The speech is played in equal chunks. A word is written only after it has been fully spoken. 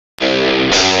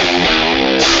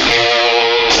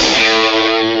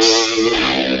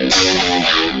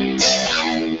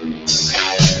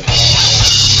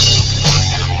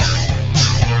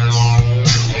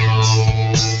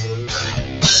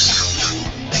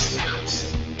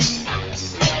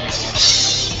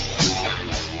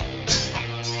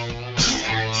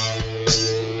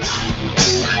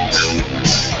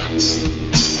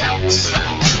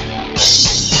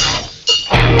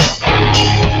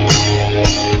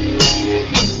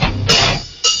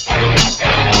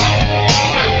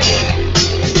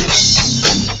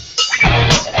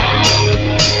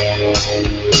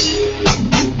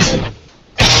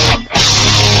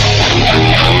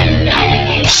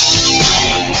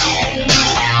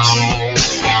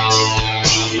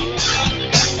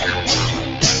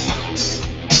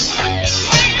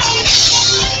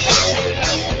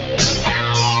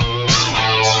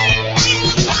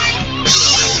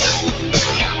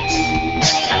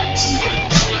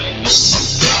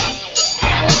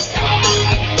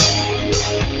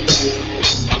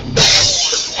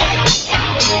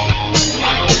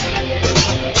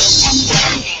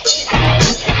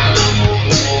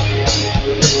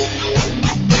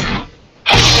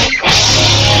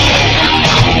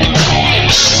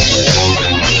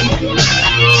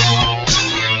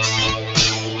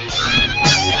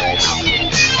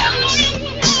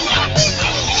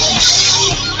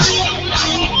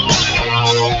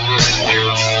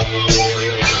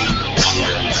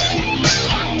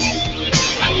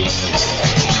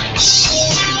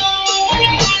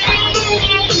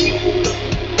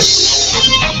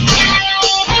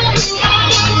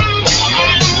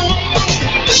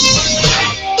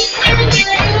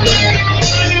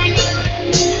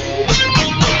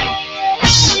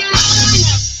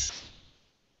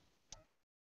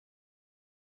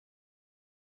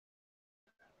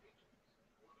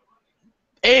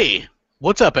Hey,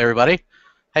 what's up, everybody?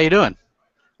 How you doing?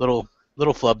 Little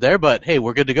little flub there, but hey,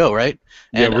 we're good to go, right?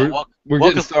 Yeah, And we're getting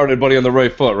welcome. started, buddy, on the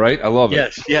right foot, right? I love it.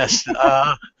 Yes, yes.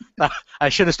 I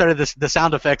should have started the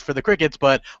sound effects for the crickets,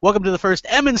 but welcome to the first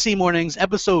MNC Mornings,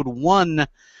 episode one.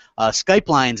 Skype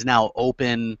lines now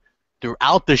open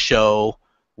throughout the show.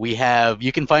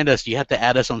 You can find us. You have to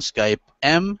add us on Skype.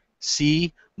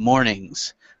 MC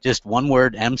Mornings, just one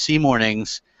word, MC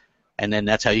Mornings, and then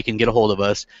that's how you can get a hold of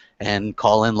us and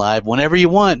call in live whenever you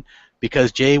want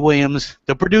because Jay Williams,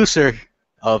 the producer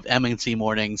of MNC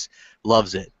Mornings,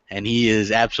 loves it, and he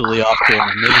is absolutely off to an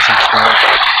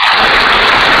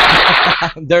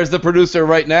amazing There's the producer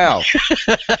right now.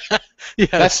 start. Yeah,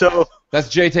 That's so that's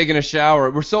Jay taking a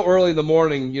shower. We're so early in the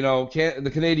morning,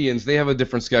 the Canadians, they have a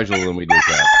different schedule than we do,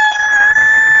 Cat.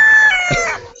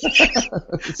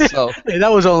 So,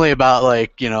 that was only about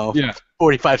yeah.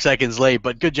 45 seconds late,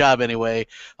 but good job anyway.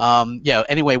 Yeah.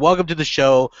 Anyway, welcome to the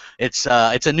show. It's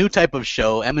a new type of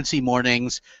show, MNC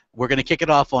Mornings. We're gonna kick it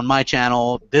off on my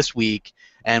channel this week,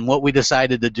 and what we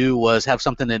decided to do was have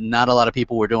something that not a lot of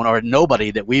people were doing, or nobody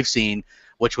that we've seen,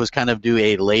 which was kind of do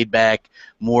a laid back,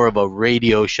 more of a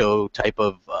radio show type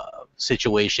of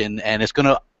situation, and it's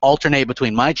gonna alternate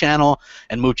between my channel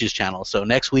and Mooch's channel. So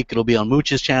next week it'll be on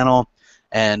Mooch's channel,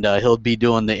 and he'll be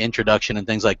doing the introduction and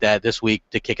things like that. This week,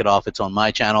 to kick it off, it's on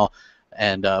my channel.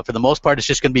 And for the most part, it's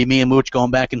just going to be me and Mooch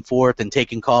going back and forth and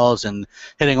taking calls and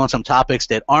hitting on some topics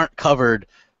that aren't covered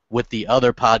with the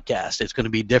other podcast. It's going to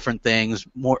be different things,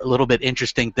 a little bit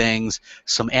interesting things,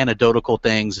 some anecdotal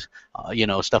things,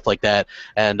 stuff like that.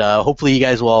 And hopefully you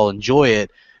guys will all enjoy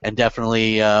it. And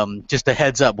definitely, just a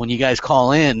heads up, when you guys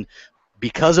call in,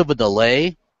 because of a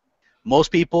delay,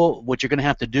 most people, what you're going to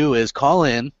have to do is call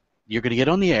in. You're going to get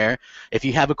on the air. If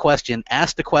you have a question,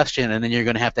 ask the question, and then you're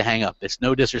going to have to hang up. It's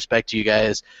no disrespect to you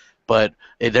guys, but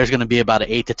there's going to be about an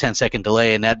 8 to 10 second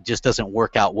delay, and that just doesn't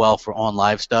work out well for on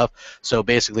live stuff. So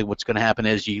basically what's going to happen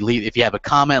is you leave. If you have a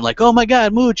comment like, oh my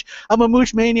God, Mooch, I'm a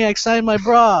Mooch maniac, sign my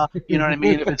bra, you know what I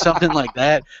mean? If it's something like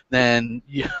that, then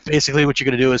basically what you're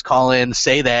going to do is call in,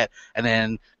 say that, and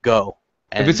then go.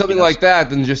 If it's And, something like that,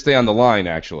 then just stay on the line,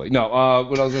 actually. No,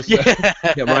 what I was going to say.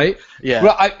 yeah, Yeah, right? yeah.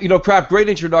 Well, Crap, great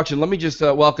introduction. Let me just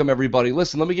welcome everybody.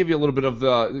 Listen, let me give you a little bit of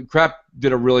the Crap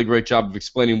did a really great job of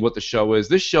explaining what the show is.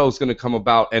 This show is going to come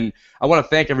about, and I want to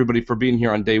thank everybody for being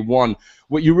here on day one.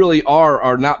 What you really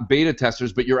are not beta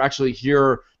testers, but you're actually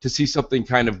here to see something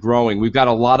kind of growing. We've got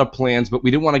a lot of plans, but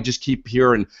we didn't want to just keep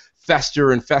here and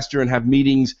fester and have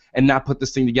meetings and not put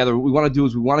this thing together. What we want to do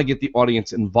is we want to get the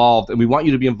audience involved, and we want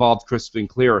you to be involved crisp and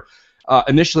clear.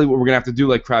 Initially, what we're going to have to do,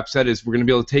 like Crap said, is we're going to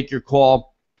be able to take your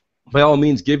call. By all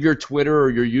means, give your Twitter or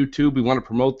your YouTube. We want to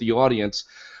promote the audience.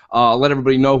 Let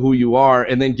everybody know who you are,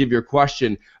 and then give your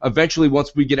question. Eventually,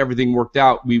 once we get everything worked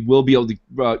out, we will be able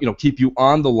to keep you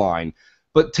on the line.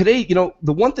 But today,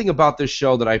 the one thing about this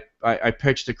show that I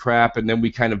pitched to Crap, and then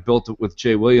we kind of built it with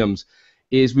Jay Williams,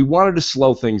 is we wanted to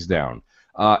slow things down.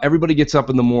 Everybody gets up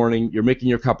in the morning, you're making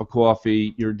your cup of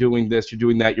coffee, you're doing this, you're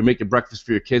doing that, you're making breakfast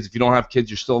for your kids. If you don't have kids,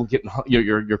 you're still getting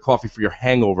your coffee for your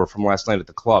hangover from last night at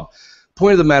the club.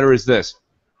 Point of the matter is this.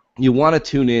 You want to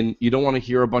tune in. You don't want to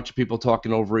hear a bunch of people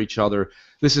talking over each other.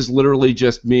 This is literally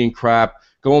just me and Crap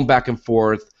going back and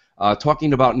forth,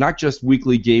 talking about not just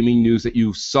weekly gaming news that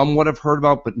you somewhat have heard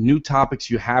about, but new topics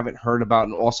you haven't heard about,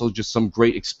 and also just some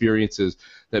great experiences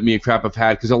that me and Crap have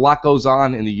had, because a lot goes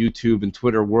on in the YouTube and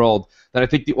Twitter world that I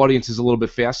think the audience is a little bit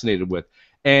fascinated with.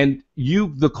 And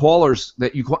you, the callers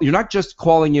that you call, you're not just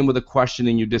calling in with a question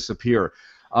and you disappear.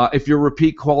 If you're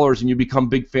repeat callers and you become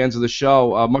big fans of the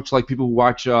show, much like people who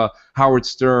watch Howard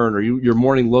Stern or your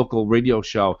morning local radio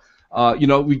show, you're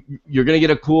going to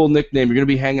get a cool nickname. You're going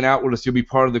to be hanging out with us. You'll be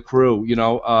part of the crew,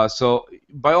 So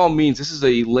by all means, this is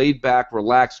a laid-back,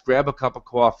 relaxed, grab a cup of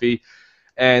coffee,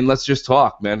 and let's just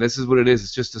talk, man. This is what it is.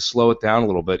 It's just to slow it down a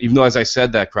little bit. Even though, as I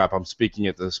said that Crap, I'm speaking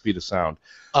at the speed of sound.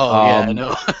 Oh, yeah, I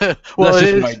know. Well, that's it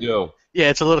just is. what I do. Yeah,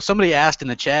 it's a little. Somebody asked in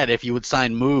the chat if you would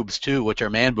sign moobs too, which are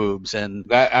man boobs, and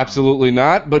That absolutely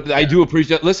not, but I do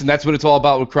appreciate. Listen, that's what it's all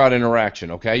about with crowd interaction.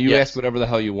 Okay, you yes, ask whatever the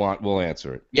hell you want, we'll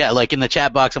answer it. yeah, like in the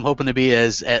chat box, I'm hoping to be a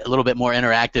little bit more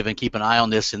interactive and keep an eye on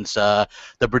this, since the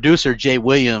producer Jay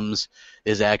Williams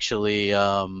is actually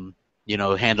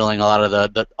handling a lot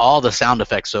of all the sound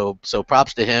effects. So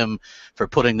props to him for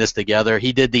putting this together.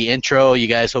 He did the intro. You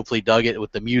guys hopefully dug it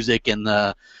with the music and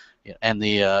the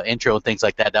intro and things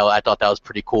like that. I thought that was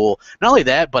pretty cool. Not only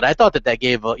that, but I thought that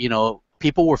gave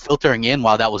people were filtering in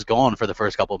while that was going for the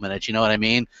first couple of minutes. You know what I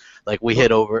mean? Like we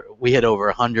hit over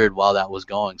 100 while that was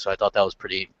going. So I thought that was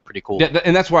pretty cool. Yeah,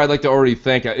 and that's why I'd like to already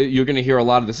thank. You're going to hear a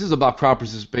lot of this. This is about crowd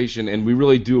participation, and we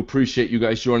really do appreciate you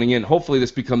guys joining in. Hopefully,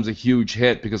 this becomes a huge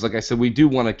hit because, like I said, we do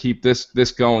want to keep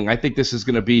this going. I think this is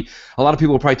going to be a lot of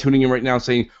people are probably tuning in right now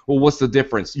saying, "Well, what's the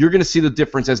difference?" You're going to see the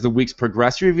difference as the weeks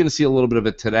progress. You're even going to see a little bit of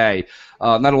it today,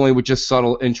 not only with just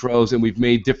subtle intros, and we've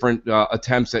made different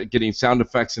attempts at getting sound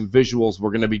effects and visuals. We're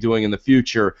going to be doing in the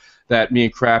future that me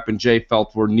and Crap and Jay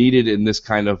felt were needed in this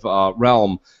kind of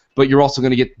realm. But you're also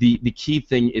going to get the key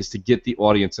thing is to get the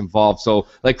audience involved. So,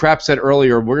 like Crap said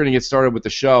earlier, we're going to get started with the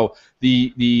show.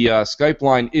 The Skype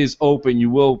line is open. You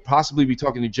will possibly be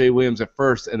talking to Jay Williams at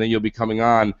first, and then you'll be coming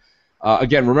on.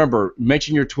 Again, remember,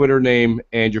 mention your Twitter name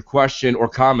and your question or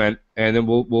comment, and then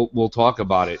we'll talk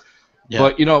about it. Yeah.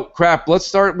 But you know, Crap, let's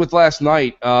start with last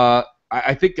night.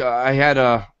 I think I had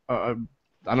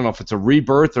I don't know if it's a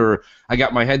rebirth or I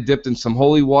got my head dipped in some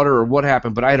holy water or what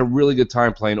happened, but I had a really good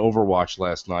time playing Overwatch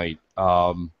last night.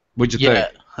 What'd you think?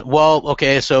 Well,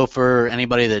 okay, so for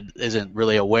anybody that isn't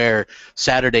really aware,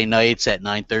 Saturday nights at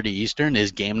 9:30 Eastern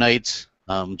is game nights.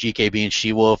 GKB and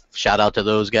She-Wolf, shout out to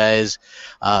those guys.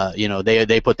 You know,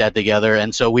 they put that together,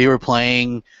 and so we were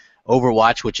playing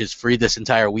Overwatch, which is free this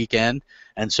entire weekend,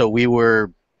 and so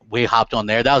we hopped on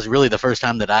there. That was really the first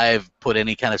time that I've put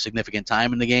any kind of significant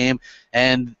time in the game.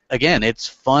 And again, it's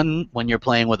fun when you're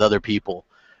playing with other people,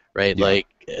 right? Yeah. Like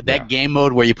that game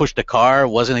mode where you push the car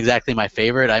wasn't exactly my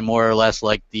favorite. I more or less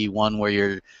like the one where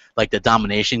you're like the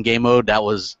domination game mode. That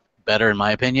was better in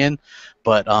my opinion.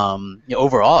 But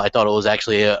overall, I thought it was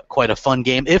actually quite a fun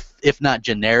game, if not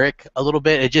generic a little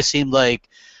bit. It just seemed like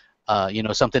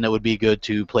something that would be good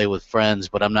to play with friends.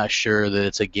 But I'm not sure that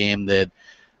it's a game that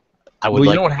I would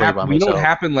like to play by myself. You know what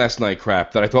happened last night,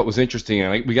 Crap, that I thought was interesting,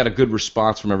 and we got a good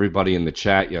response from everybody in the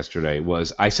chat yesterday,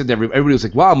 was I said to everybody was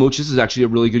like, wow, Mooch, this is actually a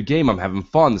really good game. I'm having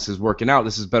fun. This is working out.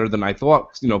 This is better than I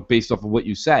thought, based off of what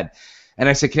you said. And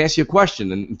I said, can I ask you a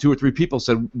question? And 2 or 3 people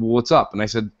said, well, what's up? And I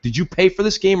said, did you pay for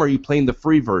this game, or are you playing the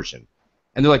free version?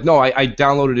 And they're like, no, I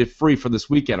downloaded it free for this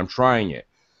weekend. I'm trying it.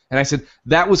 And I said,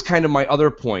 that was kind of my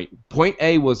other point. Point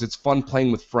A was it's fun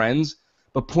playing with friends,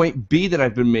 but point B that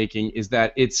I've been making is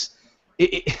that it's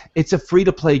a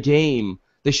free-to-play game.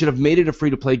 They should have made it a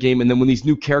free-to-play game, and then when these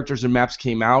new characters and maps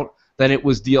came out, then it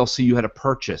was DLC you had to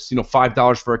purchase.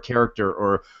 $5 for a character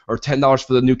or $10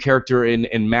 for the new character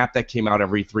and map that came out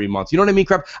every 3 months. You know what I mean,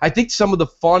 Crap? I think some of the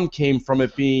fun came from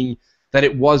it being that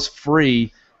it was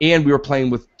free and we were playing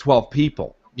with 12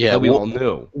 people. Yeah, we all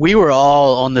knew. We were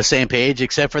all on the same page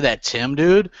except for that Tim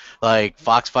dude, like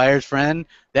Foxfire's friend.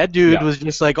 That dude was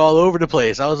just like all over the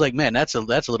place. I was like, man, that's a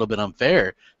little bit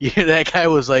unfair. That guy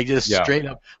was like just straight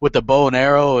up with the bow and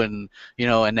arrow and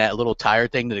and that little tire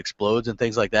thing that explodes and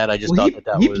things like that. I just thought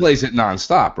that he plays it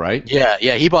nonstop, right? Yeah,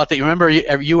 he bought that. You remember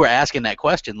you were asking that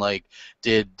question, like,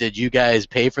 did you guys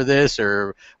pay for this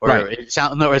or right.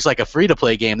 It's like a free to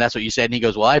play game. That's what you said, and he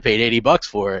goes, well, I paid $80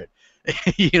 for it.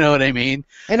 You know what I mean?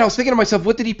 And I was thinking to myself,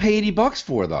 what did he pay $80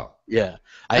 for, though? Yeah.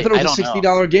 I thought it was a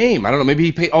 $60 game. I don't know. Maybe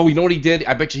he paid. Oh, you know what he did?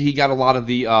 I bet you he got a lot of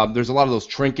the. There's a lot of those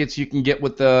trinkets you can get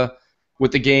with the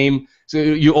game. So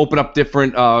you open up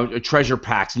different treasure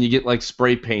packs and you get like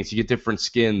spray paints. You get different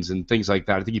skins and things like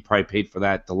that. I think he probably paid for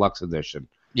that deluxe edition.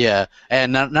 Yeah,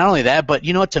 and not only that, but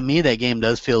to me that game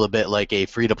does feel a bit like a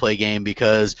free-to-play game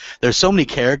because there's so many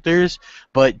characters,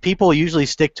 but people usually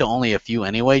stick to only a few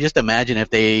anyway. Just imagine if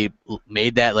they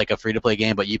made that like a free-to-play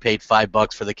game, but you paid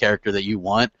 $5 for the character that you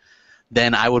want,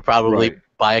 then I would probably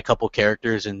buy a couple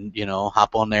characters and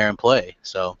hop on there and play.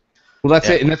 So. Well, that's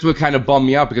it, and that's what kind of bummed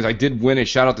me out because I did win it.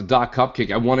 Shout out to Doc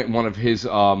Cupcake. I won it in one of his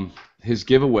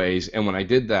giveaways, and when I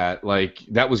did that, like,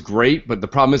 that was great, but the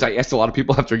problem is I asked a lot of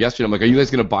people after yesterday, I'm like, are you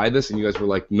guys going to buy this? And you guys were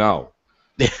like, no.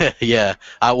 Yeah.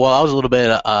 I was a little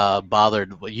bit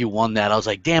bothered when you won that. I was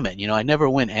like, damn it, I never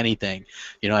win anything.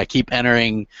 I keep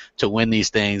entering to win these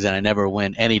things, and I never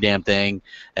win any damn thing,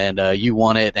 and you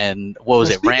won it, and what was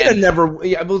it,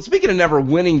 Speaking of never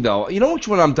winning, though, you know which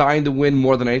one I'm dying to win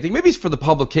more than anything? Maybe it's for the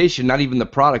publication, not even the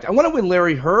product. I want to win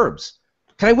Larry Herb's.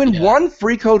 Can I win one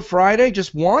Free Code Friday?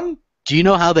 Just one? Do you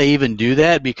know how they even do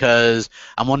that? Because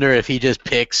I'm wondering if he just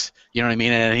picks, you know what I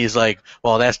mean, and he's like,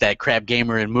 well, that's that Crap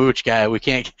Gamer and Mooch guy. We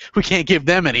can't give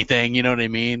them anything. You know what I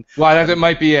mean? Well, that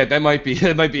might be it. That might be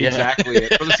exactly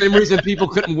it. For the same reason people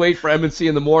couldn't wait for M&C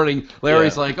in the morning.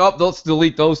 Larry's like, oh, let's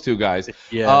delete those 2 guys.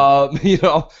 Yeah.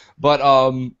 But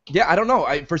I don't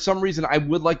know. For some reason, I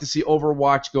would like to see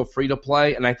Overwatch go free to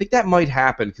play, and I think that might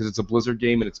happen because it's a Blizzard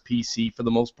game and it's PC for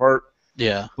the most part.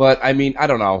 Yeah. But I mean, I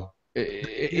don't know.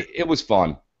 It was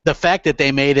fun. the fact that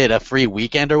they made it a free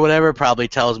weekend or whatever probably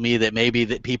tells me that maybe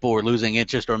that people were losing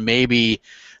interest, or maybe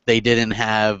they didn't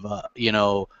have,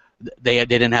 they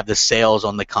didn't have the sales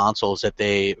on the consoles that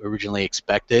they originally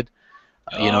expected.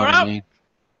 You know what I mean?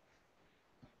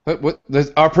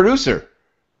 Our producer.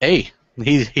 Hey,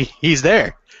 he's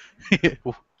there.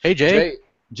 Hey, Jay.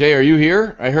 Jay, are you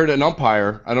here? I heard an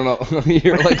umpire. I don't know.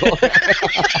 You're like,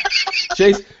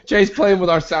 Jay's playing with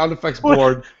our sound effects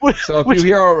board. So if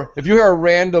you hear a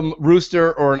random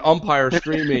rooster or an umpire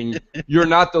screaming, you're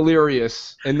not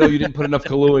delirious, and no, you didn't put enough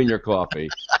Kahlua in your coffee.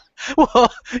 Well,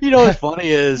 what's funny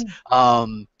is,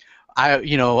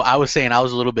 I was saying I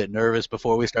was a little bit nervous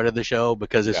before we started the show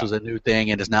because this was a new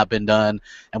thing and it's not been done,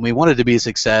 and we wanted it to be a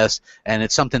success, and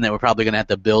it's something that we're probably going to have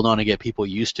to build on and get people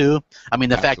used to. I mean,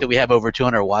 the fact that we have over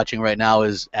 200 watching right now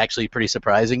is actually pretty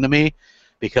surprising to me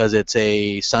because it's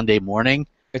a Sunday morning.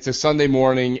 It's a Sunday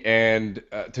morning, and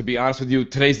to be honest with you,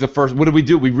 today's the first. What did we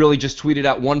do? We really just tweeted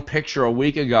out one picture a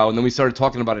week ago, and then we started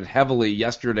talking about it heavily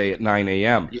yesterday at 9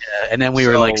 a.m. Yeah, and then we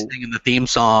were like singing the theme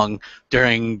song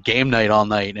during game night all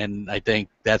night, and I think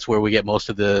that's where we get most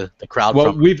of the crowd from.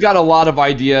 Well, we've got a lot of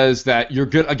ideas that you're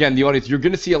good. Again, the audience, you're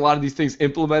going to see a lot of these things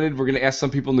implemented. We're going to ask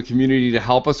some people in the community to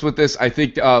help us with this. I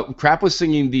think Crap was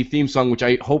singing the theme song, which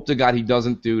I hope to God he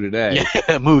doesn't do today.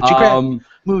 Yeah, Moochie Crap.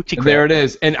 There it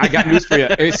is. And I got news for you.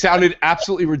 It sounded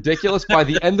absolutely ridiculous. By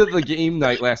the end of the game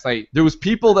night last night, there was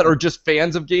people that are just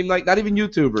fans of game night, not even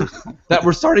YouTubers, that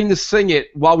were starting to sing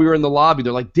it while we were in the lobby.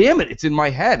 They're like, damn it, it's in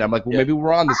my head. I'm like, well, maybe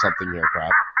we're on to something here,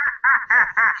 Crap.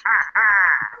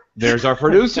 There's our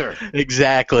producer.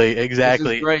 Exactly. This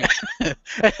is great.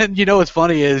 And what's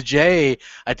funny is Jay,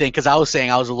 I think, because I was saying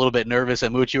I was a little bit nervous,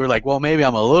 and Mooch, you were like, well, maybe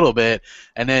I'm a little bit.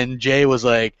 And then Jay was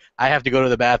like, I have to go to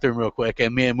the bathroom real quick.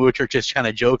 And me and Mooch are just kind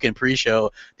of joking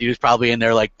pre-show. He was probably in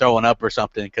there like throwing up or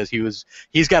something because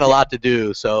he's got a lot to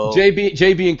do. So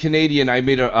JB being Canadian, I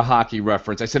made a hockey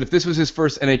reference. I said if this was his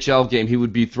first NHL game, he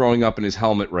would be throwing up in his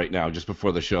helmet right now just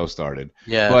before the show started.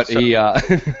 Yeah. But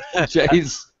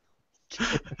Jay's.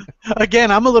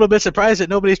 Again, I'm a little bit surprised that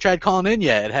nobody's tried calling in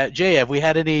yet. Jay, have we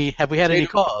had any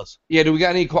calls? Yeah, do we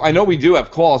got any calls? I know we do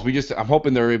have calls. I'm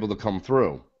hoping they're able to come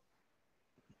through.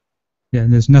 Yeah,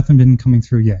 there's nothing been coming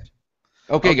through yet.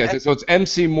 Okay, guys. So it's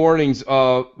MC Mornings.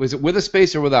 Was it with a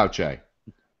space or without, Jay?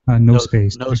 No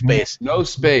space. No space. No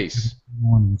space.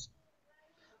 Mornings.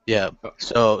 Yeah.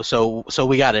 So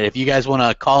we got it. If you guys want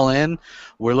to call in,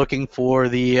 we're looking for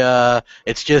the.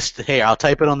 It's just I'll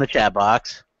type it on the chat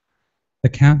box.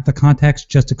 The contacts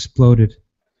just exploded.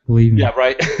 Believe me. Yeah,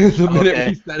 right. The minute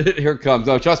we said it, here it comes.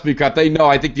 Oh, trust me, Crap. They know.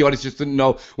 I think the audience just didn't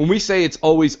know. When we say it's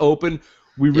always open,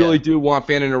 we really do want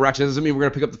fan interaction. It doesn't mean we're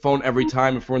going to pick up the phone every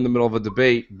time if we're in the middle of a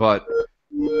debate, but...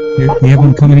 We have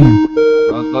one coming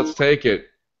in. Let's take it.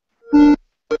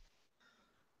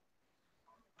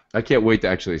 I can't wait to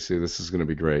actually see. This is going to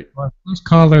be great. Our first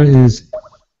caller is...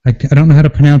 I don't know how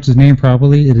to pronounce his name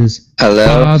properly. It is...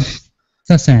 Hello. Bob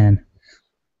Sassan.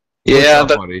 Yeah,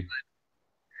 buddy.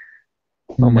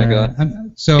 Oh my God.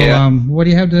 So, what do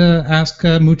you have to ask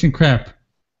Mooch and Crap?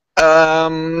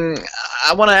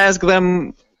 I want to ask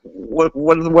them what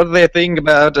they think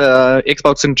about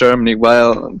Xbox in Germany.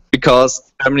 Well,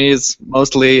 because Germany is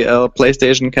mostly a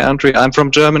PlayStation country. I'm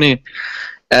from Germany,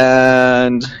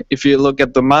 and if you look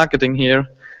at the marketing here,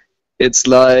 it's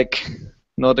like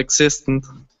not existent.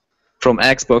 From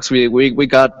Xbox, we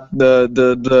got the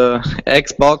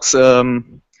Xbox.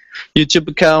 YouTube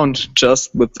account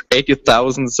just with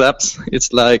 80,000 subs.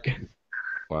 It's like,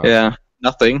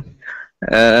 nothing,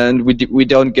 and we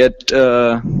don't get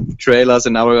trailers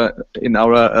in our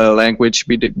language.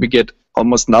 We get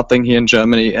almost nothing here in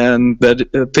Germany, and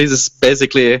this is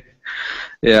basically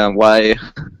why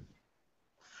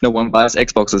no one buys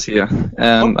Xboxes here.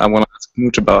 And I want to ask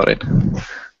Mooch about it.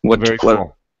 Very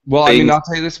cool. Well, I mean, I'll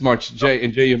tell you this much, Jay,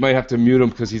 you might have to mute him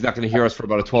because he's not going to hear us for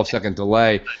about a 12-second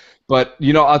delay. But,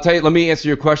 I'll tell you, let me answer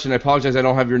your question. I apologize I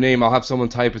don't have your name. I'll have someone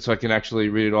type it so I can actually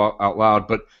read it out loud.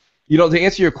 But, to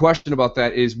answer your question about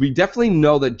that is we definitely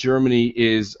know that Germany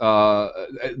is is a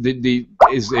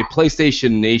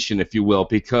PlayStation nation, if you will,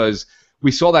 because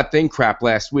we saw that thing Crap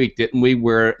last week, didn't we,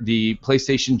 where the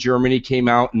PlayStation Germany came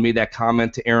out and made that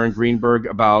comment to Aaron Greenberg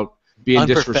about being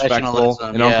disrespectful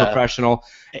and unprofessional.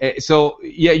 So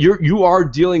you are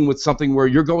dealing with something where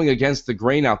you're going against the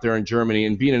grain out there in Germany,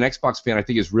 and being an Xbox fan, I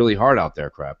think, is really hard out there,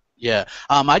 Crap. Yeah.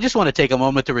 I just want to take a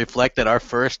moment to reflect that our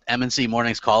first MNC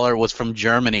Mornings caller was from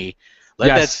Germany. Let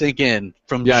that sink in.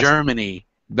 From Germany.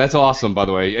 That's awesome, by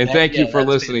the way, and thank you for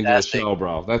listening to the show,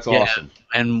 bro. That's awesome.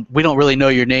 And we don't really know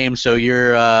your name, so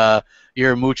you're a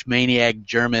Mooch Maniac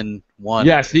German one.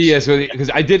 Yes, he is, because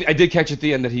I did catch at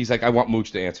the end that he's like, I want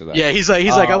Mooch to answer that. Yeah, he's like,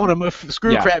 I want to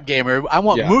screw yeah. Crap Gamer. I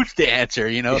want Yeah. Mooch to answer.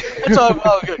 You know, that's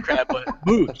all good crap, but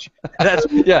Mooch. That's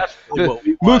really what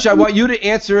we want. Mooch, I want you to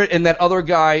answer it, and that other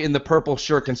guy in the purple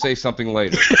shirt can say something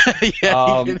later.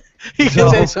 Yeah, he can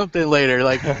say something later.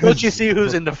 Like, don't you see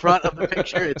who's in the front of the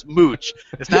picture? It's Mooch.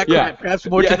 It's not Crap. Crap's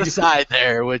more to the side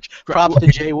there, which props to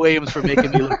Jay Williams for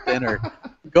making me look thinner.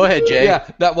 Go ahead, Jay. Yeah,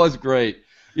 that was great.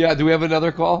 Yeah, do we have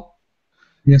another call?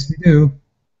 Yes, we do.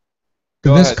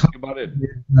 Go this ahead. Think about it.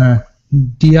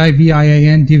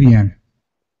 Divian, Divian.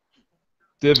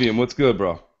 Divian, what's good,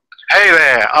 bro? Hey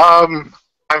there. I'm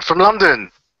from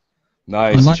London.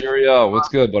 Nice. Cheerio. What's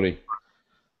good, buddy?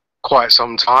 Quite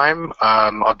some time.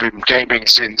 I've been gaming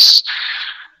since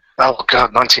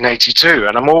 1982,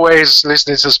 and I'm always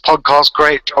listening to this podcast.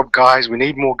 Great job, guys. We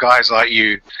need more guys like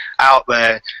you out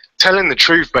there telling the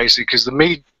truth, basically, because the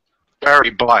media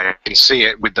very biased. You can see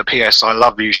it with the PS I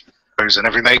Love You shows and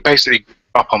everything. They basically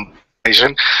up on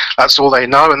television. That's all they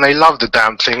know, and they love the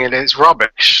damn thing, and it's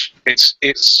rubbish. It's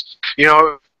you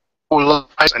know, all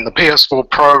lies, and the PS4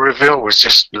 Pro reveal was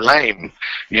just lame.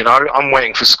 You know, I'm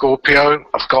waiting for Scorpio.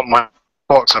 I've got my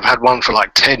box. I've had one for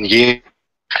like 10 years.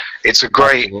 It's a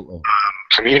great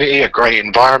community, a great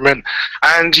environment,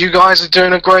 and you guys are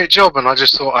doing a great job, and I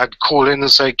just thought I'd call in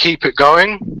and say keep it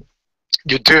going.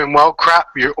 You're doing well, Crap.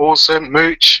 You're awesome,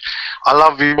 Mooch. I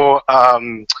love your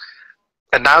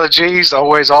analogies. I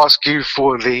always ask you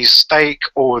for the steak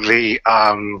or the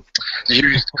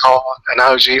used car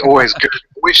analogy. Always good.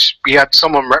 Wish we had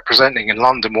someone representing in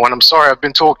London more. And I'm sorry I've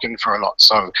been talking for a lot.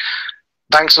 So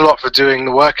thanks a lot for doing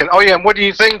the work. And oh yeah, and what do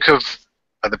you think of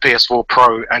the PS4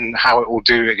 Pro and how it will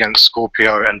do against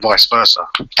Scorpio and vice versa?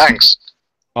 Thanks.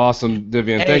 Awesome,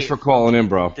 Divian. Hey, thanks for calling in,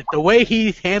 bro. The way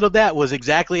he handled that was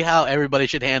exactly how everybody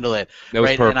should handle it. That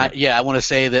was perfect. And I want to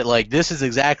say that, like, this is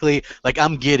exactly, like,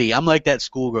 I'm giddy. I'm like that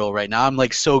schoolgirl right now. I'm,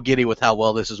 like, so giddy with how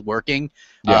well this is working.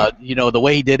 Yeah. You know, the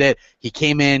way he did it, he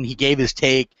came in, he gave his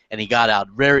take, and he got out.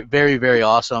 Very, very, very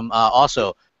awesome.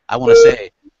 Also, I want to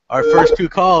say, our first two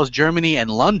calls, Germany and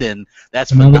London,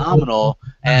 that's phenomenal.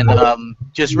 And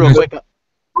just real quick,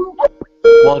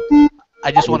 well,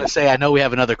 I just want to say, I know we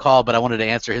have another call, but I wanted to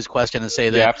answer his question and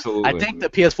say that absolutely. I think the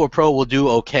PS4 Pro will do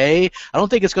okay. I don't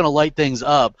think it's going to light things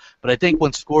up, but I think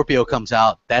when Scorpio comes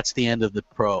out, that's the end of the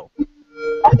Pro.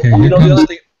 Okay, you know, the other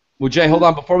thing, well, Jay, hold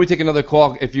on. Before we take another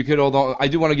call, if you could hold on, I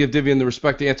do want to give Divian the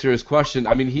respect to answer his question.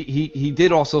 I mean, he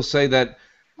did also say that,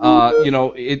 you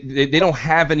know, they don't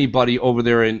have anybody over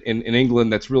there in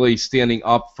England that's really standing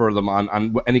up for them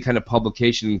on any kind of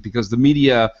publication because the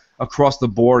media across the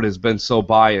board has been so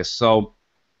biased. So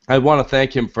I want to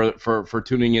thank him for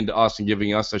tuning in to us and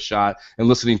giving us a shot and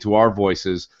listening to our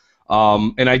voices.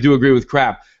 And I do agree with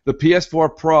Crap. The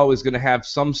PS4 Pro is going to have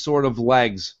some sort of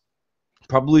legs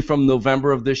probably from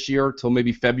November of this year till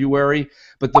maybe February.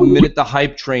 But the minute the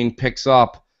hype train picks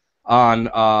up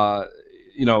on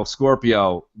you know,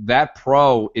 Scorpio, that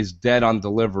Pro is dead on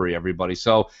delivery, everybody.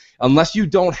 So unless you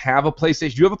don't have a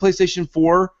PlayStation, do you have a PlayStation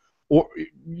 4? Or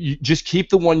you just keep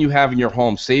the one you have in your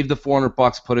home. Save the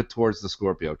 $400, put it towards the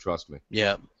Scorpio. Trust me.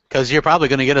 Yeah, because you're probably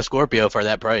going to get a Scorpio for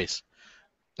that price.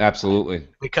 Absolutely.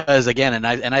 Because again,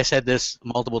 and I said this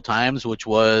multiple times, which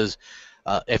was,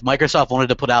 if Microsoft wanted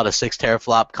to put out a 6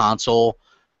 teraflop console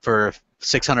for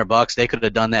 $600, they could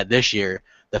have done that this year.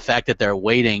 The fact that they're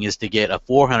waiting is to get a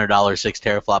 $400 6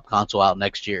 teraflop console out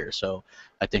next year. So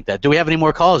I think that. Do we have any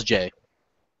more calls, Jay?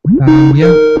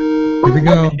 Yeah. Here we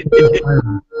go.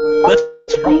 Let's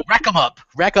rack them up.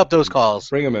 Rack up those calls.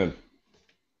 Bring them in.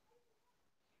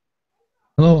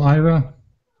 Hello, Ira.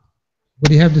 What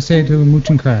do you have to say to Mooch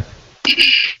and Crack?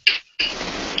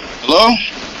 Hello?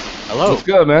 Hello. What's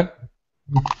good, man?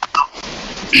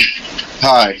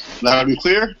 Hi. Loud and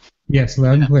clear? Yes,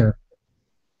 loud and clear.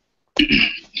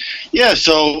 Yeah,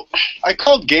 so I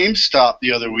called GameStop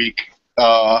the other week.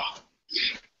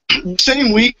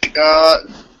 Same week,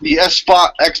 the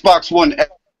Xbox One X,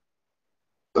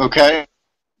 okay?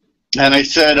 And I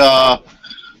said,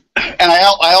 and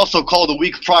I also called a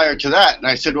week prior to that, and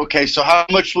I said, okay, so how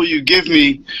much will you give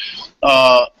me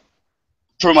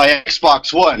for my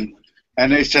Xbox One?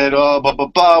 And they said,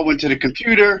 went to the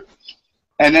computer,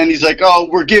 and then he's like, oh,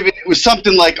 it was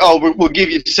something like, oh, we'll give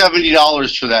you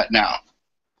 $70 for that now.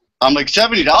 I'm like,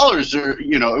 $70, or,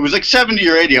 you know, it was like 70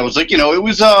 or 80. I was like, you know, it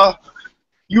was,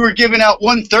 you were giving out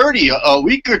 130 a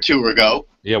week or two ago.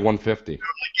 Yeah, 150. Like,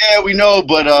 yeah, we know,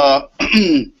 but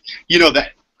you know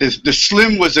that the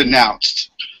Slim was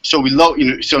announced, so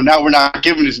so now we're not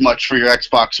giving as much for your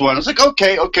Xbox One. I was like,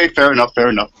 okay, fair enough.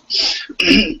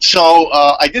 So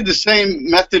I did the same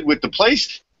method with the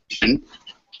PlayStation,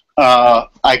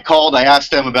 I called. I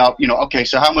asked them about, okay,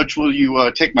 so how much will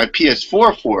you take my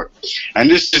PS4 for? And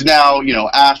this is now,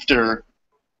 after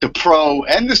the Pro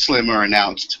and the Slim are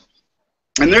announced,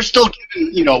 and they're still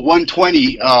giving,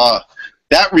 120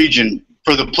 that region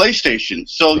for the PlayStation.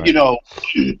 So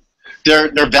right.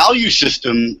 Their value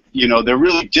system, they're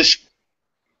really just.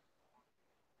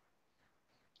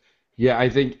 Yeah, I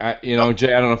think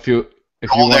Jay. I don't know if you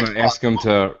want to ask him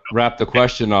to wrap the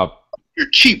question up. You're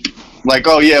cheap. Like,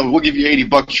 oh yeah, we'll give you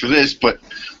 $80 for this, but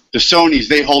the Sonys,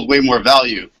 they hold way more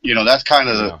value. That's kind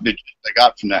of the I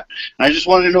got from that. And I just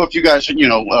wanted to know if you guys,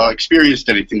 experienced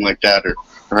anything like that,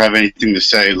 or have anything to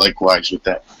say likewise with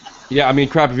that. Yeah, I mean,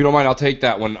 crap. If you don't mind, I'll take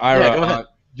that one. Ira, yeah, go ahead.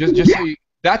 Just so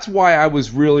that's why I was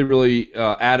really, really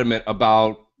adamant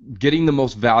about getting the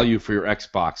most value for your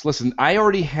Xbox. Listen, I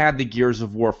already had the Gears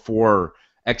of War 4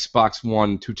 Xbox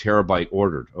One 2 terabyte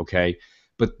ordered. Okay.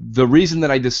 But the reason that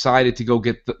I decided to go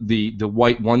get the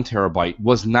white 1 terabyte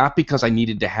was not because I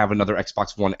needed to have another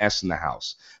Xbox One S in the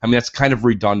house. I mean, that's kind of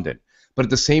redundant. But at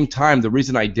the same time, the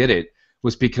reason I did it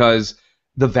was because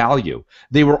the value.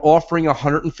 They were offering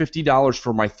 $150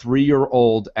 for my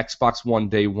 3-year-old Xbox One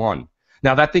day one.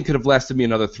 Now, that thing could have lasted me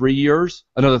another 3 years,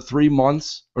 another 3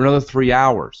 months, or another 3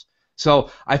 hours. So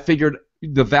I figured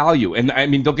the value, and I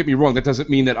mean, don't get me wrong, that doesn't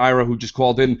mean that Ira, who just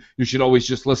called in, you should always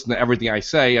just listen to everything I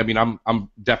say. I mean, I'm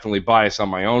definitely biased on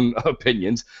my own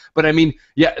opinions, but I mean,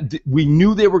 yeah, we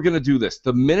knew they were going to do this.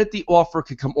 The minute the offer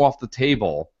could come off the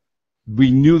table, we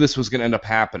knew this was going to end up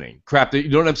happening. Crap, you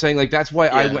know what I'm saying? Like, that's why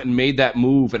I went and made that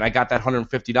move, and I got that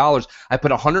 $150. I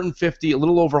put $150, a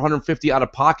little over $150 out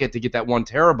of pocket to get that 1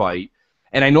 terabyte,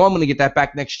 and I know I'm going to get that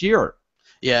back next year.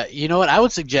 Yeah, you know what? I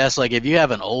would suggest, like, if you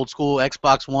have an old school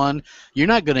Xbox One, you're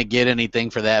not going to get anything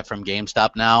for that from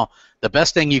GameStop now. The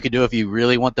best thing you could do if you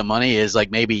really want the money is, like,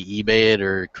 maybe eBay it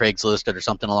or Craigslist it or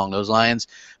something along those lines,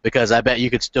 because I bet you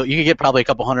could get probably a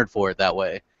couple $100 for it that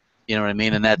way. You know what I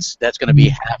mean? And that's going to be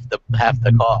half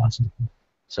the cost.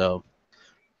 So,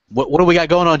 what do we got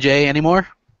going on, Jay? Any more?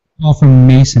 Call from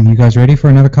Mason. You guys ready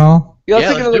for another call? Yeah,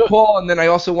 let's take another call, and then I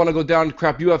also want to go down.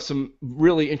 Crap, you have some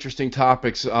really interesting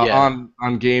topics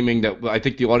on gaming that I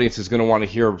think the audience is going to want to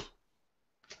hear.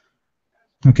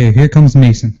 Okay, here comes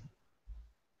Mason.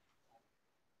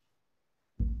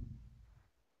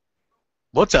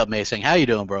 What's up, Mason? How you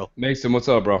doing, bro? Mason, what's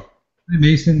up, bro? Hey,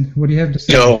 Mason, what do you have to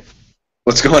say? Yo,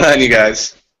 what's going on, you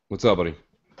guys? What's up, buddy?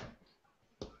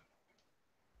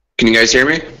 Can you guys hear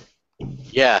me?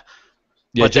 Yeah.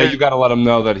 Yeah, Jay, you got to let him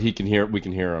know that he can hear. We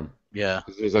can hear him. Yeah.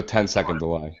 There's a 10-second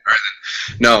delay.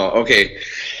 No, okay.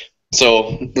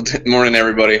 So, good morning,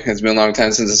 everybody. It's been a long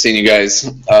time since I've seen you guys.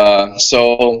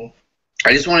 So,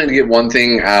 I just wanted to get one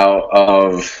thing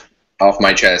off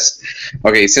my chest.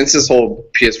 Okay, since this whole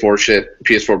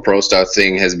PS4 Pro stuff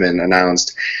thing has been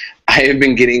announced, I have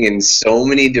been getting in so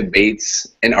many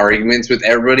debates and arguments with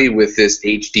everybody with this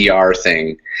HDR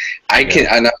thing.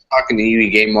 I'm not talking to you,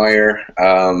 GameWire,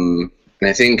 and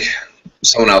I think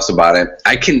someone else about it.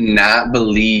 I cannot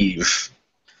believe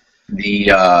the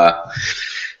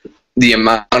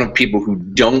amount of people who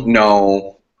don't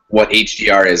know what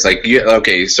HDR is. Like,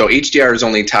 okay, so HDR is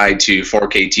only tied to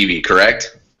 4K TV,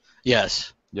 correct?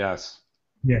 Yes. Yes.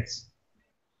 Yes.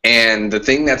 And the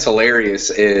thing that's hilarious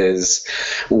is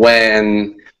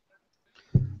when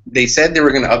they said they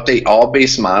were going to update all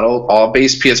base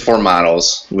PS4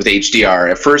 models with HDR.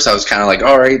 At first, I was kind of like,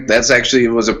 all right, that's actually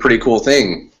was a pretty cool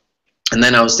thing. And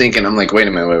then I was thinking, I'm like, wait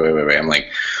a minute, wait. I'm like,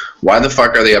 why the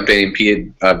fuck are they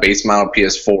updating base model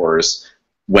PS4s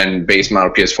when base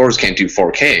model PS4s can't do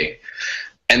 4K?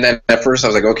 And then at first I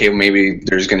was like, okay, well, maybe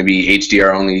there's going to be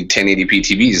HDR only 1080p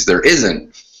TVs. There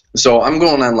isn't. So I'm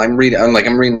going on, I'm reading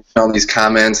all these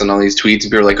comments and all these tweets,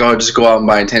 and people are like, oh, just go out and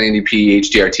buy a 1080p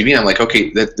HDR TV. And I'm like, okay,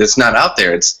 that's not out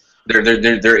there.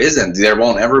 There isn't. There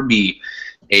won't ever be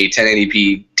a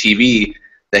 1080p TV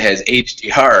that has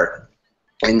HDR.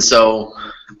 And so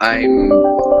it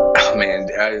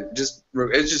just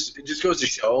goes to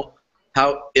show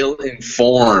how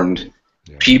ill-informed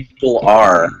people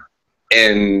are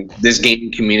in this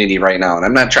gaming community right now. And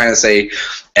I'm not trying to say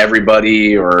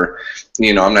everybody, or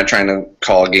I'm not trying to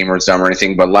call gamers dumb or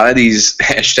anything, but a lot of these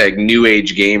hashtag new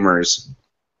age gamers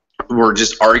were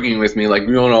just arguing with me like,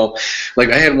 like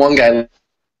I had one guy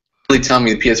really tell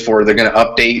me the PS4, they're going to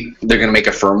update, they're going to make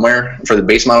a firmware for the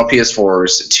base model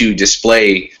PS4s to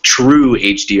display true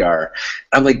HDR.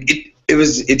 I'm like,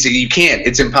 you can't,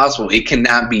 it's impossible, it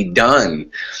cannot be done.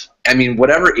 I mean,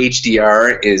 whatever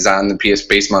HDR is on the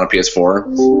base model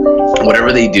PS4,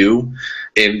 whatever they do,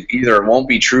 either it won't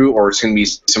be true or it's going to be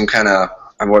some kind of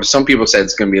what some people said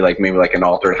it's going to be like maybe like an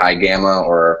altered high gamma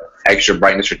or extra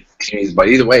brightness for TVs, but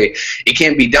either way, it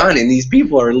can't be done. And these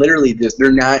people are literally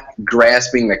they're not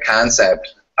grasping the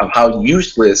concept of how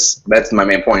useless, that's my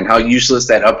main point, how useless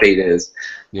that update is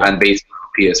on base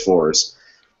PS4s.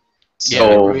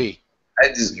 So, I agree. I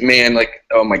just, man, like,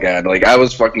 oh my God, like, I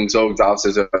was fucking so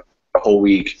exhausted a whole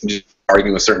week just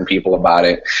arguing with certain people about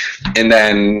it. And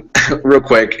then, real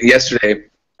quick, yesterday,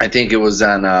 I think it was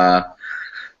on,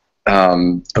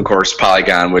 of course,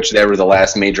 Polygon, which they were the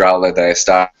last major outlet that I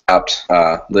stopped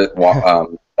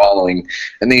following.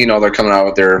 And then, you know, they're coming out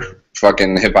with their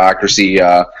fucking hypocrisy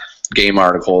game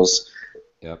articles.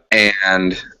 Yep.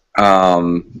 And,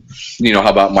 you know,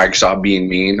 how about Microsoft being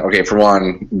mean? Okay, for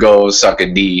one, go suck a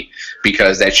D,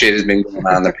 because that shit has been going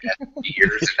on the past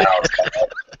years. And now it's kind of,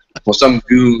 well, some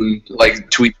goon like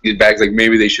tweeted back like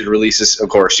maybe they should release this. Of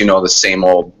course, you know, the same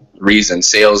old reason,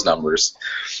 sales numbers.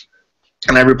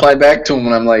 And I replied back to him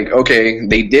and I'm like, okay,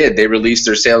 they did. They released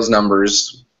their sales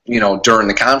numbers, you know, during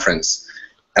the conference.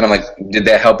 And I'm like, did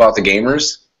that help out the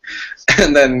gamers?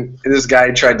 And then this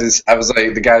guy tried to, I was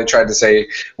like, the guy tried to say,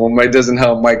 well, it doesn't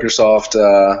help Microsoft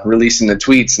releasing the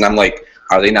tweets. And I'm like,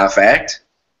 are they not fact?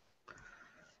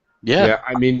 Yeah,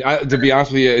 I mean, to be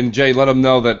honest with you, and Jay, let them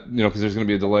know that, you know, because there's going to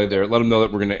be a delay there, let them know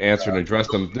that we're going to answer and address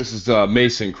them. This is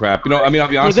Mason crap. You know, I mean, I'll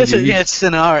be honest with you. Yeah, it's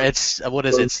Sinar. It's, what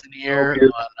is it, Sinar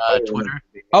on Twitter?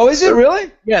 Oh, is it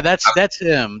really? Yeah, that's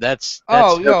him. That's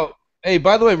yo. Hey,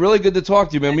 by the way, really good to talk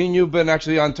to you, man. Me and you've been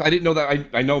actually on. I didn't know that.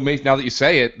 I know Mason. Now that you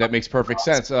say it, that makes perfect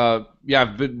sense. Yeah,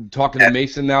 I've been talking to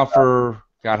Mason now for,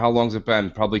 God, how long's it been?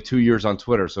 Probably 2 years on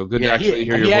Twitter. So good to actually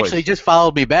hear your voice. He actually just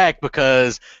followed me back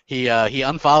because he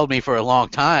unfollowed me for a long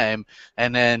time,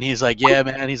 and then he's like, yeah,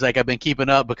 man. He's like, I've been keeping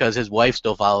up because his wife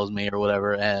still follows me or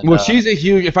whatever. And well, she's a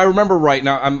huge. If I remember right,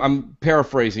 now I'm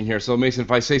paraphrasing here. So Mason,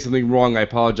 if I say something wrong, I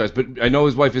apologize. But I know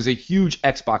his wife is a huge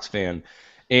Xbox fan.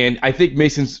 And I think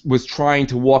Mason was trying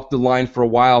to walk the line for a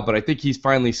while, but I think he's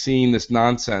finally seen this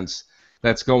nonsense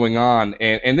that's going on.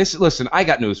 And this, listen, I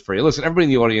got news for you. Listen, everybody in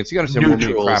the audience, you got to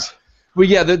understand more crap. Well,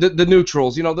 yeah, the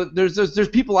neutrals. You know, there's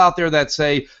people out there that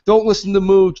say, don't listen to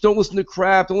Mooch, don't listen to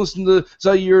crap, don't listen to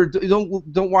Zaire,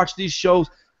 don't watch these shows.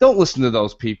 Don't listen to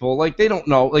those people. Like, they don't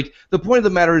know. Like, the point of the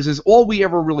matter is all we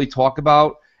ever really talk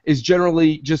about is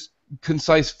generally just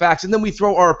concise facts, and then we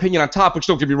throw our opinion on top, which,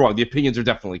 don't get me wrong, the opinions are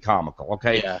definitely comical,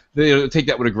 okay? Yeah. Take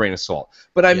that with a grain of salt.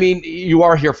 But, I mean, you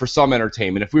are here for some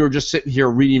entertainment. If we were just sitting here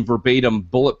reading verbatim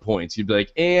bullet points, you'd be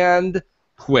like, and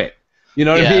quit. You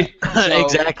know what I mean?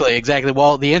 So, exactly.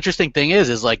 Well, the interesting thing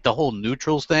is like the whole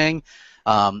neutrals thing,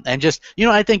 and just, you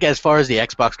know, I think as far as the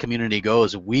Xbox community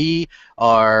goes, we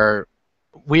are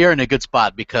in a good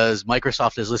spot because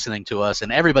Microsoft is listening to us,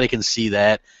 and everybody can see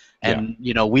that. And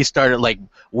you know, we started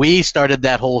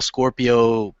that whole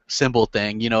Scorpio symbol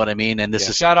thing. You know what I mean? And this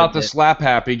is shout out to Slap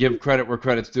Happy. Give credit where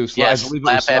credit's due. I believe it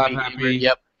was Slap Happy.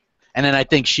 Yep. And then I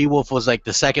think She-Wolf was like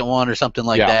the second one or something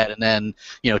like that. And then,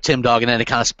 you know, Tim Dog, and then it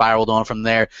kind of spiraled on from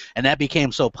there. And that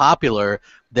became so popular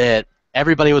that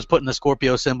everybody was putting the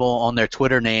Scorpio symbol on their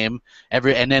Twitter name.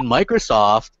 And then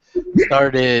Microsoft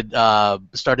started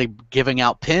giving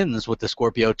out pins with the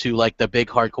Scorpio to like the big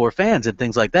hardcore fans and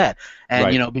things like that.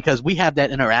 And you know, because we have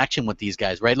that interaction with these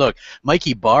guys, right? Look,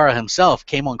 Mikey Barra himself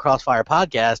came on Crossfire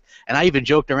Podcast, and I even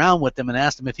joked around with him and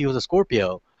asked him if he was a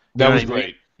Scorpio. That was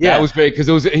great. Yeah, that was great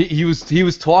because he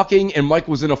was talking and Mike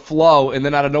was in a flow, and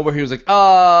then out of nowhere he was like,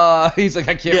 he's like,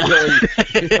 I can't really.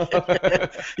 You know?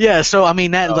 Yeah, so I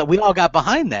mean that we all got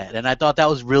behind that, and I thought that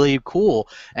was really cool.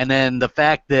 And then the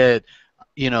fact that,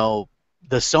 you know,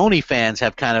 the Sony fans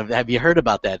have you heard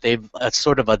about that? They've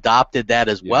sort of adopted that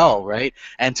as well, right?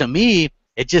 And to me,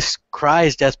 it just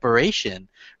cries desperation,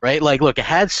 right? Like, look,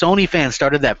 had Sony fans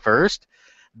started that first,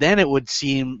 then it would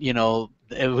seem, you know,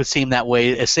 that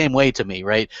way, the same way to me,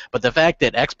 right? But the fact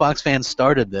that Xbox fans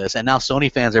started this, and now Sony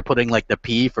fans are putting like the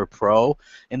P for Pro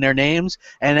in their names,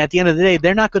 and at the end of the day,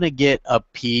 they're not going to get a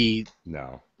P.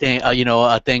 No. Thing, you know,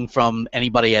 a thing from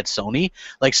anybody at Sony.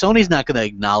 Like, Sony's not going to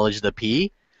acknowledge the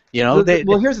P. You know.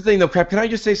 Well, here's the thing, though, Crap. Can I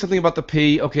just say something about the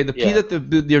P? Okay, the P that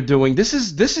they're doing. This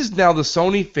is now the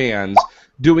Sony fans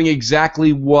doing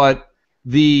exactly what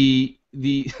the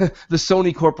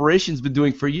Sony corporation's been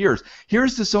doing for years.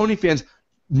 Here's the Sony fans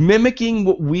mimicking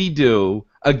what we do,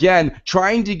 again,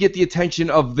 trying to get the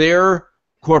attention of their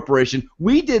corporation.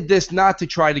 We did this not to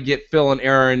try to get Phil and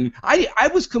Aaron. I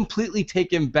was completely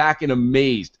taken back and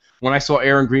amazed when I saw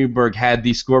Aaron Greenberg had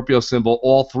the Scorpio symbol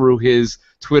all through his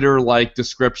Twitter-like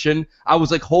description. I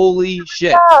was like, holy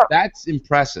shit, that's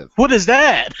impressive. What is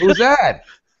that? Who's that?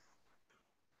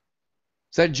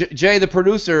 Is that Jay, the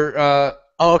producer?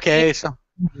 Okay, so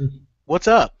what's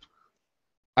up?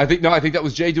 I think that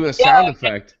was Jay doing a sound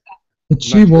effect. It's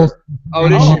She-Wolf. Sure. Oh,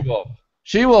 it is She-Wolf.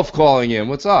 She-Wolf calling in.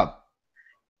 What's up?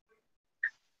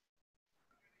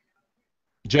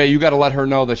 Jay, you got to let her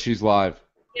know that she's live.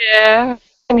 Yeah,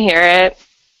 I can hear it.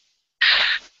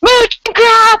 Mooch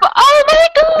grab! Oh my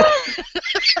god!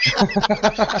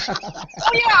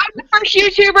 Oh yeah, I'm the first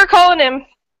YouTuber calling him.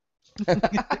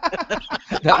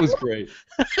 That was great.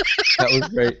 That was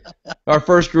great. Our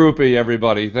first groupie,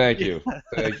 everybody. Thank you.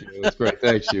 Thank you. That's great.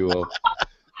 Thanks, you, Will.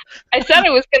 I said I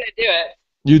was going to do it.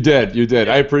 You did. You did.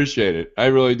 I appreciate it. I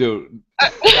really do.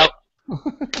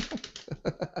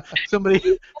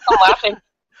 Somebody. I'm laughing.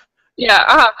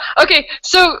 Yeah. Okay.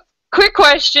 So, quick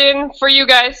question for you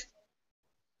guys.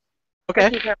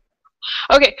 Okay.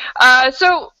 Okay.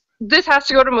 So this has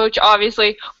to go to Mooch,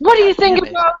 obviously. What do you think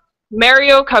about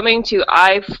Mario coming to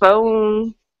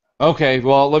iPhone? Okay.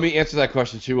 Well, let me answer that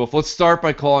question, She-Wolf. Let's start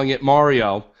by calling it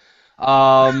Mario.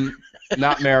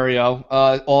 Not Mario.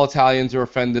 All Italians are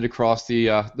offended across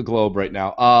the globe right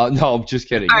now. No, I'm just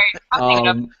kidding. All right,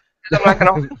 I'm not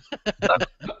gonna.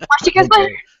 Watch you guys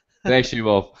later. Thanks,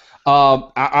 She-Wolf.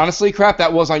 Honestly, crap,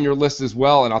 that was on your list as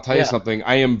well, and I'll tell you something.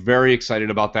 I am very excited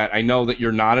about that. I know that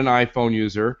you're not an iPhone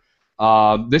user.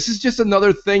 This is just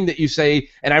another thing that you say,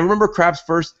 and I remember Crap's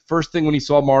first thing when he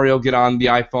saw Mario get on the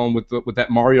iPhone with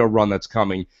that Mario run that's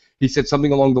coming. He said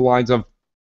something along the lines of,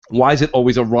 "Why is it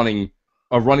always a running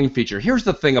feature?" Here's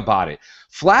the thing about it: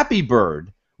 Flappy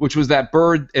Bird, which was that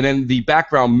bird, and then the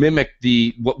background mimicked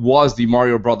what was the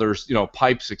Mario Brothers,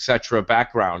 pipes, etc.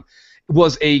 background.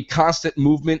 Was a constant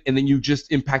movement, and then you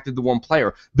just impacted the one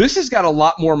player. This has got a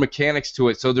lot more mechanics to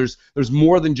it, so there's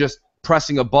more than just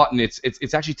pressing a button.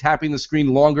 It's actually tapping the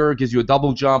screen longer, gives you a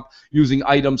double jump, using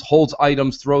items, holds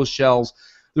items, throws shells.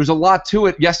 There's a lot to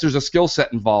it. Yes, there's a skill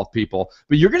set involved, people,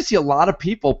 but you're going to see a lot of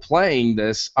people playing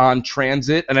this on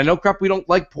transit, and I know, Crap, we don't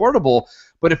like portable,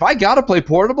 but if I got to play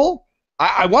portable,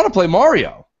 I want to play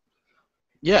Mario.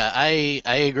 Yeah, I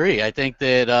agree. I think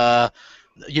that,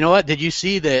 you know what, did you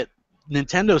see that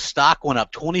Nintendo's stock went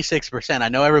up 26%. I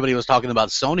know everybody was talking about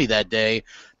Sony that day.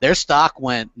 Their stock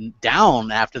went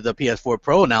down after the PS4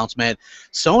 Pro announcement.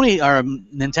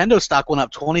 Nintendo's stock went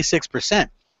up 26%.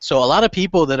 So a lot of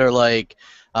people that are like,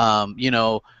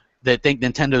 that think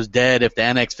Nintendo's dead if the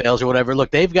NX fails or whatever,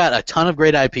 look, they've got a ton of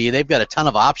great IP. They've got a ton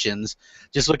of options.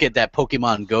 Just look at that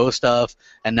Pokemon Go stuff,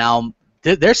 and now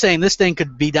they're saying this thing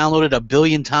could be downloaded 1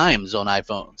 billion times on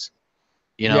iPhones.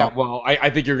 Yeah, well, I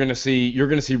think you're gonna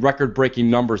see record-breaking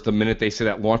numbers the minute they say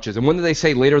that launches. And when do they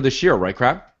say? Later this year, right,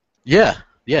 Crap? Yeah,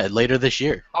 later this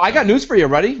year. I got news for you.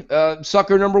 Ready?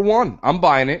 Sucker number 1. I'm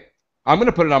buying it. I'm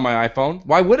gonna put it on my iPhone.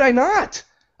 Why would I not?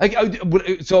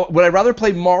 Would I rather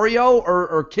play Mario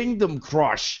or Kingdom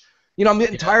Crush? I'm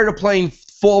getting tired of playing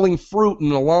falling fruit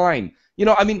in a line.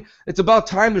 It's about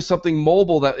time there's something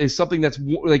mobile that is something that's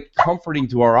like comforting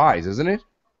to our eyes, isn't it?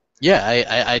 Yeah,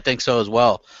 I think so as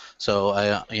well. So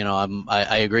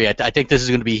I agree. I think this is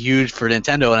going to be huge for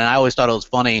Nintendo, and I always thought it was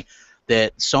funny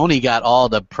that Sony got all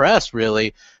the press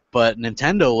really, but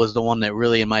Nintendo was the one that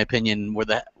really, in my opinion, were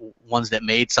the ones that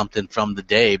made something from the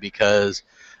day because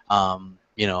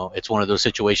it's one of those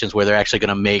situations where they're actually going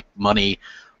to make money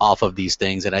off of these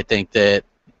things, and I think that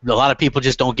a lot of people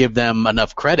just don't give them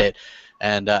enough credit.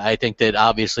 And I think that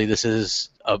obviously this is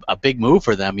a big move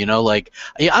for them.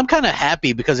 I'm kind of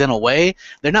happy because in a way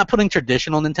they're not putting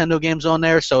traditional Nintendo games on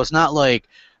there, so it's not like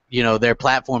their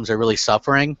platforms are really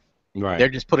suffering. Right. They're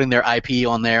just putting their IP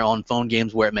on there on phone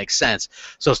games where it makes sense.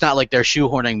 So it's not like they're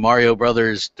shoehorning Mario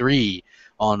Brothers 3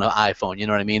 on the iPhone. You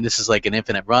know what I mean? This is like an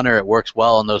infinite runner. It works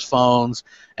well on those phones,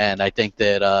 and I think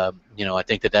that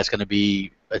that's going to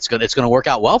be. It's gonna work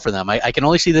out well for them. I can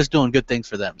only see this doing good things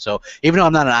for them. So even though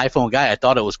I'm not an iPhone guy, I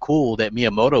thought it was cool that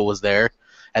Miyamoto was there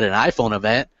at an iPhone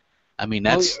event.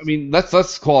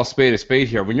 Let's call a spade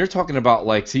here. When you're talking about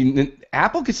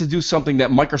Apple gets to do something that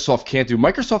Microsoft can't do.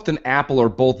 Microsoft and Apple are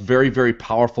both very, very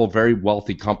powerful, very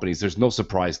wealthy companies. There's no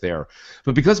surprise there.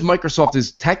 But because Microsoft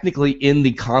is technically in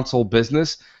the console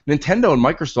business, Nintendo and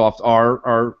Microsoft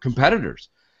are competitors.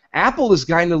 Apple is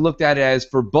kind of looked at as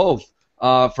for both.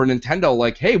 For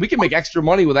Nintendo, hey, we can make extra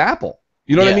money with Apple.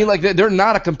 You know what I mean? They're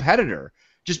not a competitor.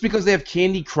 Just because they have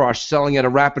Candy Crush selling at a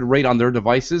rapid rate on their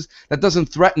devices, that doesn't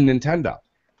threaten Nintendo.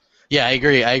 Yeah, I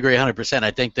agree 100%.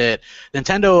 I think that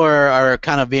Nintendo are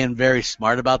kind of being very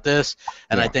smart about this,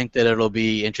 and I think that it'll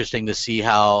be interesting to see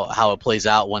how it plays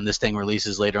out when this thing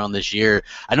releases later on this year.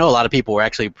 I know a lot of people were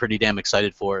actually pretty damn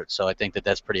excited for it, so I think that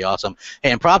that's pretty awesome.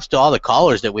 Hey, and props to all the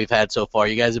callers that we've had so far.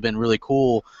 You guys have been really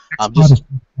cool.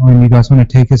 You guys want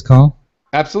to take his call?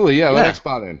 Absolutely, yeah. Let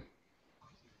Xbot in.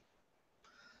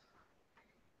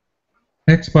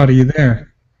 Xbot, are you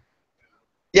there?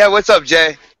 Yeah, what's up,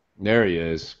 Jay? There he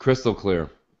is, crystal clear.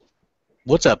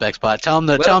 What's up, Xbot? Tell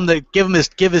him to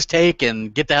give his take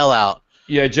and get the hell out.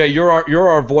 Yeah, Jay, you're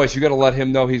our voice. You got to let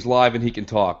him know he's live and he can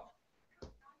talk.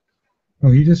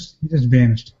 Oh, he just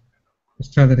vanished.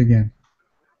 Let's try that again.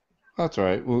 That's all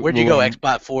right. Where'd you go,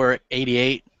 Xbot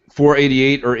 488?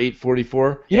 488 or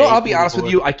 844? You know, I'll be honest with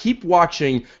you. I keep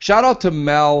watching. Shout out to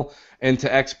Mel and to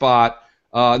Xbot.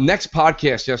 Next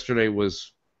podcast yesterday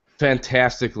was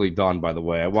fantastically done, by the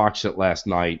way. I watched it last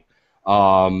night.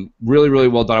 Really, really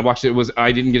well done. I watched it.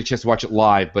 I didn't get a chance to watch it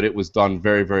live, but it was done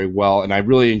very, very well, and I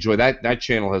really enjoy that. That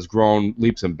channel has grown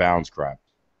leaps and bounds, crap.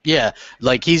 Yeah,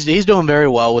 like he's doing very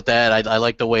well with that. I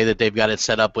like the way that they've got it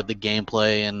set up with the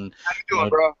gameplay and. How you doing,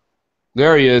 bro?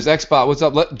 There he is, Xbot. What's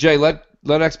up? Let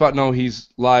Xbot know he's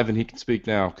live and he can speak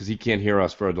now because he can't hear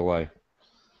us for a delay.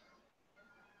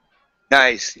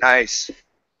 Nice.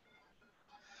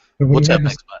 What's up,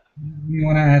 Xbot? You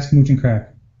want to ask Mooch and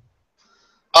Crack?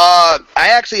 I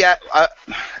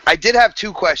did have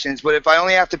two questions, but if I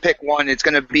only have to pick one, it's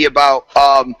going to be about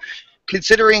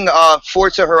considering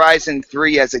Forza Horizon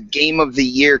 3 as a Game of the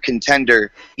Year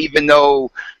contender, even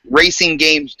though racing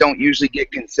games don't usually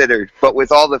get considered. But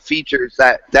with all the features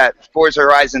that Forza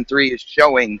Horizon 3 is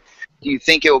showing, do you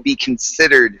think it will be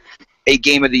considered a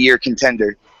Game of the Year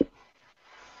contender?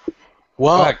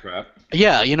 Well,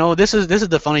 yeah, you know, this is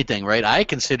the funny thing, right?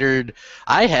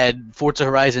 I had Forza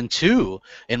Horizon 2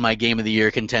 in my Game of the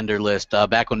Year contender list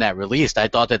back when that released. I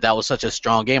thought that was such a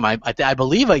strong game. I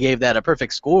believe I gave that a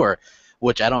perfect score,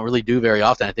 which I don't really do very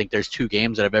often. I think there's 2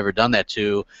 games that I've ever done that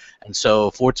to, and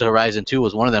so Forza Horizon 2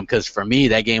 was one of them because for me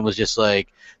that game was just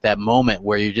like that moment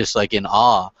where you're just like in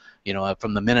awe. You know,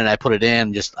 from the minute I put it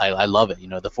in, I love it. You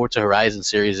know, the Forza Horizon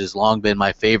series has long been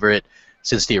my favorite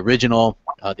since the original.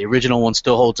 The original one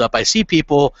still holds up. I see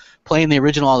people playing the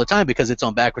original all the time because it's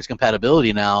on backwards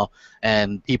compatibility now,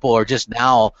 and people are just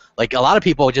now, like a lot of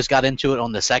people just got into it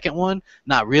on the second one,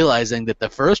 not realizing that the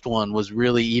first one was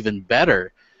really even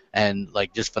better and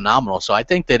like just phenomenal. So I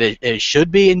think that it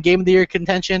should be in Game of the Year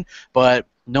contention, but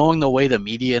knowing the way the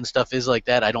media and stuff is like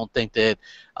that, I don't think that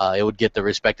it would get the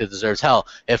respect it deserves. Hell,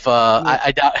 if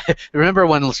I remember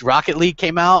when Rocket League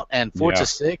came out and Forza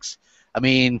 6. I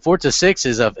mean, Forza 6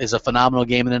 is a phenomenal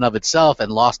game in and of itself,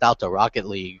 and lost out to Rocket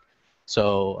League.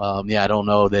 So yeah, I don't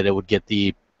know that it would get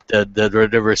the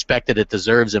respect that it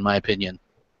deserves, in my opinion.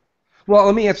 Well,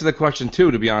 let me answer the question too.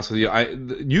 To be honest with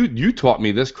you, you taught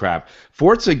me this crap.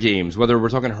 Forza games, whether we're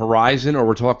talking Horizon or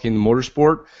we're talking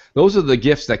Motorsport, those are the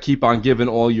gifts that keep on giving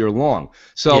all year long.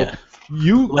 So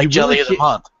you like Jelly of the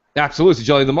Month. Absolutely, it's the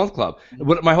Jelly of the Month Club.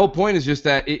 But my whole point is just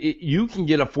that you can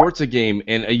get a Forza game,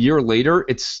 and a year later,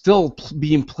 it's still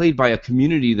being played by a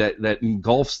community that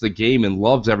engulfs the game and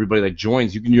loves everybody that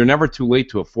joins. You're never too late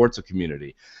to a Forza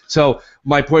community. So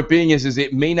my point being is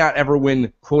it may not ever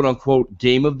win quote-unquote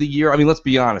Game of the Year. I mean, let's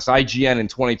be honest. IGN in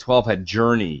 2012 had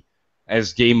Journey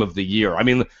as Game of the Year. I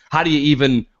mean, how do you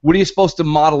even – what are you supposed to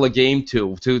model a game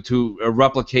to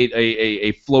replicate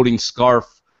a floating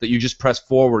scarf that you just press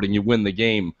forward and you win the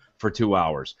game for 2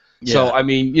 hours? Yeah. So, I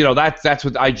mean, you know, that's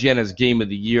what IGN is Game of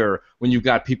the Year when you've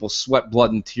got people sweat,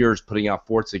 blood, and tears putting out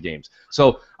Forza games.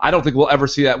 So I don't think we'll ever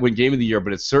see that win Game of the Year,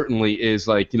 but it certainly is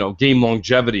like, you know, game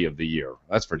longevity of the year.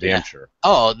 That's for damn sure.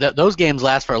 Oh, those games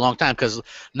last for a long time because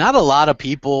not a lot of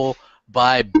people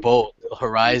buy both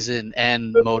Horizon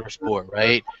and Motorsport,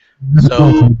 right?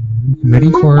 So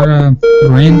ready for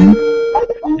Brandon?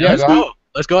 Yeah,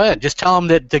 let's go ahead. Just tell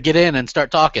them to get in and start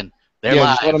talking. They're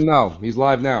live. Just let him know. He's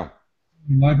live now.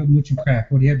 Live with Mooch and Crack.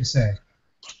 What do you have to say?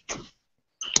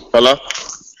 Hello?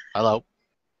 Hello?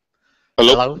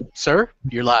 Hello? Hello? Sir?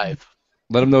 You're live.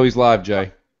 Let him know he's live,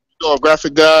 Jay.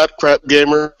 Graphic God, Crap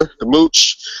Gamer, the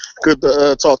Mooch. Good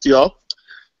to talk to y'all.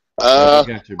 Last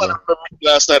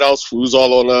night I was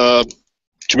all on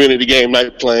community game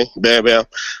night playing. Bam, bam.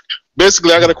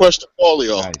 Basically, I got a question for all of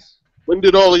y'all. Nice. When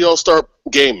did all of y'all start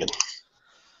gaming?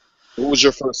 What was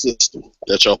your first system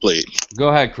that y'all played? Go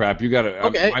ahead, Crap. You got it.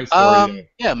 Okay.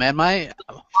 Yeah, man. My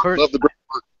first. Love the great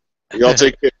work. Y'all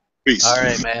take care. Peace. All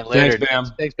right, man. Later.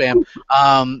 Thanks, Bam.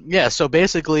 Yeah. So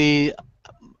basically,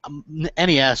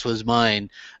 NES was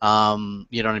mine.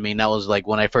 You know what I mean? That was like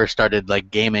when I first started like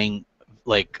gaming,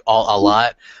 like a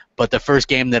lot. But the first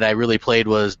game that I really played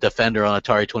was Defender on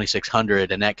Atari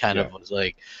 2600, and that kind of was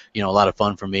like, you know, a lot of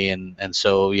fun for me. And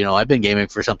so, you know, I've been gaming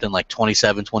for something like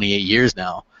 27, 28 years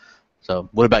now. So,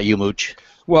 what about you, Mooch?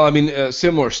 Well, I mean,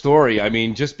 similar story. I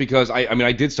mean, just because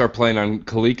I did start playing on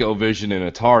ColecoVision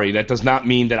and Atari, that does not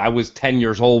mean that I was 10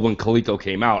 years old when Coleco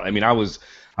came out. I mean, I was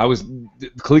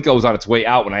Coleco was on its way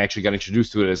out when I actually got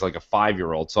introduced to it as like a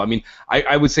 5-year-old. So I mean,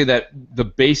 I would say that the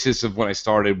basis of when I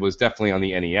started was definitely on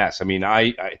the NES. I mean,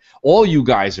 all you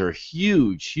guys are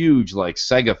huge like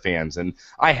Sega fans, and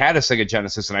I had a Sega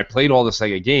Genesis and I played all the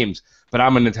Sega games. But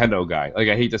I'm a Nintendo guy. Like,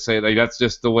 I hate to say it, like, that's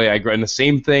just the way I grew. And the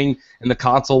same thing in the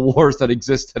console wars that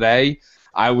exist today,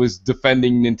 I was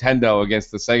defending Nintendo against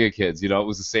the Sega kids. You know, it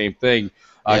was the same thing.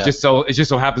 It just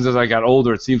so happens as I got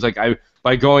older, it seems like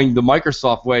by going the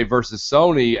Microsoft way versus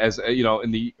Sony, as you know,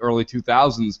 in the early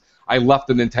 2000s, I left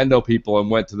the Nintendo people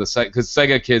and went to the Sega, because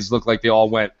Sega kids looked like they all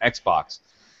went Xbox.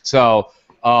 So.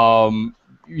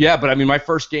 Yeah, but I mean, my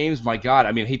first games, my God,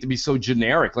 I mean, I hate to be so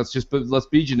generic. Let's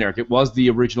be generic. It was the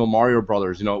original Mario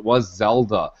Brothers. You know, it was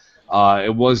Zelda.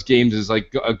 It was games as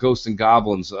like Ghosts and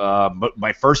Goblins. But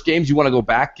my first games, you want to go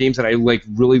back, games that I like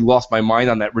really lost my mind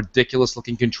on that ridiculous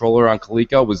looking controller on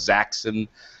Coleco was Zaxxon.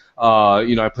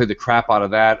 You know, I played the crap out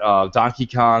of that. Donkey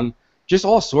Kong. Just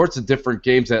all sorts of different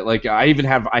games that, like,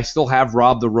 I still have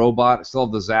Rob the Robot. I still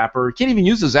have the Zapper. You can't even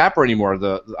use the Zapper anymore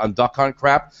on Duck Hunt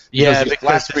crap. Because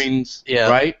flat screens,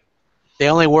 right? They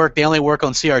only work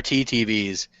on CRT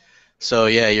TVs. So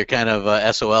yeah, you're kind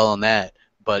of SOL on that.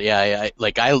 But yeah,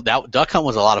 Duck Hunt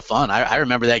was a lot of fun. I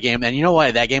remember that game, and you know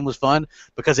why that game was fun?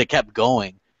 Because it kept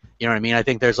going. You know what I mean? I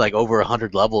think there's like over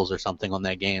 100 levels or something on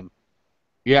that game.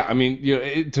 Yeah, I mean, you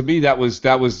know, to me that was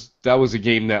a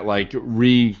game that like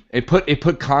it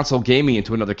put console gaming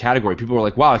into another category. People were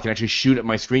like, "Wow, I can actually shoot at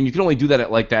my screen." You can only do that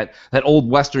at like that old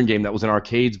Western game that was in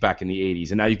arcades back in the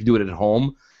 '80s, and now you can do it at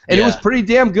home, and it was pretty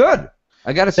damn good.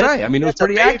 I gotta say, I mean, it was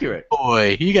pretty accurate.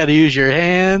 Boy, you got to use your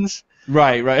hands.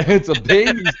 Right. It's a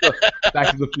baby. Back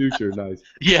to the Future, nice.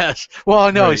 Yes.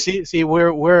 Well, no, Right. see,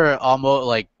 we're almost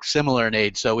like similar in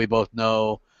age, so we both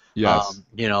know. Yes.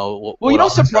 You know. Well, you know, all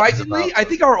this stuff is surprisingly, about. I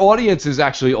think our audience is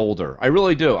actually older. I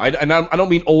really do. I don't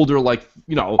mean older like,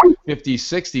 you know, 50s,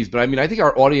 60s, but I mean, I think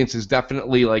our audience is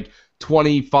definitely like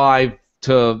 25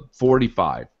 to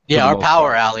 45. Yeah, our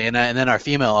power alley, and then our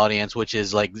female audience, which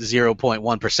is like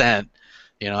 0.1%.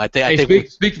 You know, I think.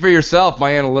 Speak for yourself.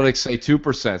 My analytics say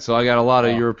 2%, so I got a lot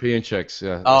of European chicks.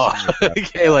 Yeah. Oh,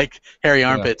 okay, like hairy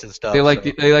armpits and stuff. They like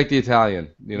the Italian.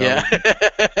 You know. Yeah.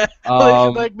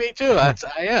 Well, they like me too. I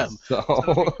am.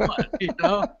 So. You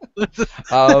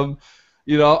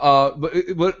know.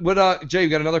 But Jay, you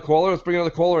got another caller? Let's bring another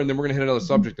caller, and then we're gonna hit another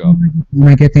subject up. When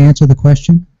I get to answer the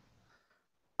question.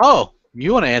 Oh,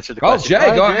 you want to answer the question? Oh,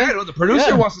 Jay, go ahead. The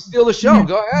producer wants to steal the show.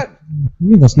 Go ahead.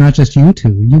 It's not just you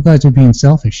two. You guys are being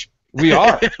selfish. We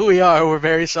are. We are. We're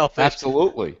very selfish.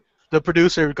 Absolutely. The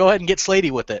producer, go ahead and get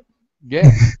Slady with it. Yeah.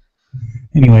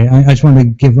 Anyway, I just wanted to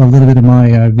give a little bit of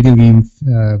my video game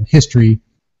history.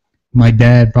 My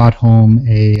dad brought home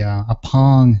a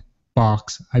Pong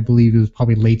box. I believe it was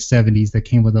probably late 70s that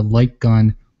came with a light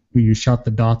gun where you shot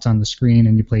the dots on the screen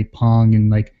and you played Pong in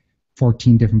like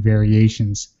 14 different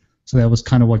variations. So that was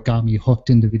kind of what got me hooked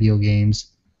into video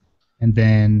games. And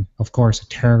then, of course,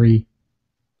 Atari.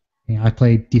 I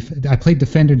played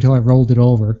Defender until I rolled it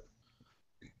over.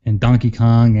 And Donkey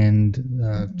Kong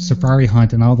and Safari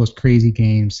Hunt and all those crazy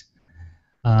games.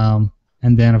 And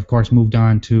then, of course, moved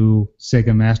on to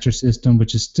Sega Master System,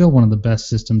 which is still one of the best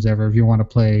systems ever. If you want to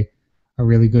play a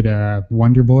really good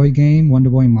Wonder Boy game,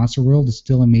 Wonder Boy Monster World is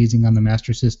still amazing on the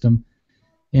Master System.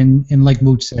 And like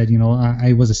Mooch said, you know,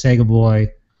 I was a Sega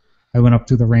boy. I went up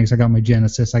through the ranks. I got my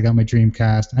Genesis. I got my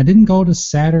Dreamcast. I didn't go to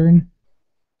Saturn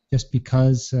just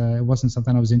because it wasn't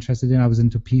something I was interested in. I was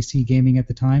into PC gaming at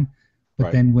the time.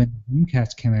 But then when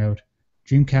Dreamcast came out,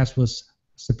 Dreamcast was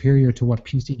superior to what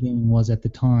PC gaming was at the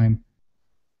time.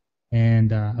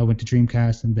 And I went to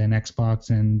Dreamcast and then Xbox,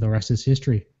 and the rest is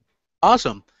history.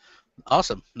 Awesome.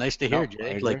 Nice to hear,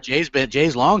 Jay. Like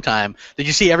Jay's long time. Did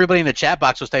you see everybody in the chat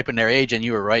box was typing their age, and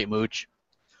you were right, Mooch?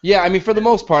 Yeah, I mean, for the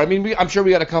most part. I mean, I'm sure we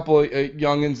got a couple of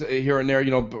youngins here and there, you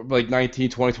know, like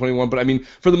 19, 20, 21. But, I mean,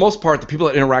 for the most part, the people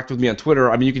that interact with me on Twitter,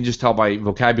 I mean, you can just tell by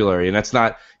vocabulary. And that's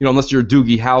not, you know, unless you're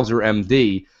Doogie Howser,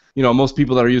 MD, you know, most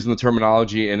people that are using the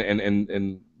terminology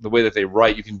and the way that they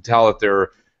write, you can tell that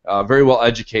they're very well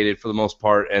educated for the most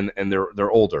part, and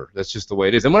they're older. That's just the way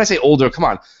it is. And when I say older, come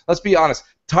on, let's be honest.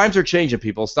 Times are changing,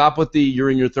 people. Stop with the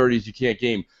you're in your 30s, you can't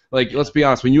game. Like, let's be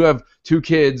honest. When you have 2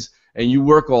 kids and you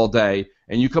work all day,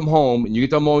 and you come home and you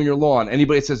get done mowing your lawn,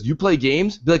 anybody that says you play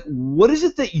games, be like, what is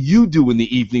it that you do in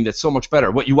the evening that's so much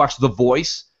better? What, you watch The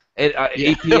Voice at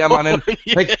 8 p.m. on it?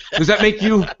 Like, does that make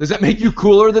you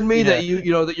cooler than me that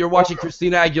you know that you're watching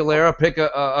Christina Aguilera pick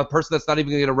a person that's not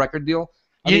even gonna get a record deal?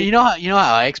 You know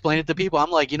how I explain it to people?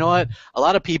 I'm like, you know what? A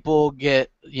lot of people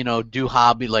do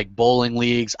hobby like bowling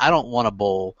leagues. I don't want to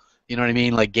bowl. You know what I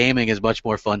mean? Like gaming is much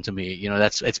more fun to me. You know,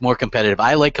 it's more competitive.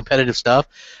 I like competitive stuff,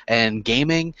 and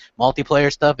gaming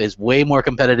multiplayer stuff is way more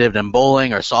competitive than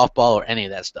bowling or softball or any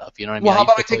of that stuff. You know what I mean? Well, how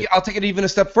about I'll take it even a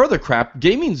step further, crap.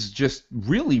 Gaming's just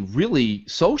really, really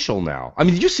social now. I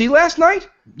mean, did you see last night?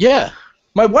 Yeah.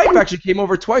 My wife actually came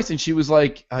over twice, and she was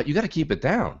like, "You got to keep it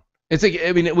down." It's like,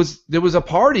 I mean, there was a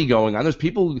party going on. There's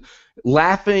people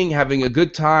laughing, having a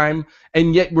good time,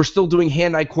 and yet we're still doing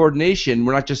hand-eye coordination.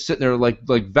 We're not just sitting there like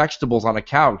vegetables on a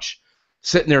couch,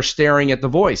 sitting there staring at the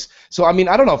voice. So, I mean,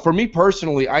 I don't know. For me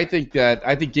personally, I think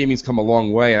gaming's come a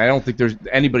long way, and I don't think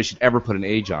anybody should ever put an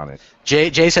age on it.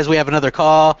 Jay says we have another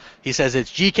call. He says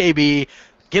it's GKB.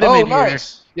 Get him in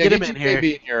nice. here. Yeah, get him in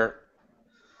GKB in here.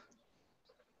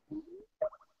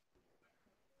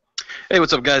 Hey,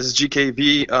 what's up, guys? It's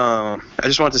GKB. I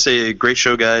just wanted to say, a great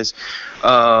show, guys.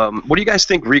 What do you guys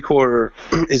think ReCore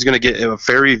is going to get a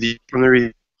fair review from the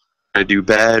review? Going to do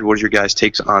bad? What are your guys'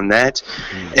 takes on that?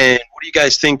 And what do you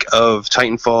guys think of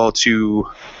Titanfall to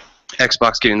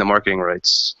Xbox getting the marketing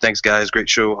rights? Thanks, guys. Great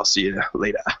show. I'll see you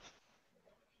later.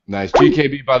 Nice.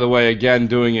 GKB, by the way, again,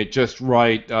 doing it just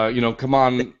right. Come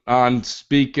on,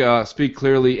 speak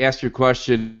clearly, ask your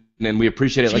question. And we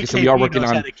appreciate it. Like I said, we are working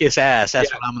on. How to kiss ass.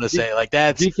 That's what I'm gonna say. Like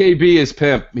that's. GKB is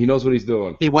pimp. He knows what he's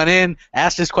doing. He went in,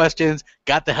 asked his questions,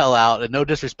 got the hell out. And no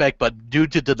disrespect, but due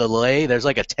to the delay, there's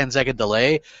like a 10-second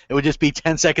delay. It would just be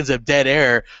 10 seconds of dead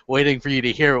air waiting for you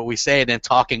to hear what we say and then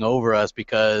talking over us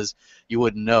because you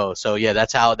wouldn't know. So yeah,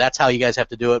 that's how you guys have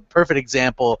to do it. Perfect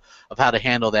example of how to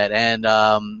handle that.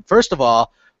 And first of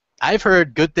all, I've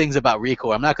heard good things about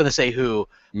ReCore. I'm not gonna say who,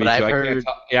 but I've heard.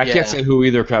 I can't say who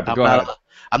either, crap. But go ahead.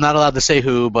 I'm not allowed to say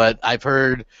who, but I've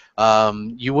heard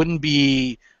it wouldn't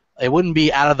be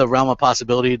out of the realm of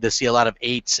possibility to see a lot of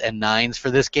 8s and 9s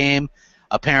for this game.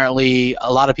 Apparently, a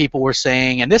lot of people were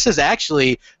saying, and this is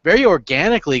actually very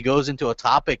organically goes into a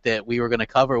topic that we were going to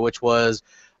cover, which was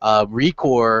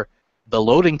ReCore. The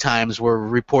loading times were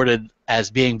reported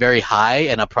as being very high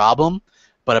and a problem,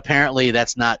 but apparently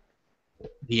that's not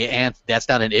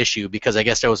an issue because I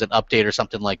guess there was an update or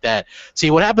something like that. See,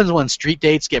 what happens when street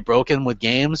dates get broken with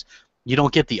games, you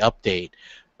don't get the update,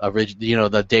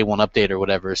 the day one update or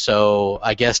whatever. So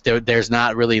I guess there's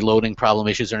not really loading problem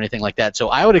issues or anything like that. So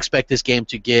I would expect this game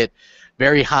to get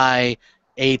very high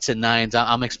 8s and 9s.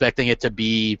 I'm expecting it to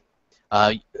be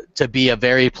a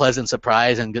very pleasant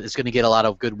surprise, and it's going to get a lot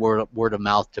of good word of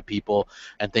mouth to people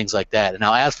and things like that.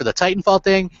 Now, as for the Titanfall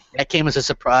thing, that came as a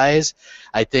surprise.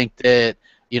 I think that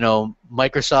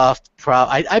Microsoft.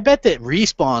 I bet that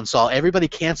Respawn saw everybody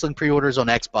canceling pre-orders on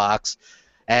Xbox,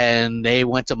 and they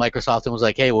went to Microsoft and was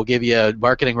like, "Hey, we'll give you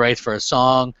marketing rights for a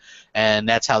song," and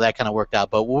that's how that kind of worked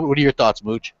out. But what are your thoughts,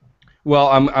 Mooch? Well,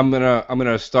 I'm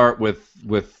gonna start with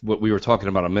what we were talking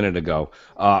about a minute ago.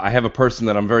 I have a person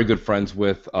that I'm very good friends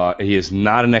with. He is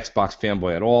not an Xbox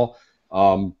fanboy at all.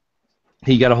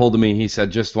 He got a hold of me. He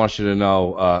said, "Just want you to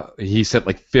know." He said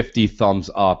like 50 thumbs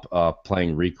up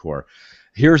playing ReCore.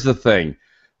 Here's the thing.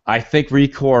 I think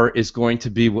ReCore is going to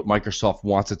be what Microsoft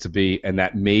wants it to be, and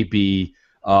that may be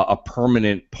a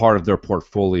permanent part of their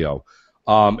portfolio.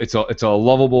 It's a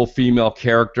lovable female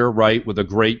character, right, with a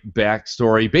great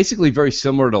backstory, basically very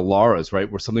similar to Lara's, right,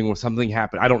 where something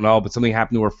happened. I don't know, but something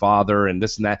happened to her father and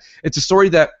this and that. It's a story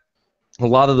that a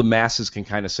lot of the masses can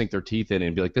kind of sink their teeth in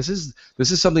and be like, this is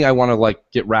something I want to like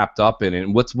get wrapped up in,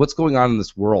 and what's going on in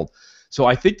this world. So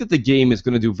I think that the game is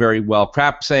going to do very well.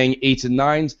 Crap saying 8s and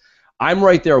 9s. I'm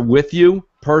right there with you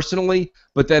personally,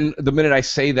 but then the minute I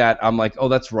say that, I'm like, oh,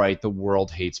 that's right, the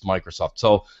world hates Microsoft.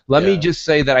 So let me just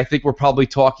say that I think we're probably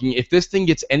talking, if this thing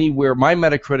gets anywhere, my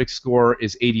Metacritic score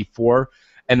is 84,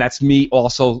 and that's me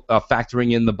also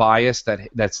factoring in the bias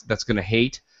that's going to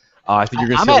hate. I think you're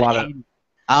going to see a lot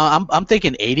of... I'm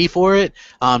thinking 80 for it,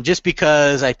 just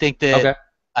because I think that... Okay.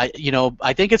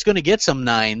 I think it's going to get some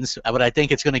 9s, but I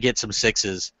think it's going to get some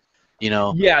 6s.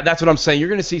 Yeah, that's what I'm saying. You're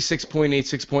going to see 6.8,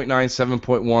 6.9,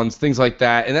 7.1s, things like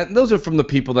that. And those are from the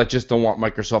people that just don't want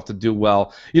Microsoft to do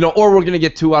well. Or we're going to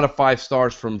get 2 out of 5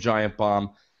 stars from Giant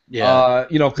Bomb. Yeah.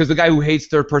 Because the guy who hates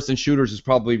third-person shooters is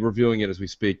probably reviewing it as we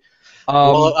speak.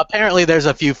 Well, apparently there's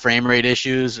a few frame rate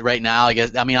issues right now.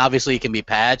 I mean, obviously it can be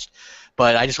patched,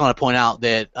 but I just want to point out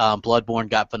that Bloodborne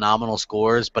got phenomenal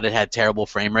scores, but it had terrible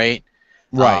frame rate.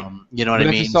 Right. You know what I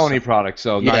mean? It's a Sony product,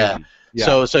 so yeah. 90.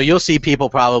 Yeah. So you'll see people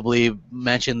probably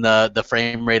mention the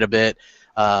frame rate a bit,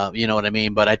 you know what I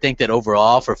mean? But I think that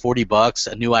overall for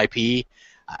 $40, a new IP,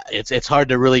 it's hard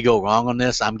to really go wrong on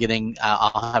this. I'll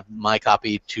have my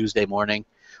copy Tuesday morning.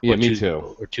 Yeah, me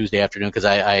too. Or Tuesday afternoon because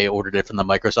I ordered it from the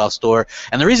Microsoft store.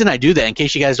 And the reason I do that, in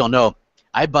case you guys don't know,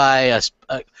 I buy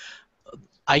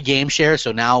I game share.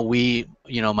 So now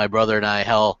my brother and I,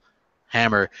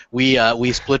 Hammer. We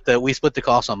split the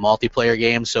cost on multiplayer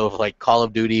games. So if, like Call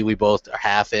of Duty, we both are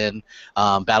half in.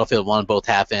 Battlefield 1, both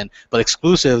half in. But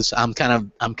exclusives, I'm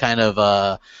kind of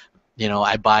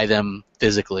I buy them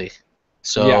physically.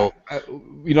 So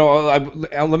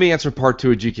let me answer part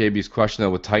 2 of GKB's question though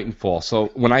with Titanfall. So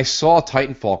when I saw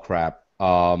Titanfall crap,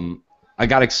 I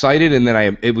got excited and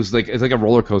then it's like a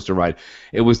roller coaster ride.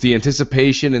 It was the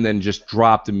anticipation and then just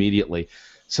dropped immediately.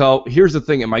 So here's the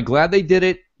thing: am I glad they did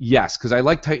it? Yes, because I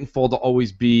like Titanfall to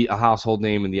always be a household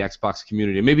name in the Xbox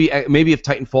community. Maybe if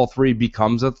Titanfall 3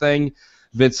 becomes a thing,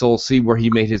 Vince will see where he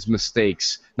made his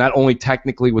mistakes, not only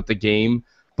technically with the game,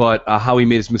 but how he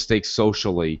made his mistakes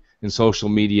socially in social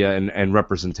media and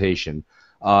representation.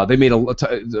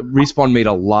 Respawn made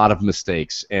a lot of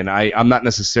mistakes, and I'm not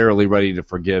necessarily ready to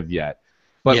forgive yet.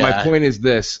 But my point is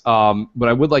this: what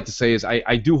I would like to say is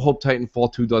I do hope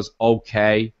Titanfall 2 does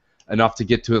okay enough to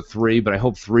get to a 3, but I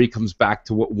hope 3 comes back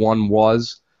to what 1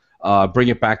 was. Bring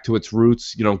it back to its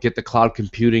roots, get the cloud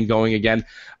computing going again.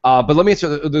 But let me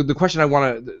answer the question I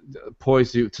want to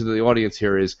pose to the audience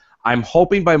here is, I'm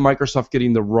hoping by Microsoft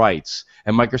getting the rights,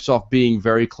 and Microsoft being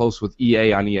very close with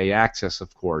EA on EA Access,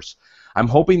 of course, I'm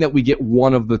hoping that we get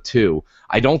one of the two.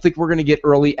 I don't think we're going to get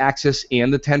early access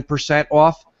and the 10%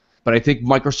 off, but I think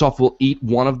Microsoft will eat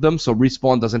one of them, so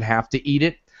Respawn doesn't have to eat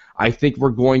it. I think we're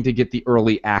going to get the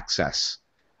early access.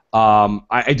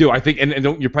 I do. I think, and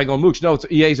you're probably going, Mooch, no,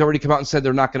 EA's already come out and said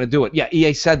they're not going to do it. Yeah,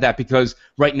 EA said that because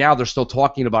right now they're still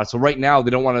talking about it. So right now they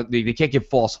don't want to. They can't give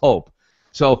false hope.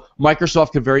 So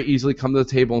Microsoft could very easily come to the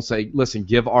table and say, listen,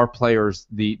 give our players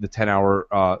the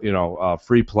 10-hour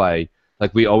free play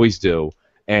like we always do,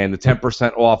 and the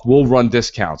 10% off. We'll run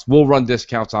discounts. We'll run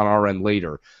discounts on our end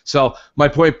later. So my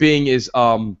point being is,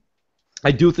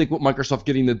 I do think with Microsoft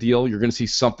getting the deal, you're going to see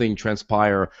something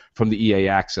transpire from the EA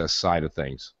Access side of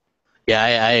things. Yeah,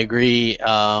 I agree.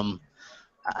 I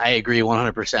agree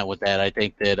 100% with that. I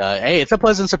think that hey, it's a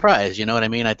pleasant surprise. You know what I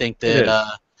mean? I think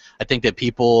that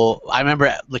people. I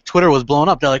remember like Twitter was blowing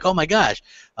up. They're like, oh my gosh,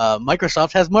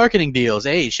 Microsoft has marketing deals.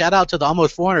 Hey, shout out to the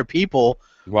almost 400 people.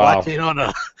 Wow. Watching on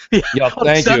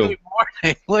thank Sunday you.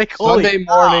 morning. Like, Sunday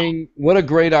morning, what a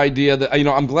great idea! That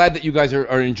I'm glad that you guys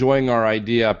are enjoying our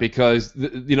idea because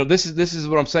this is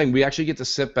what I'm saying. We actually get to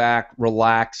sit back,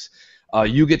 relax.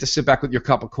 You get to sit back with your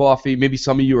cup of coffee. Maybe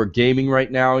some of you are gaming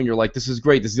right now, and you're like, "This is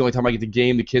great. This is the only time I get to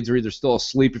game." The kids are either still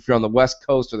asleep if you're on the West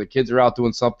Coast, or the kids are out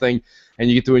doing something, and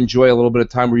you get to enjoy a little bit of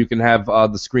time where you can have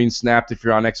the screen snapped if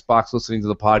you're on Xbox listening to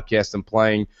the podcast and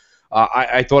playing.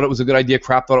 I thought it was a good idea.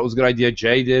 Crap thought it was a good idea.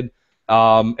 Jay did.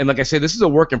 And like I say, this is a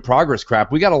work in progress,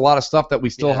 Crap. We got a lot of stuff that we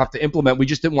still have to implement. We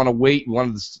just didn't want to wait. We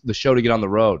wanted the show to get on the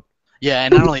road. Yeah,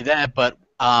 and not only that, but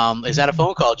is that a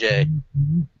phone call, Jay?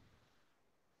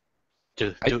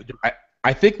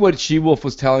 I think what She-Wolf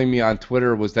was telling me on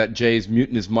Twitter was that Jay's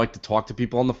muting his mic to talk to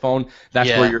people on the phone. That's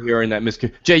where you're hearing that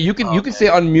Jay, you can stay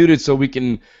unmuted so we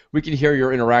can hear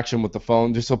your interaction with the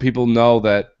phone, just so people know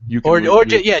that you can.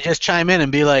 Just chime in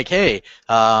and be like, hey,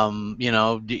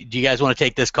 do you guys want to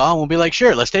take this call? And we'll be like,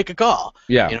 sure, let's take a call.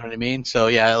 Yeah. You know what I mean? So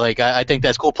yeah, like I think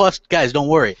that's cool. Plus, guys, don't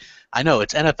worry. I know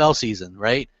it's NFL season,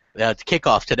 right? It's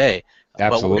kickoff today.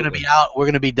 Absolutely. But we're gonna be out. We're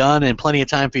gonna be done, and plenty of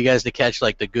time for you guys to catch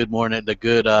like the good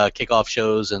kickoff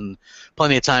shows, and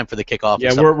plenty of time for the kickoff.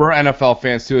 Yeah, we're NFL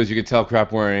fans too, as you can tell.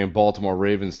 Crap wearing a Baltimore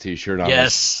Ravens T-shirt on.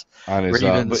 Yes. On his, but,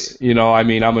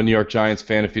 I'm a New York Giants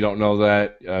fan. If you don't know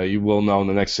that, you will know in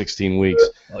the next 16 weeks.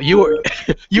 You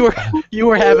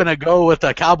were having a go with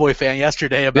a Cowboy fan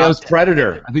yesterday about. That was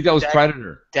Predator. I think that was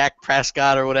Predator. Dak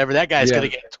Prescott or whatever. That guy's gonna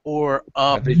get tore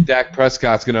up. I think Dak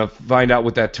Prescott's gonna find out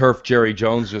what that turf Jerry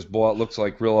Jones just bought looks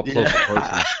like real up close and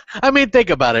personal. I mean, think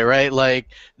about it, right? Like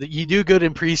you do good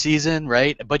in preseason,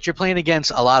 right? But you're playing against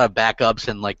a lot of backups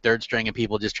and like third string and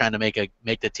people just trying to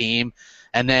make the team.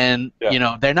 And then,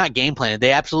 they're not game planning.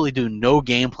 They absolutely do no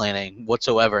game planning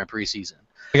whatsoever in preseason.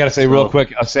 I got to say real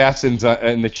quick, Assassin's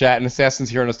in the chat, and Assassin's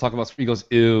hearing us talking about sports. He goes,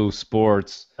 ew,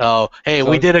 sports. Oh, hey,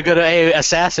 we did a good,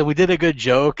 Assassin, we did a good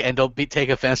joke, and don't take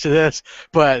offense to this,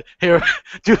 but here,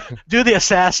 do the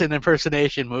Assassin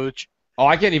impersonation, Mooch. Oh,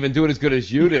 I can't even do it as good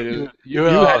as you did. You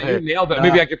nailed it.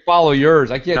 Maybe I could follow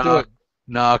yours. I can't do it.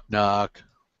 Knock, knock.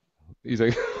 He's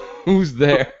like, who's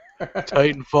there?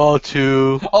 Titanfall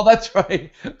 2. Oh, that's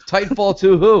right. Titanfall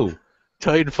 2 who?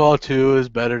 Titanfall 2 is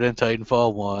better than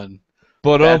Titanfall 1.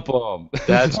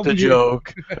 That's the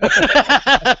joke.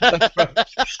 That's right.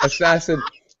 Assassin.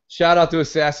 Shout out to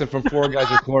Assassin from Four Guys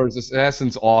Records.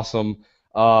 Assassin's awesome.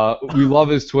 We love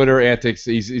his Twitter antics.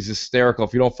 He's hysterical.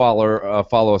 If you don't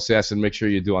follow Assassin, make sure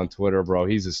you do on Twitter, bro.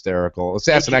 He's hysterical.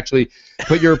 Assassin, actually,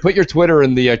 put your Twitter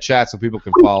in the chat so people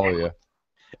can follow you.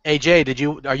 Hey Jay,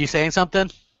 are you saying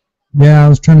something? Yeah, I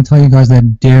was trying to tell you guys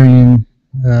that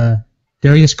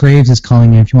Darius Graves is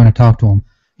calling in if you want to talk to him.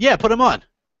 Yeah, put him on.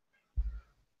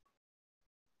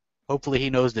 Hopefully he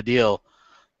knows the deal.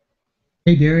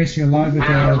 Hey, Darius, you're live with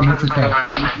Mutual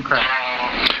Crap.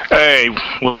 Hey,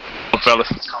 what up,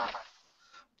 fellas?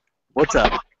 What's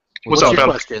up? What's up, your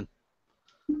fella? question?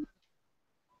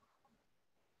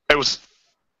 It was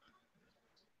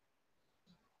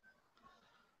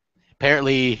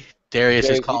Apparently, Darius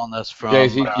is calling us from.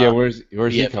 where's he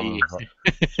BFE. coming from?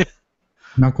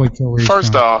 Not quite sure where he's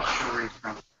first from.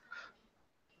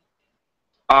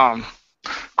 off.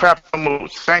 Crap,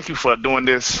 thank you for doing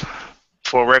this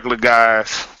for regular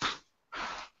guys.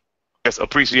 It's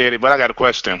appreciated, but I got a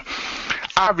question.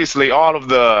 Obviously, all of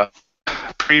the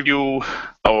preview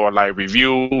or like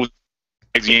reviews,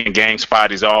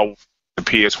 GameSpot is all the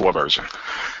PS4 version,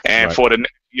 and Right. for the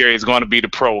next year, it's going to be the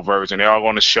Pro version. They're all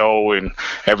going to show and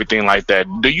everything like that.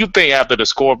 Do you think after the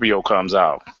Scorpio comes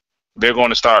out, they're going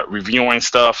to start reviewing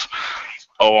stuff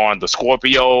on the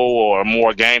Scorpio or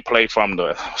more gameplay from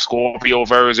the Scorpio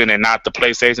version and not the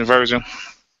PlayStation version?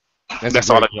 That's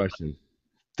a great question.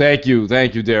 Thank you,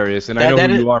 Darius. And I know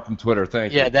who you are from Twitter.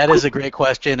 Thank you. Yeah, that is a great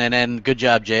question, and then good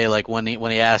job, Jay. Like when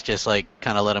he asked, just like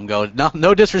kind of let him go.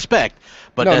 No disrespect,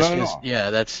 but No, that's no, just no. yeah,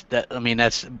 that's that. I mean,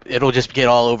 it'll just get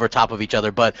all over top of each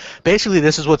other. But basically,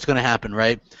 this is what's going to happen,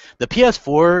 right? The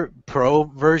PS4 Pro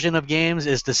version of games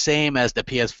is the same as the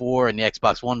PS4 and the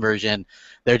Xbox One version.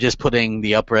 They're just putting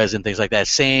the up-res and things like that.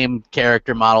 Same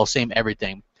character model, same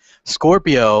everything.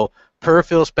 Scorpio, per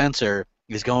Phil Spencer,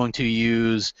 is going to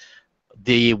use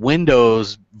the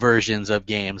Windows versions of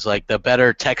games, like the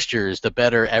better textures, the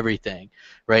better everything,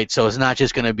 right? So it's not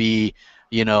just going to be,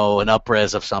 an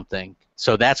up-res of something.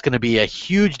 So that's going to be a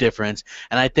huge difference,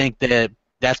 and I think that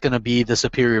that's going to be the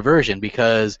superior version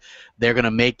because they're going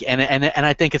to make, and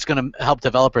I think it's going to help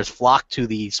developers flock to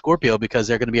the Scorpio because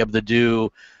they're going to be able to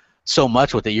do so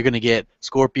much with it. You're going to get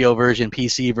Scorpio version,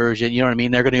 PC version, you know what I mean?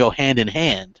 They're going to go hand in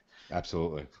hand.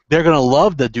 Absolutely. They're going to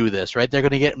love to do this, right? They're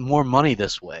going to get more money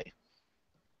this way.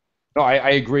 No, I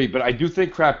agree, but I do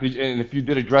think, Crap, and if you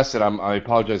did address it, I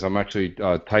apologize. I'm actually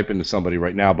typing to somebody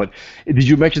right now. But did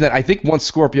you mention that? I think once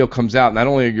Scorpio comes out, not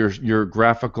only are your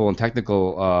graphical and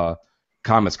technical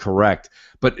comments correct,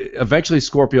 but eventually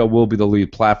Scorpio will be the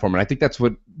lead platform. And I think that's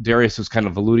what Darius was kind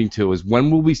of alluding to, is when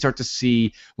will we start to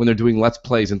see, when they're doing Let's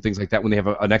Plays and things like that, when they have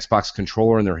an Xbox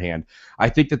controller in their hand. I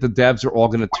think that the devs are all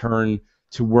going to turn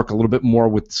to work a little bit more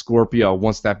with Scorpio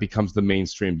once that becomes the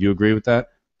mainstream. Do you agree with that?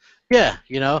 Yeah,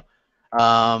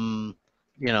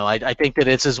 I think that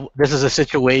this is a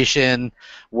situation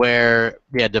where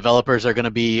developers are going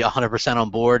to be 100% on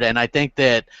board, and I think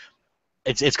that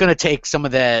it's going to take some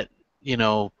of that,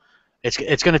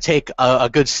 it's going to take a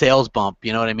good sales bump.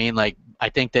 You know what I mean? Like I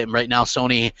think that right now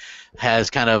Sony has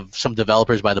kind of some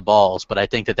developers by the balls, but I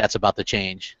think that that's about to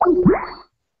change.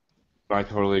 I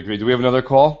totally agree. Do we have another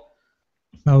call?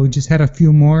 We just had a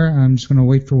few more. I'm just going to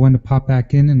wait for one to pop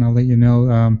back in, and I'll let you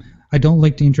know. I don't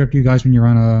like to interrupt you guys when you're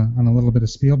on a little bit of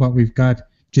spiel, but we've got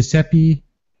Giuseppe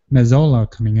Mazzola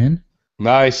coming in.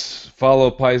 Nice. Follow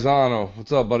Paisano.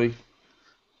 What's up, buddy?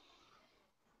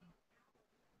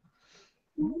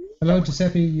 Hello,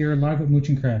 Giuseppe. You're live with Mooch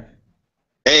and Crap.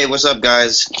 Hey, what's up,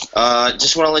 guys?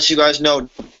 Just want to let you guys know,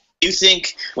 do you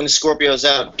think, when the Scorpio's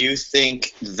out, do you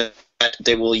think that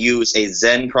they will use a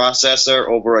Zen processor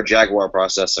over a Jaguar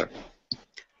processor?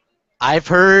 I've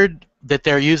heard that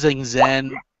they're using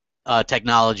Zen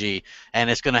technology, and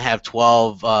it's going to have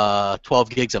 12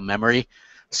 gigs of memory.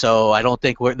 So I don't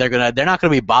think they're not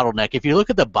going to be bottleneck. If you look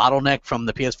at the bottleneck from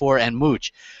the PS4 and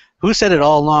Mooch, who said it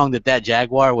all along that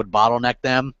Jaguar would bottleneck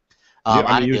them?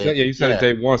 You said it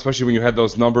day one, especially when you had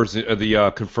those numbers,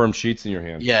 the confirmed sheets in your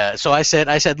hand. Yeah. So I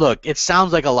said, look, it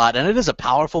sounds like a lot, and it is a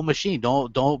powerful machine.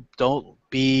 Don't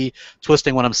be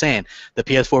twisting what I'm saying. The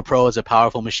PS4 Pro is a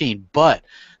powerful machine, but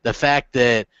the fact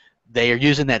that they are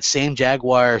using that same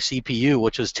Jaguar CPU,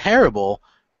 which was terrible,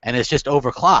 and it's just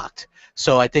overclocked.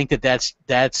 So I think that's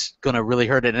going to really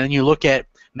hurt it. And then you look at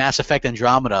Mass Effect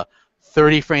Andromeda,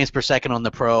 30 frames per second on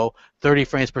the Pro, 30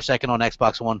 frames per second on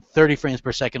Xbox One, 30 frames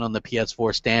per second on the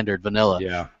PS4 standard vanilla.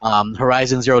 Yeah.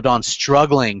 Horizon Zero Dawn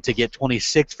struggling to get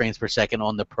 26 frames per second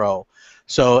on the Pro.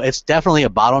 So it's definitely a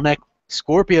bottleneck.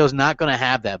 Scorpio's not going to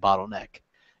have that bottleneck.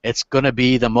 It's going to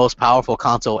be the most powerful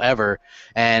console ever,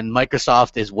 and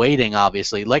Microsoft is waiting,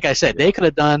 obviously. Like I said, they could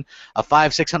have done a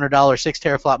 $500-600 6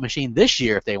 teraflop machine this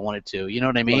year if they wanted to. You know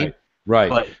what I mean?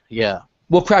 Right. But, yeah.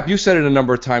 Well, Crap, you said it a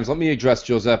number of times. Let me address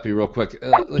Giuseppe real quick.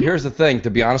 Here's the thing, to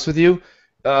be honest with you.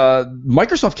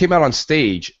 Microsoft came out on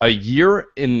stage a year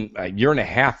and a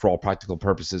half, for all practical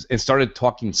purposes, and started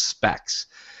talking specs.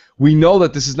 we know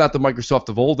that this is not the Microsoft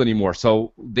of old anymore.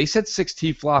 So they said 6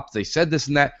 T-flops. They said this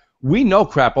and that. We know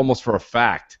crap almost for a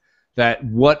fact that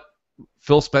what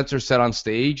Phil Spencer said on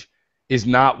stage is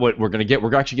not what we're going to get.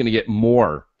 We're actually going to get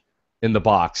more in the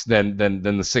box than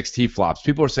the 6 T-flops.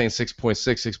 People are saying 6.6,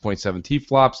 6.7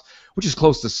 T-flops, which is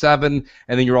close to 7.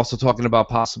 And then you're also talking about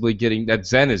possibly getting that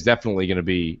Zen is definitely going to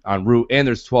be en route, and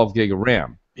there's 12 gig of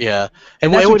RAM. Yeah,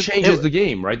 and that's what changes the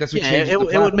game, right? That's what changes the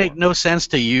platform. It would make no sense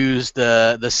to use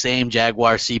the same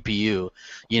Jaguar CPU.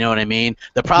 You know what I mean?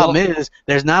 The problem is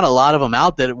there's not a lot of them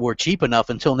out that were cheap enough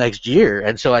until next year,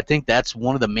 and so I think that's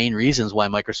one of the main reasons why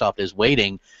Microsoft is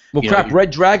waiting. Well,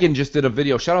 Red Dragon just did a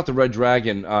video. Shout out to Red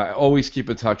Dragon. Always keep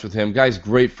in touch with him. Guy's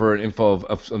great for info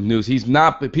of news. He's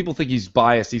not. People think he's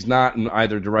biased. He's not in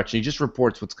either direction. He just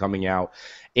reports what's coming out.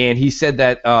 And he said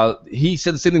that he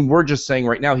said the same thing we're just saying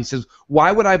right now. He says,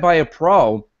 "Why would I buy a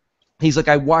Pro?" He's like,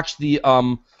 "I watched the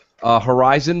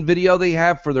Horizon video they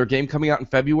have for their game coming out in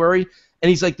February, and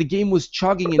he's like, the game was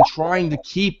chugging and trying to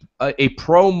keep a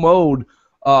Pro mode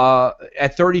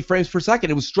at 30 frames per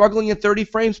second. It was struggling at 30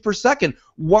 frames per second.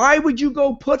 Why would you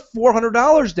go put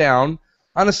 $400 down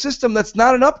on a system that's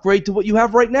not an upgrade to what you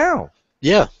have right now?"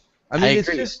 Yeah. I mean,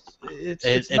 it's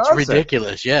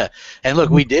ridiculous, yeah. And look,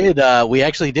 we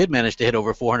actually did manage to hit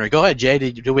over 400. Go ahead, Jay.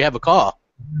 Do we have a call?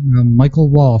 Michael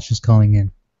Walsh is calling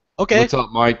in. Okay. What's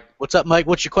up, Mike? What's up, Mike?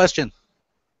 What's your question?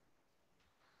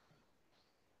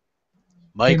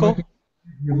 Michael? Hey,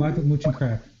 you're Michael Motion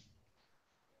Craft.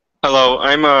 Hello,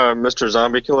 I'm Mr.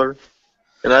 Zombie Killer,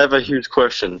 and I have a huge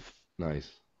question. Nice.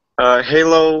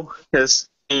 Halo has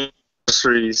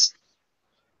anniversaries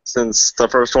since the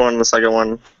first one and the second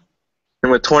one.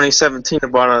 And with 2017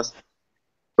 upon us,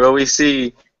 will we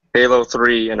see Halo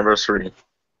 3 anniversary?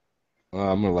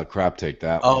 I'm gonna let Crap take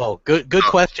that. Oh, good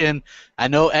question. I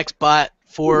know Xbot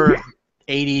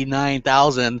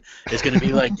 489,000 is going to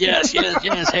be like, yes,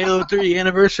 Halo 3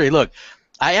 anniversary. Look,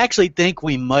 I actually think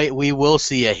we will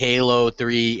see a Halo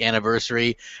 3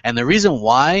 anniversary, and the reason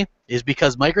why is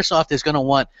because Microsoft is going to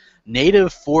want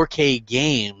native 4K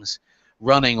games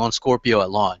running on Scorpio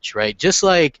at launch, right? Just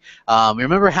like,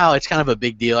 remember how it's kind of a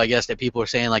big deal, I guess, that people are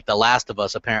saying, like, The Last of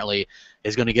Us apparently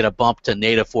is going to get a bump to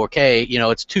native 4K. You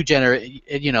know, it's it's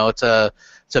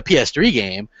a PS3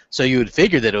 game, so you would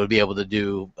figure that it would be able to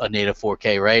do a native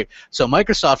 4K, right? So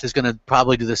Microsoft is going to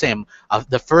probably do the same.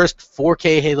 The first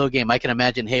 4K Halo game, I can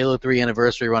imagine Halo 3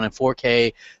 Anniversary running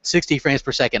 4K, 60 frames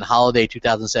per second, holiday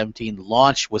 2017,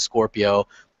 launch with Scorpio,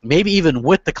 maybe even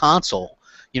with the console.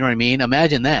 You know what I mean?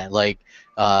 Imagine that, like,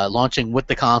 launching with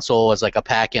the console as like a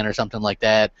pack-in or something like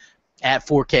that at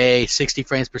 4K, 60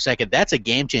 frames per second. That's a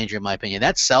game changer in my opinion.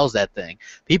 That sells that thing.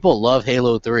 People love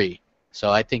Halo 3.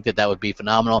 So I think that would be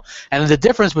phenomenal. And the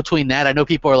difference between that, I know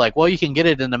people are like, well, you can get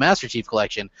it in the Master Chief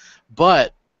Collection,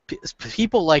 but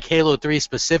people like Halo 3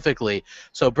 specifically.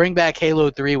 So bring back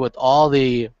Halo 3 with all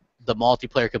the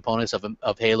multiplayer components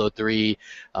of Halo 3,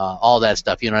 all that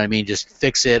stuff. You know what I mean? Just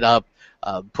fix it up.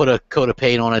 Put a coat of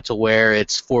paint on it to where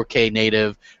it's 4K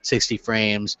native, 60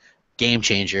 frames, game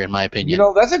changer in my opinion. You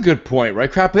know, that's a good point,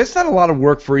 right, Crap? It's not a lot of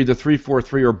work for either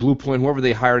 343 or Bluepoint, whoever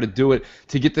they hire to do it,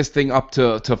 to get this thing up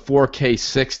to 4K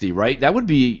 60, right? That would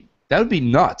be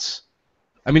nuts.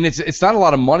 I mean, it's not a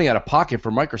lot of money out of pocket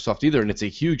for Microsoft either, and it's a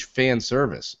huge fan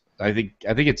service. I think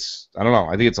it's, I don't know,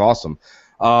 I think it's awesome.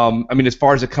 I mean, as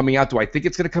far as it coming out, do I think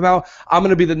it's going to come out? I'm going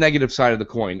to be the negative side of the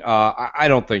coin. I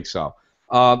don't think so.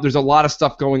 There's a lot of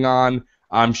stuff going on.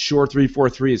 I'm sure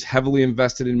 343 is heavily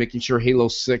invested in making sure Halo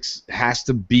 6 has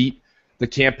to beat the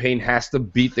campaign, has to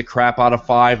beat the crap out of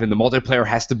 5, and the multiplayer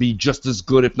has to be just as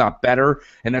good, if not better.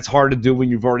 And that's hard to do when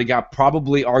you've already got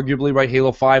probably, arguably, right,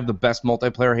 Halo 5, the best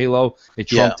multiplayer Halo. It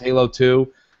jumped Halo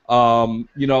 2. You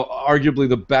know, arguably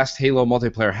the best Halo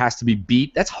multiplayer has to be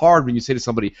beat. That's hard when you say to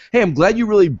somebody, hey, I'm glad you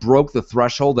really broke the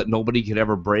threshold that nobody could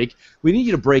ever break. We need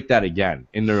you to break that again.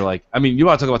 And they're like, I mean, you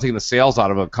want to talk about taking the sales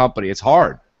out of a company. It's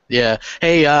hard. Yeah.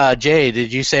 Hey, Jay,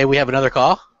 did you say we have another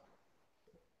call?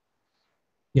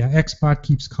 Yeah, Xbot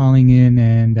keeps calling in,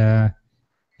 and I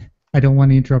don't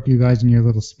want to interrupt you guys in your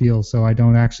little spiel, so I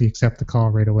don't actually accept the call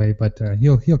right away, but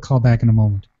he'll call back in a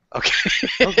moment. Okay.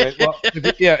 Okay. Well,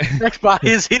 yeah. Xbot,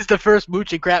 he's the first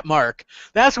Mooch and Crap Mark.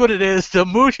 That's what it is. The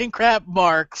Mooch and Crap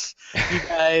Marks, you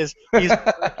guys. He's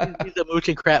the Mooch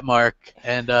and Crap Mark,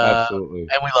 and Absolutely.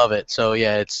 And we love it. So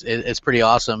yeah, it's pretty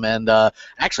awesome. And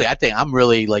actually, I think I'm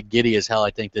really like giddy as hell.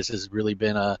 I think this has really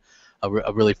been a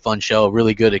really fun show, a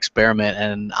really good experiment.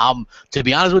 And to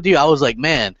be honest with you, I was like,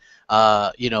 man.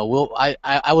 You know,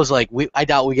 I was like, I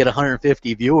doubt we get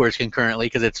 150 viewers concurrently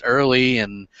because it's early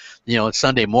and, you know, it's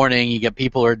Sunday morning. You get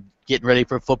people are, getting ready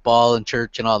for football and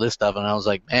church and all this stuff. And I was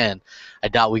like, man, I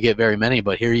doubt we get very many,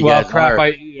 but here you well, guys crap,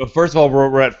 are. First of all,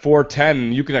 we're at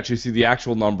 410. You can actually see the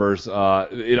actual numbers.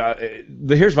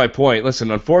 Here's my point. Listen,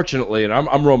 unfortunately, and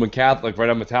I'm Roman Catholic, right?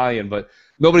 I'm Italian, but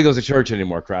nobody goes to church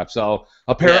anymore, crap. So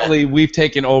apparently we've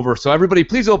taken over. So everybody,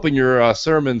 please open your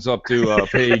sermons up to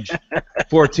page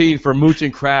 14 for Mooch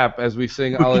and Crap as we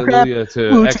sing Hallelujah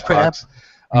to Mooch Xbox.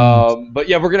 But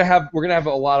yeah, we're gonna have a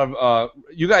lot of.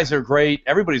 You guys are great.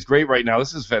 Everybody's great right now.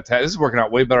 This is fantastic. This is working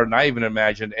out way better than I even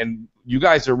imagined. And you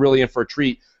guys are really in for a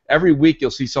treat. Every week you'll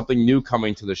see something new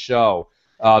coming to the show.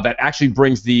 That actually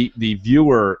brings the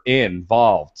viewer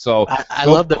involved. So I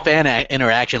love the fan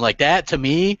interaction. Like that to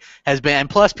me has been, and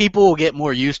plus people will get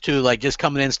more used to like just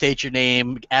coming in, state your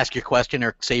name, ask your question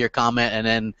or say your comment, and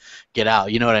then get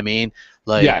out. You know what I mean?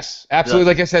 Like, yes,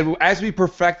 absolutely. Like I said, as we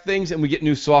perfect things and we get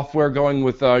new software going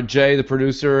with Jay, the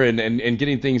producer, and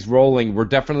getting things rolling, we're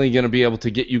definitely going to be able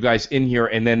to get you guys in here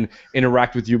and then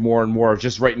interact with you more and more.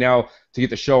 Just right now, to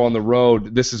get the show on the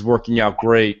road, this is working out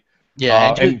great.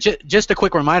 Yeah, and just a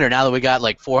quick reminder, now that we got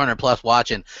like 400 plus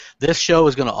watching, this show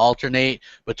is going to alternate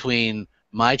between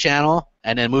my channel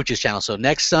and then Mooch's channel. So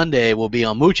next Sunday will be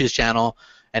on Mooch's channel,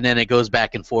 and then it goes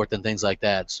back and forth and things like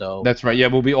that. So that's right. Yeah,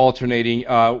 we'll be alternating.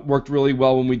 Worked really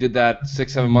well when we did that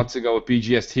 6-7 months ago with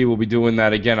BGST. We'll be doing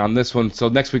that again on this one. So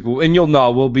next week, and you'll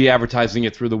know, we'll be advertising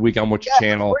it through the week on which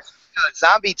channel.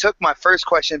 Zombie took my first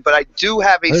question, but I do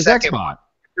have a second one.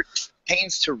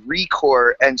 Pertains to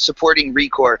ReCore and supporting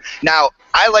ReCore. Now,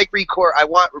 I like ReCore. I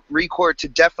want ReCore to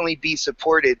definitely be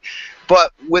supported.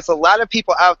 But with a lot of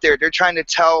people out there, they're trying to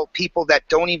tell people that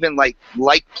don't even like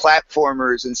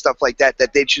platformers and stuff like that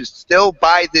they should still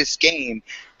buy this game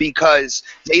because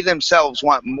they themselves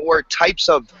want more types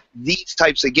of these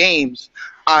types of games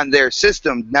on their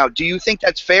system. Now, do you think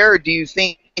that's fair, or do you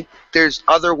think there's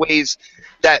other ways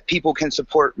that people can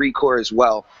support ReCore as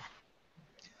well?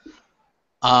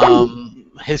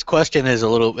 His question is a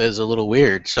little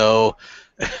weird. So,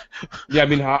 yeah, I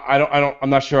mean,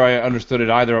 I'm not sure I understood it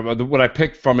either. But what I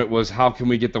picked from it was how can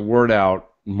we get the word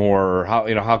out more?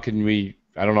 How can we?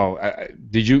 I don't know.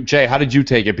 Did you, Jay? How did you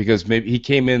take it? Because maybe he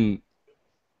came in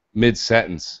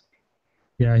mid-sentence.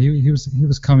 Yeah, he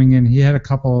was coming in. He had a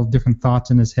couple of different thoughts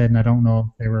in his head, and I don't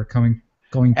know if they were going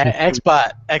to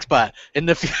Xbot.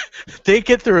 Think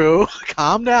it through.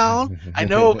 Calm down. I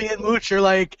know me and Mooch are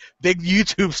like big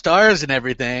YouTube stars and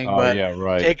everything, but yeah,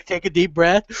 right. Take a deep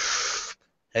breath,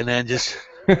 and then just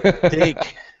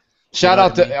think.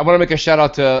 I want to make a shout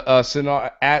out to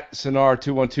Sinar at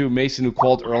Sinar212 Mason, who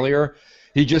called earlier.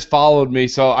 He just followed me,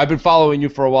 so I've been following you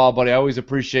for a while, buddy. I always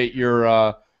appreciate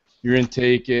your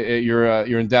intake,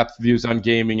 your in-depth views on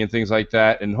gaming and things like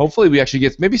that. And hopefully we actually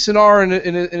get maybe Sinar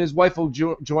and his wife will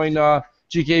join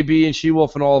GKB and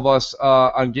She-Wolf and all of us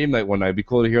on game night one night. It'd be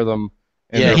cool to hear them.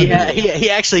 Yeah, he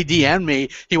actually DM'd me.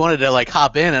 He wanted to like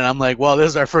hop in, and I'm like, well, this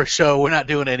is our first show. We're not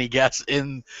doing any guests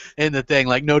in the thing.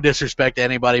 Like, no disrespect to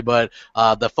anybody, but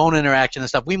the phone interaction and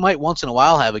stuff, we might once in a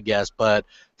while have a guest, but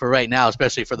for right now,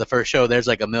 especially for the first show, there's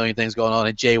like a million things going on.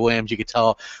 And Jay Williams, you could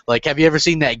tell. Like, have you ever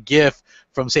seen that GIF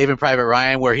from Saving Private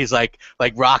Ryan where he's like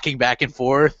rocking back and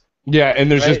forth? Yeah, and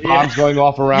there's just bombs going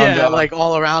off around. Yeah, like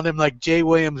all around him, like Jay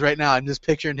Williams right now. I'm just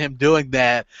picturing him doing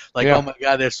that. Like, oh my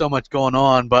God, there's so much going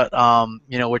on. But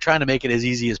we're trying to make it as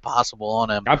easy as possible on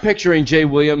him. I'm picturing Jay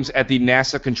Williams at the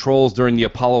NASA controls during the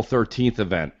Apollo 13th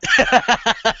event.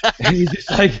 And he's just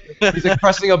he's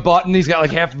pressing a button. He's got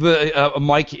like half of the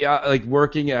mic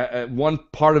working, one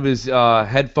part of his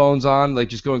headphones on, like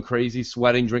just going crazy,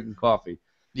 sweating, drinking coffee.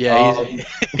 Yeah,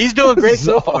 he's doing great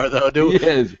so far, though. Do we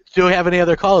have any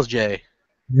other calls, Jay?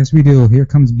 Yes, we do. Here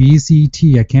comes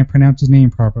BZT. I can't pronounce his name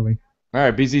properly. All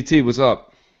right, BZT, what's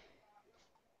up?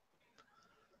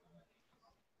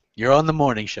 You're on the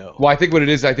morning show. Well, I think what it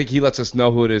is, I think he lets us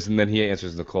know who it is, and then he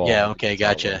answers the call. Yeah, okay,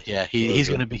 gotcha. Yeah, he's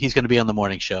gonna be on the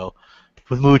morning show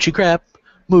with Moochie Crap.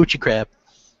 I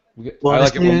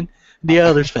like it. The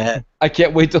other's fat. I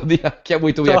can't wait till we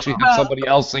actually have somebody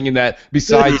else singing that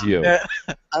besides you. I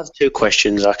have two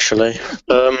questions actually.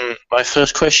 My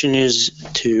first question is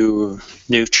to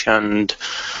Nooch and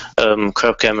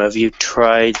Crab Gamer. Have you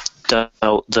tried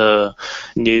out the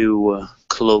new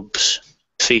clubs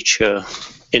feature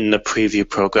in the preview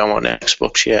program on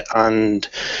Xbox yet? And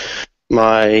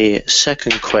my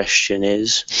second question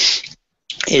is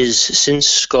since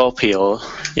Scorpio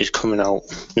is coming out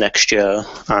next year,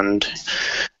 and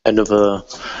another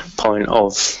point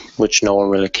of which no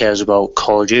one really cares about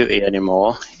Call of Duty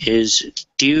anymore is,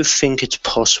 do you think it's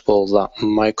possible that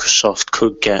Microsoft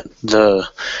could get the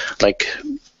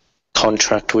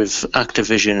contract with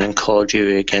Activision and Call of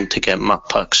Duty again to get map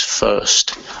packs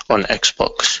first on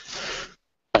Xbox?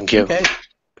 Thank you. Okay.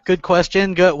 Good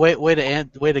question. Good way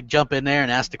to jump in there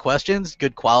and ask the questions.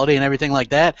 Good quality and everything like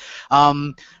that.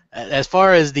 As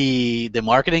far as the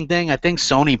marketing thing, I think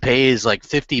Sony pays like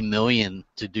 $50 million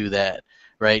to do that.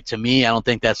 Right? To me, I don't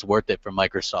think that's worth it for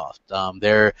Microsoft.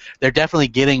 They're definitely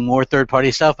getting more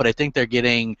third-party stuff, but I think they're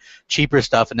getting cheaper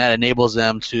stuff, and that enables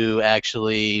them to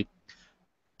actually,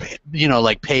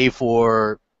 like pay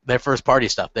for their first-party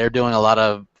stuff. They're doing a lot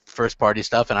of first-party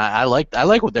stuff, and I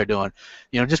like what they're doing.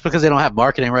 Just because they don't have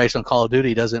marketing rights on Call of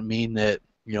Duty doesn't mean that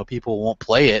people won't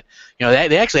play it.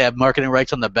 They actually have marketing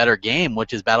rights on the better game,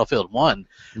 which is Battlefield 1,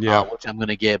 which I'm going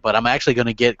to get. But I'm actually going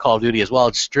to get Call of Duty as well.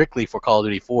 It's strictly for Call of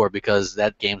Duty 4 because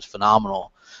that game's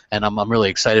phenomenal, and I'm really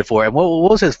excited for it. And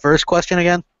what was his first question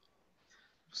again?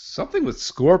 Something with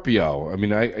Scorpio. I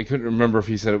mean, I couldn't remember if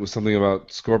he said it was something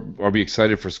about Scorpio. Are we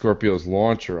excited for Scorpio's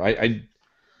launch? Or I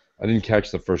didn't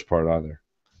catch the first part either.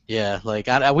 Yeah,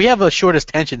 we have a shortest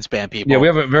attention span, people. Yeah, we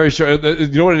have a very short. You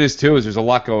know what it is too is there's a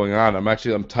lot going on.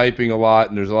 I'm typing a lot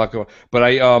and there's a lot going. But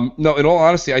no, in all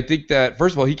honesty, I think that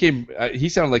first of all he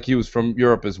sounded like he was from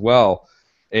Europe as well,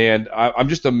 and I'm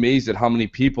just amazed at how many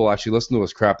people actually listen to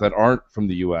us crap that aren't from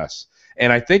the U.S.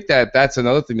 And I think that that's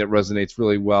another thing that resonates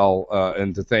really well.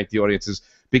 And to thank the audience is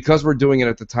because we're doing it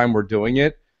at the time we're doing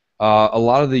it. A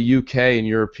lot of the UK and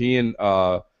European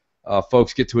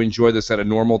folks get to enjoy this at a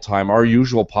normal time. Our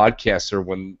usual podcasts are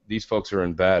when these folks are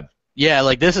in bed. Yeah,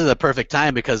 this is a perfect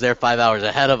time because they're 5 hours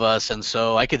ahead of us, and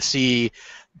so I could see,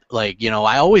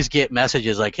 I always get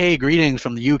messages like, hey, greetings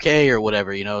from the UK or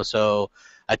whatever, so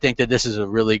I think that this is a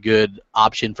really good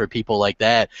option for people like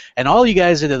that. And all you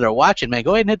guys that are watching, man,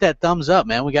 go ahead and hit that thumbs up,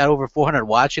 man. We got over 400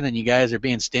 watching, and you guys are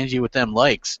being stingy with them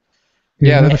likes.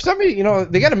 Yeah, for some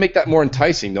reason, they got to make that more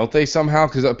enticing, don't they, somehow?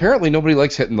 Because apparently nobody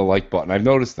likes hitting the like button. I've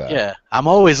noticed that. Yeah, I'm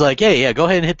always like, hey, yeah, go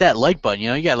ahead and hit that like button.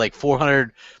 You got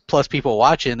 400 plus people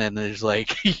watching, and there's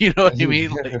you know what I mean?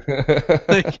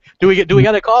 Do we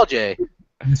got a call, Jay?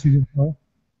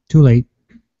 Too late.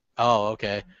 Oh,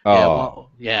 okay. Oh.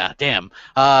 Damn.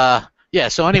 Yeah.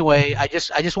 So anyway, I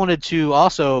just wanted to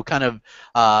also kind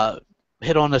of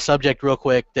hit on the subject real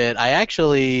quick that I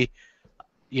actually.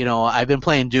 I've been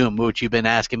playing Doom, which you've been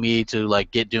asking me to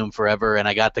get Doom forever, and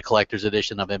I got the collector's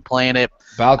edition. I've been playing it.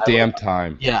 About damn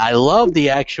time. Yeah, I love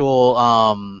the actual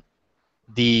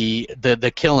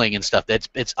the killing and stuff.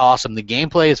 It's awesome. The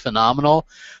gameplay is phenomenal.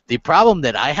 The problem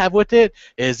that I have with it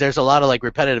is there's a lot of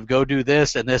repetitive go do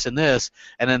this and this and this,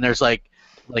 and then there's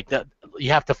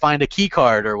you have to find a key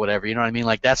card or whatever. You know what I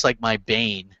mean? That's my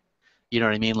bane. You know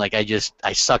what I mean?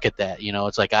 I suck at that.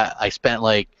 It's I spent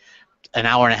an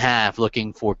hour and a half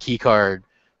looking for key card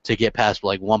to get past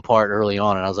one part early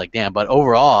on, and I was like, damn. But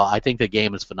overall, I think the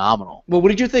game is phenomenal. Well, what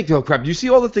did you think, though, Crap? You see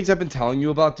all the things I've been telling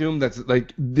you about Doom? That's the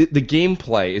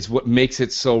gameplay is what makes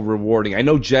it so rewarding. I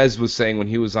know Jez was saying when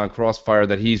he was on Crossfire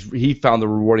that he found the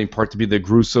rewarding part to be the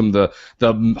gruesome, the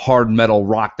hard metal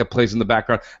rock that plays in the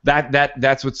background.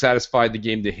 That's what satisfied the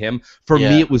game to him. For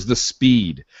me, it was the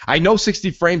speed. I know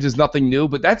 60 frames is nothing new,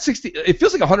 but that 60, it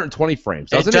feels like 120 frames,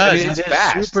 doesn't it? Does. I mean, it's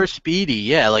fast. Super speedy.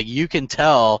 Yeah, you can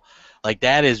tell.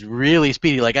 That is really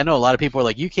speedy. I know a lot of people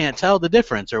are you can't tell the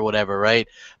difference or whatever, right?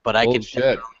 But I can.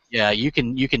 Shit. Yeah, you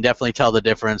can definitely tell the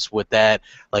difference with that.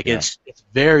 It's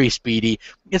very speedy.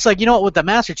 It's with the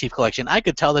Master Chief Collection, I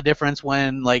could tell the difference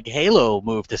when Halo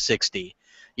moved to 60.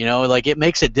 It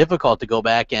makes it difficult to go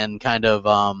back and kind of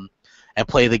and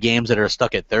play the games that are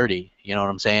stuck at 30. You know what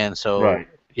I'm saying? So. Right.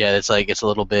 Yeah, it's a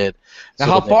little bit. Now,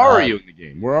 how far are you in the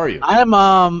game? Where are you?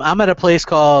 I'm at a place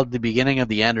called the beginning of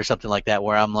the end or something like that,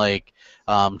 where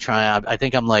I'm trying. I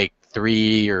think I'm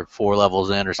 3 or 4 levels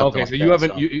in or something. Okay,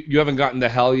 so you haven't gotten to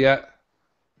hell yet?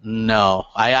 No,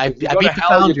 I beat the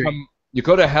hell, Foundry. You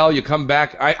go to hell, you come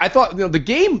back. I thought the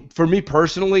game for me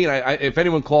personally, and if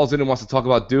anyone calls in and wants to talk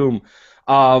about Doom,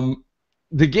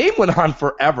 the game went on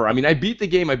forever. I mean, I beat the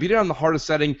game. I beat it on the hardest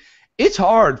setting. It's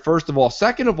hard, first of all.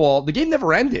 Second of all, the game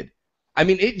never ended. I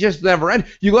mean, it just never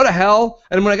ended. You go to hell,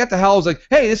 and when I got to hell, I was like,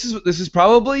 hey, this is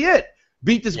probably it.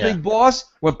 Beat this big boss,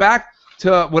 went back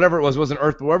to whatever it wasn't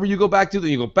Earth, but wherever you go back to,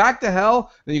 then you go back to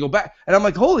hell, then you go back. And I'm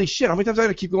like, holy shit, how many times am I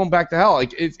going to keep going back to hell?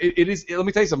 It is, let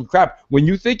me tell you something, Crap. When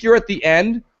you think you're at the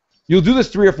end, you'll do this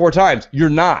 3 or 4 times. You're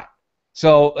not.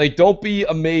 So don't be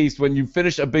amazed when you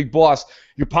finish a big boss.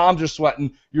 Your palms are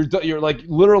sweating. You're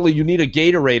literally you need a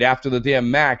Gatorade after the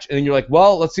damn match, and then you're like,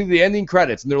 well, let's see the ending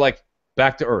credits, and they're like,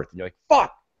 back to Earth, and you're like,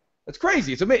 fuck, that's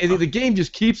crazy. It's amazing. The game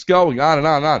just keeps going on and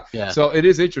on and on. Yeah. So it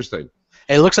is interesting.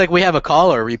 Hey, it looks like we have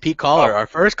a repeat caller, our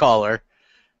first caller.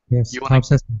 Yes, Top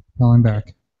System calling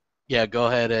back. yeah, go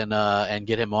ahead and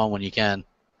get him on when you can.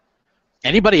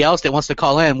 Anybody else that wants to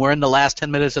call in, we're in the last 10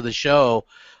 minutes of the show.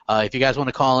 If you guys want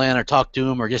to call in or talk to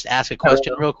him or just ask a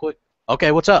question real quick.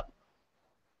 Okay, what's up?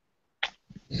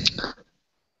 You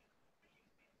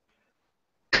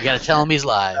got to tell him he's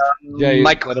live.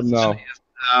 Let him know.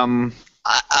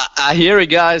 I hear you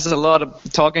guys a lot of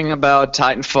talking about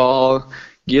Titanfall,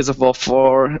 Gears of War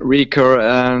 4, ReCore,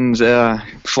 and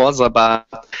Forza, but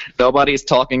nobody's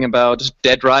talking about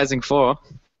Dead Rising 4.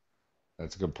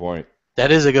 That's a good point.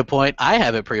 That is a good point. I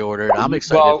have it pre-ordered. I'm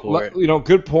excited for it. You know,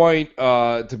 good point.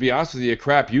 To be honest with you,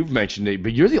 crap, you've mentioned it,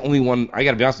 but you're the only one. I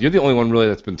got to be honest, you're the only one really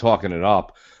that's been talking it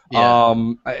up. Yeah.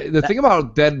 The thing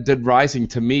about Dead Rising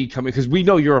to me, coming because we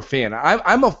know you're a fan.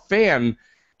 I'm a fan,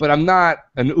 but I'm not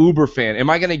an uber fan. Am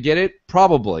I gonna get it?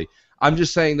 Probably. I'm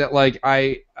just saying that like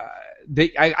I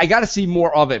got to see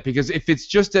more of it because if it's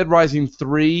just Dead Rising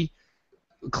 3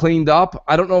 cleaned up,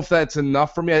 I don't know if that's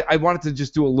enough for me. I wanted to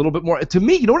just do a little bit more. To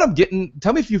me, you know what I'm getting?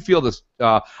 Tell me if you feel this.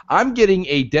 I'm getting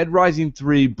a Dead Rising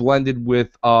 3 blended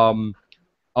with oh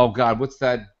god, what's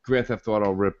that Grand Theft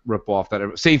Auto rip off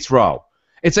that Saints Row?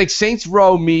 It's like Saints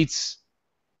Row meets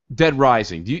Dead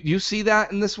Rising. Do you see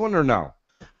that in this one or no?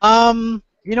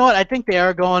 You know what? I think they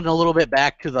are going a little bit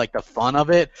back to like the fun of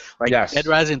it. Like Yes. Dead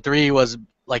Rising 3 was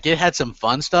like it had some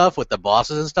fun stuff with the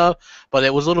bosses and stuff, but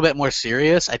it was a little bit more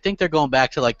serious. I think they're going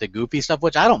back to like the goofy stuff,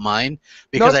 which I don't mind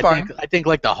because it's fine. I think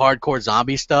like the hardcore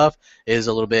zombie stuff is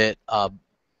a little bit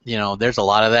you know, there's a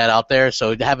lot of that out there.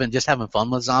 So having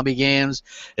fun with zombie games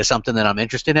is something that I'm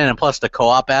interested in, and plus the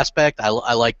co-op aspect, I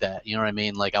like that. You know what I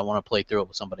mean? Like I want to play through it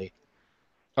with somebody.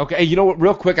 Okay, hey, you know what?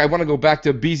 Real quick, I want to go back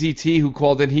to BZT who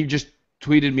called in. He just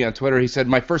tweeted me on Twitter. He said,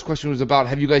 my first question was about,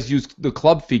 have you guys used the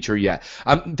club feature yet?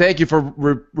 Thank you for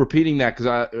repeating that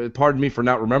because pardon me for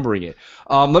not remembering it.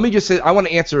 Let me just say, I want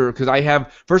to answer because I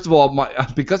have, first of all,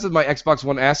 because of my Xbox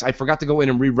One S, I forgot to go in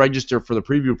and re-register for the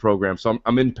preview program, so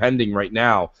I'm in pending right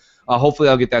now. Hopefully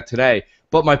I'll get that today.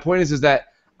 But my point is that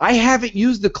I haven't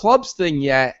used the clubs thing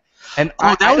yet. And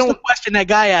that was the question that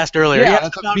guy asked earlier. Yeah,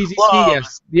 that's what BZT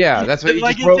asked. Yeah, that's what he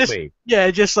like, just wrote me.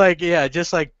 Yeah, just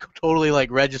like totally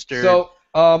like registered. So,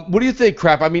 what do you think,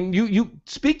 Crap? I mean, you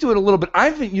speak to it a little bit. I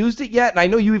haven't used it yet, and I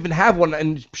know you even have one.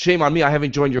 And shame on me, I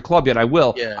haven't joined your club yet. I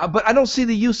will. Yeah. But I don't see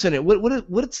the use in it.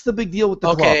 What's the big deal with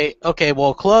the club? Okay.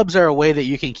 Well, clubs are a way that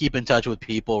you can keep in touch with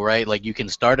people, right? Like you can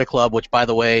start a club. Which, by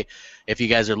the way, if you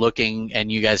guys are looking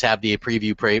and you guys have the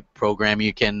preview program,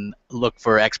 you can look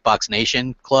for Xbox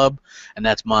Nation Club, and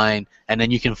that's mine. And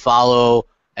then you can follow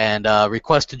and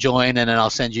request to join, and then I'll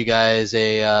send you guys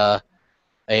a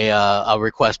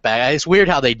request back. It's weird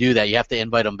how they do that. You have to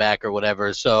invite them back or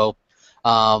whatever. So,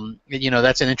 you know,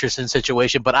 that's an interesting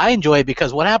situation. But I enjoy it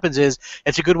because what happens is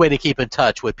it's a good way to keep in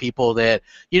touch with people that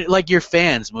like your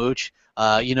fans, Mooch.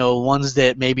 You know, ones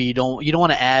that maybe you don't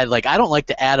want to add. Like I don't like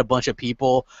to add a bunch of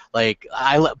people. Like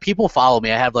people follow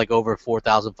me. I have like over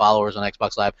 4,000 followers on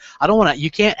Xbox Live. I don't want to.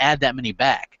 You can't add that many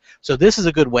back. So this is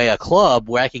a good way, a club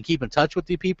where I can keep in touch with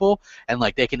the people and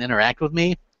like they can interact with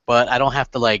me. But I don't have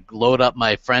to like load up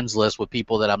my friends list with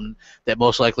people that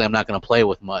most likely I'm not going to play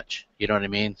with much. You know what I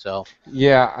mean? So.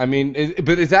 Yeah, I mean,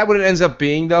 but is that what it ends up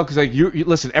being though? Because like you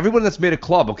listen, everyone that's made a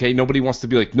club, okay, nobody wants to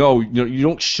be like, no, you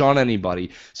don't shun anybody.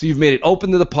 So you've made it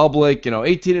open to the public,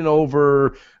 18 and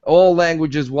over, all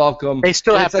languages welcome. They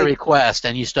still have to request,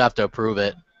 and you still have to approve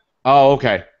it. Oh,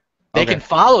 okay. They can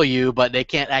follow you, but they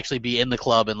can't actually be in the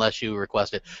club unless you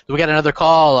request it. So we got another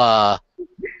call,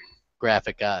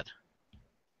 Graphic God.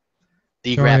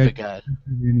 The Graphic God.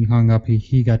 And he hung up.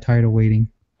 He got tired of waiting.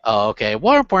 Oh, okay.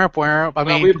 I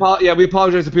mean, we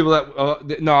apologize to people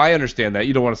that. No, I understand that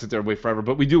you don't want to sit there and wait forever,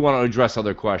 but we do want to address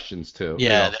other questions too.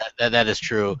 Yeah, that is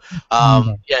true.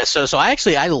 Yeah, so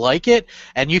I like it,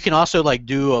 and you can also like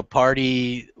do a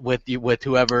party with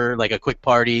whoever, like a quick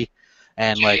party,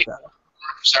 and like.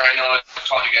 Sorry, I know I'm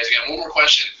calling you guys again. One more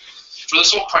question. For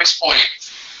this whole price point,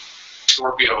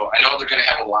 Scorpio, I know they're going to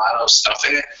have a lot of stuff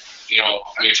in it. I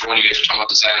mean, for when you guys are talking about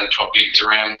the Zen and 12 gigs of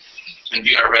RAM and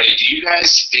VR ready, do you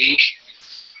guys think,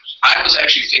 I was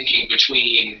actually thinking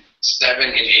between 7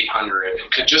 and 800.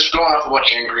 Could just go off of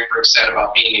what Aaron Greenberg said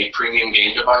about being a premium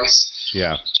game device.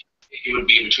 Yeah. It would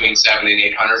be between 7 and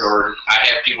 800, or I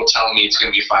have people telling me it's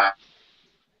going to be 5.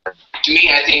 To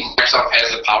me, I think Microsoft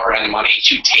has the power and the money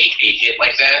to take a hit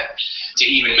like that to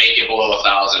even make it below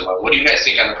 1,000. But what do you guys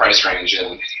think on the price range?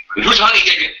 And who's honey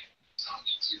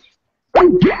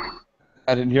digging?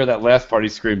 I didn't hear that last part he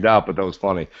screamed out, but that was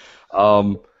funny.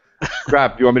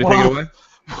 Crap, you want me to take it away?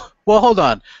 Well, hold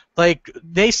on. Like,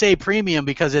 they say premium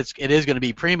because it is going to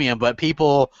be premium, but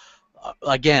people,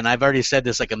 again, I've already said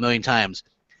this like a million times,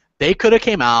 They could have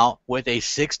came out with a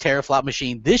 6 teraflop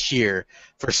machine this year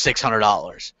for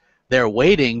 $600. They're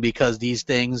waiting because these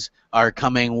things are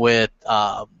coming with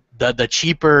the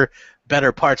cheaper,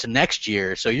 better parts next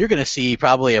year. So you're going to see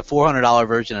probably a $400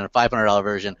 version and a $500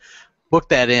 version. Book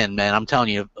that in, man. I'm telling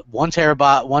you, 1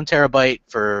 terabyte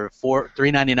for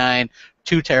 $399,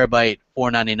 2 terabyte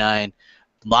 $499.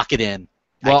 Lock it in.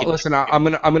 Well, listen, I'm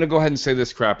gonna go ahead and say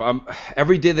this crap.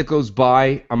 Every day that goes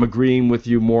by, I'm agreeing with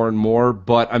you more and more,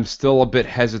 but I'm still a bit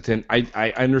hesitant.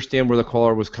 I understand where the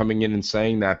caller was coming in and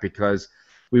saying that, because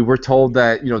we were told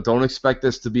that, don't expect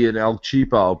this to be an El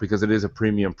Cheapo because it is a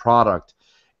premium product.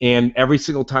 And every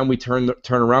single time we turn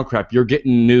around crap, you're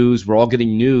getting news. We're all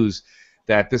getting news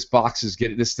that this box is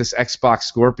getting this Xbox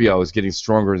Scorpio is getting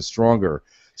stronger and stronger.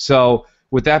 So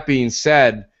with that being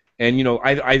said. And,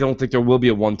 I don't think there will be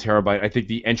a 1 terabyte. I think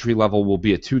the entry level will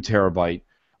be a 2 terabyte.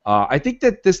 I think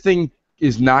that this thing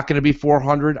is not going to be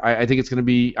 $400. I think it's going to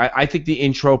be. I think the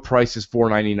intro price is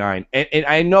 $499. And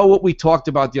I know what we talked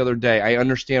about the other day. I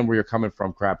understand where you're coming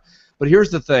from, crap. But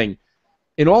here's the thing.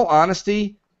 In all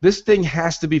honesty, this thing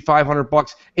has to be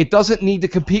 $500. It doesn't need to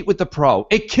compete with the Pro.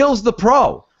 It kills the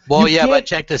Pro. Well, but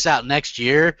check this out. Next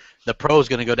year, the Pro is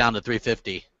going to go down to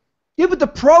 $350. Yeah, but the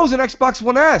Pro's an Xbox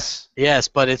One S. Yes,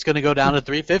 but it's going to go down to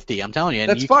 $350. I'm telling you.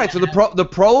 That's fine. So the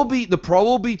Pro will be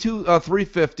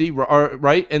 $350,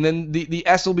 right? And then the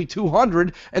S will be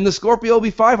 $200, and the Scorpio will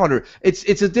be $500.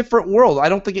 It's a different world. I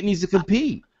don't think it needs to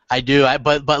compete. I do,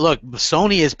 but look,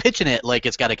 Sony is pitching it like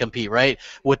it's got to compete, right?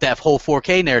 With that whole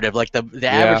 4K narrative, like the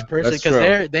average person,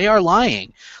 because they are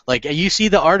lying. Like you see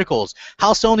the articles,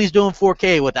 how Sony's doing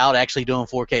 4K without actually doing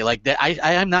 4K. Like that,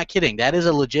 I'm not kidding. That is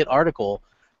a legit article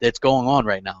that's going on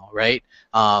right now, right?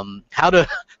 How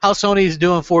Sony's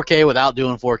doing 4K without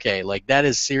doing 4K. Like that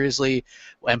is seriously,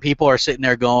 when people are sitting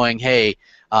there going, hey, you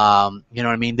know what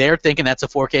I mean? They're thinking that's a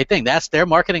 4K thing. They're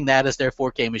marketing that as their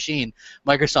 4K machine.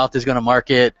 Microsoft is going to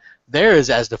market theirs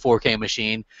as the 4K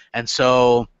machine, and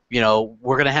so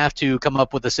we're going to have to come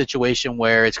up with a situation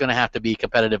where it's going to have to be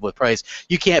competitive with price.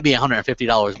 You can't be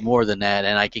 $150 more than that,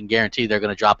 and I can guarantee they're going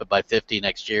to drop it by $50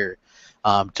 next year.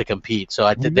 To compete, so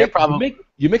I think they're probably.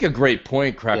 You make a great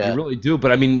point, crap. Yeah. You really do.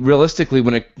 But I mean,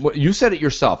 realistically, you said it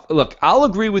yourself. Look, I'll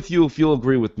agree with you if you'll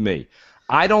agree with me.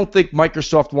 I don't think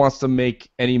Microsoft wants to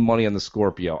make any money on the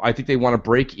Scorpio. I think they want to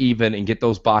break even and get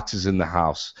those boxes in the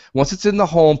house. Once it's in the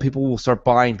home, people will start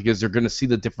buying because they're going to see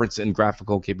the difference in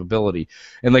graphical capability.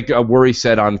 And like Worry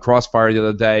said on Crossfire the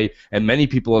other day, and many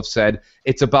people have said,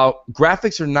 it's about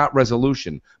graphics are not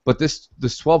resolution. But this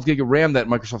 12 gig of RAM that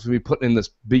Microsoft's going to be putting in this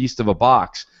beast of a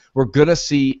box, we're going to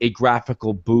see a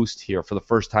graphical boost here for the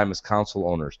first time as console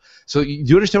owners. So do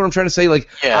you understand what I'm trying to say? Like,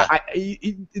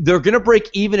 they're going to break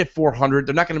even at $400.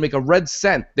 They're not going to make a red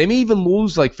cent. They may even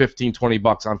lose like $15,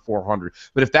 $20 on $400.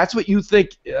 But if that's what you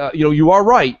think, you are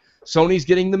right. Sony's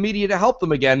getting the media to help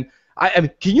them again. I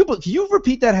mean, can you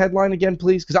repeat that headline again,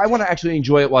 please? Because I want to actually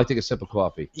enjoy it while I take a sip of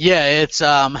coffee. Yeah, it's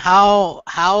how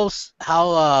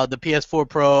the PS4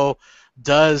 Pro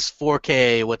does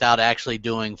 4K without actually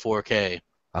doing 4K.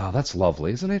 Oh, that's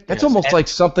lovely, isn't it? That's almost like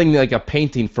something like a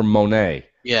painting from Monet.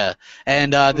 Yeah,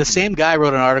 and the same guy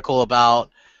wrote an article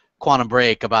about Quantum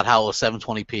Break about how it was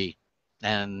 720p.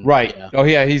 And right. Yeah. Oh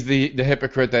yeah, he's the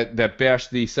hypocrite that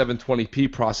bashed the 720p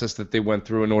process that they went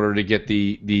through in order to get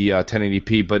the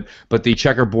 1080p, but the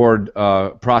checkerboard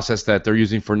process that they're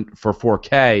using for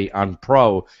 4K on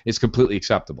Pro is completely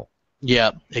acceptable.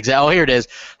 Yeah, exactly. Oh, here it is.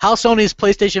 How Sony's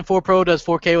PlayStation 4 Pro does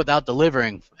 4K without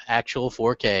delivering actual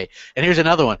 4K. And here's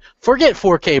another one. Forget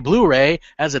 4K Blu-ray.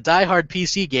 As a diehard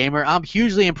PC gamer, I'm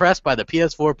hugely impressed by the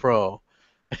PS4 Pro.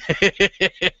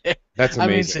 That's amazing. I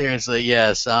mean, seriously,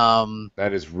 yes.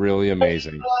 That is really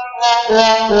amazing.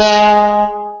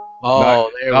 Oh,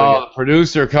 there we go.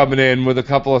 Producer coming in with a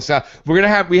couple of sound.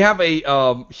 We have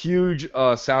a huge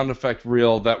sound effect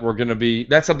reel that we're gonna be.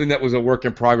 That's something that was a work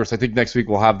in progress. I think next week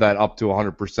we'll have that up to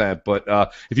 100%.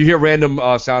 But if you hear random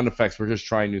sound effects, we're just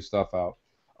trying new stuff out.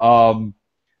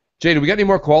 Jay, do we got any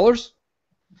more callers?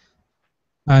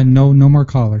 No more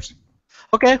callers.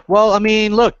 Okay. Well, I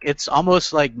mean, look, it's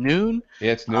almost like noon.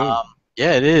 Yeah, it's noon.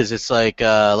 Yeah, it is. It's like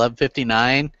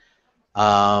 11:59.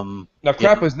 Now,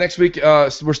 crap, is next week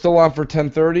we're still on for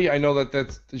 10:30? I know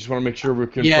that's. I just want to make sure we're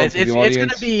confirmed for the audience. It's going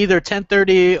to be either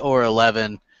 10:30 or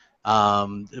 11.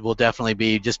 It will definitely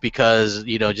be, just because,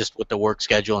 just with the work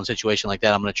schedule and situation like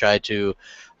that, I'm going to try to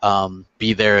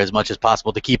be there as much as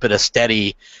possible to keep it a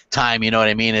steady time, you know what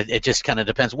I mean? It just kind of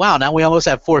depends. Wow, now we almost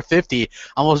have 4:50.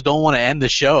 Almost don't want to end the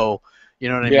show, You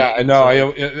know what I mean? Yeah, I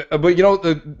know. But you know,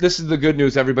 this is the good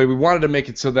news, everybody. We wanted to make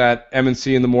it so that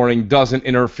M&C in the morning doesn't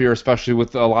interfere, especially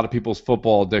with a lot of people's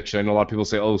football addiction. I know a lot of people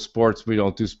say, "Oh, sports. We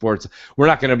don't do sports." We're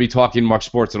not going to be talking much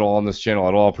sports at all on this channel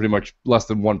at all. Pretty much less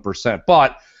than 1%.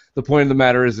 But the point of the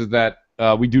matter is that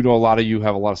we do know a lot of you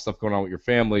have a lot of stuff going on with your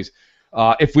families.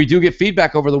 If we do get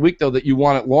feedback over the week, though, that you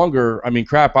want it longer, I mean,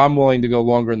 crap, I'm willing to go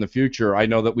longer in the future. I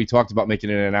know that we talked about making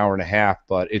it an hour and a half,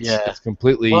 but it's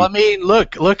completely. Well, I mean,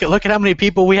 look at how many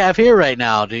people we have here right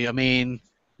now. I mean?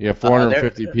 Yeah,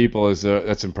 450 people is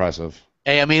that's impressive.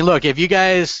 Hey, I mean, look, if you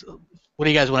guys, what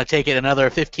do you guys want to take it another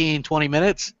 15, 20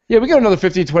 minutes? Yeah, we got another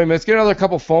 15, 20 minutes. Get another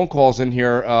couple phone calls in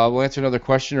here. We'll answer another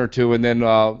question or two, and then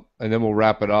we'll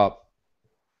wrap it up.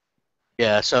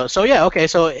 Yeah, so yeah, okay,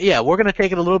 so yeah, we're gonna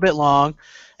take it a little bit long,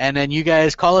 and then you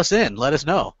guys call us in. Let us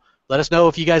know. Let us know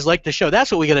if you guys like the show.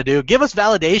 That's what we gotta do. Give us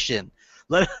validation.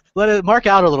 Let it mark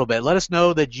out a little bit. Let us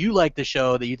know that you like the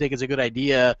show, that you think it's a good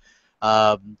idea.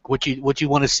 What you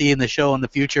want to see in the show in the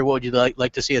future. What would you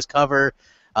like to see us cover?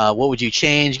 What would you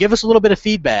change? Give us a little bit of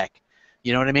feedback.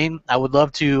 You know what I mean? I would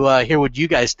love to hear what you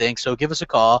guys think. So give us a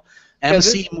call.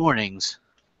 MC Mornings.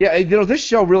 Yeah, you know, this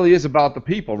show really is about the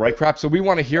people, right, Crap? So we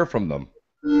want to hear from them.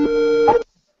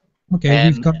 Okay,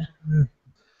 we've got.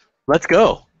 Let's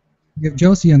go. We have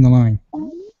Josie on the line.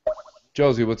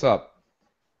 Josie, what's up?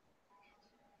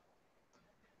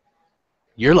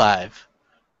 You're live.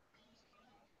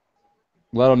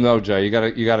 Let them know, Jay. You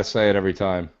gotta say it every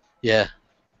time. Yeah.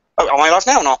 Oh, am I live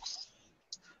now or not?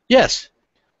 Yes.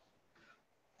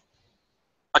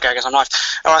 Okay, I guess I'm live.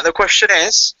 All right. The question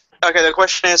is.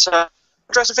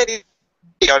 Address a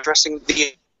video addressing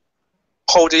the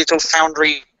whole Digital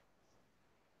Foundry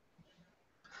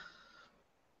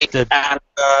and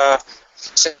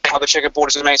saying how the checkerboard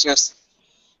is amazing.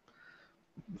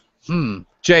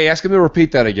 Jay, ask him to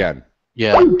repeat that again.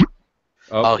 Yeah.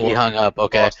 Oh, he hung up.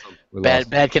 Okay.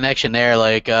 Bad connection there.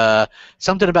 Like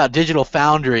something about Digital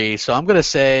Foundry. So I'm gonna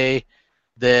say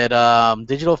that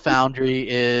Digital Foundry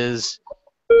is.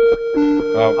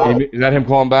 Is that him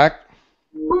calling back?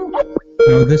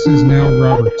 No, this is now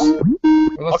Roberts.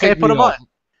 Okay, put him on.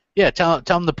 Yeah, tell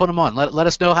him to put him on. Let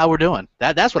us know how we're doing.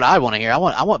 That's what I want to hear. I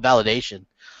want validation.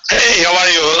 Hey, how are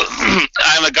you?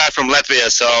 I'm a guy from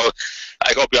Latvia, so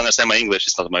I hope you understand my English.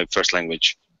 It's not my first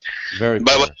language. But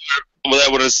what I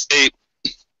want to say,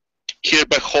 here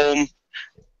back home,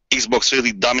 Xbox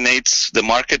really dominates the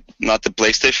market, not the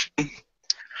PlayStation.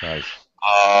 Nice.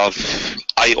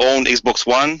 I own Xbox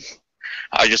One.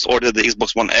 I just ordered the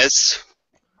Xbox One S.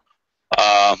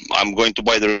 I'm going to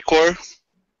buy the ReCore.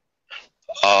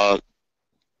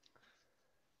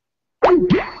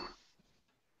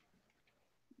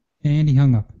 And he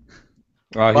hung up.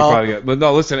 But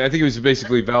no, listen, I think he was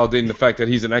basically validating the fact that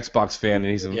he's an Xbox fan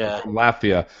and he's from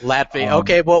Latvia.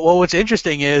 Okay, well, what's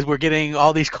interesting is we're getting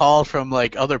all these calls from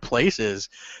like other places.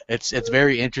 It's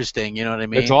very interesting. You know what I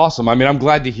mean? It's awesome. I mean, I'm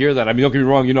glad to hear that. I mean, don't get me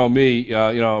wrong. You know me.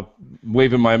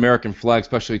 Waving my American flag,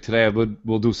 especially today.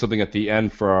 We'll do something at the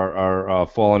end for our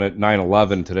fallen at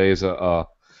 9/11. Today is a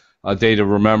day to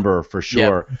remember for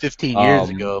sure. Yeah, 15 years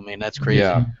ago. I mean, that's crazy.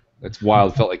 Yeah, it's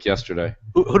wild. It felt like yesterday.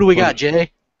 Who do we got,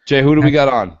 Jay? Jay, who do we got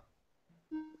on?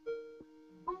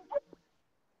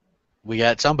 We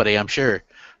got somebody, I'm sure.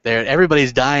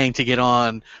 Everybody's dying to get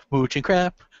on Mooch and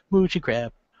Crap.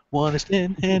 One is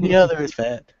thin and the other is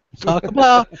fat. Talk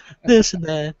about this and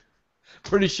that.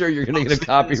 Pretty sure you're going to get a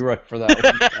copyright for that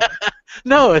one.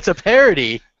 No, it's a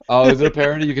parody. Oh, is it a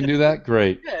parody? You can do that?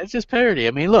 Great. Yeah, it's just parody.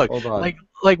 I mean, look,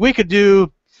 like we could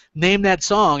name that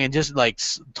song and just like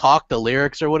talk the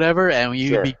lyrics or whatever, and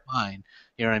you'd be fine.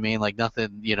 You know what I mean? Like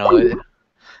nothing. You know,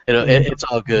 it's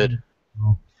all good.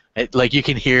 Like you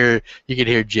can hear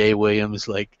Jay Williams.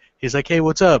 Like he's like, hey,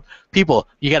 what's up, people?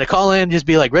 You got to call in. Just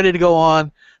be like ready to go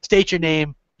on. State your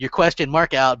name, your question,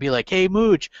 mark out. Be like, hey,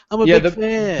 Mooch, I'm a big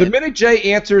fan. The minute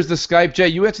Jay answers the Skype, Jay,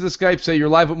 you answer the Skype. Say you're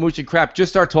live with Mooch and Crap.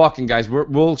 Just start talking, guys.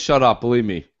 We'll shut up. Believe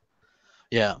me.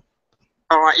 Yeah.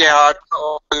 All right. Yeah.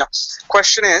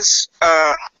 Question is,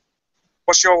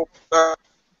 what's your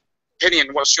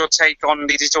opinion? What's your take on the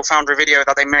Digital Foundry video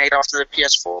that they made after the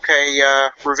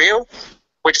PS4K reveal,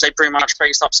 which they pretty much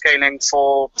based upscaling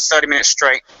for 30 minutes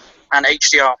straight and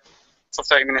HDR for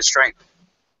 30 minutes straight?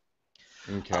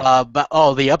 Okay. But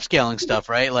the upscaling stuff,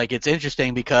 right? Like it's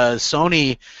interesting because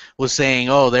Sony was saying,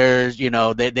 there's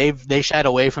they shied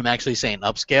away from actually saying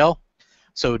upscale.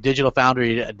 So Digital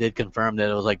Foundry did confirm that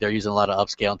it was like they're using a lot of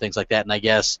upscale and things like that, and I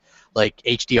guess like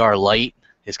HDR light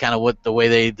is kind of the way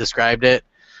they described it.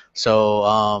 So,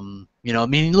 I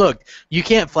mean, look, you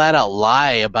can't flat out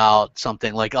lie about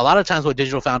something. Like a lot of times what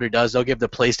Digital Foundry does, they'll give the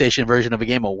PlayStation version of a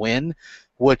game a win,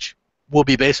 which will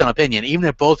be based on opinion. Even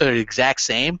if both are the exact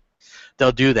same,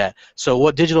 they'll do that. So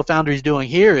what Digital Foundry is doing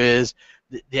here is,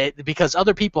 because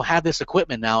other people have this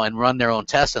equipment now and run their own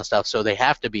tests and stuff, so they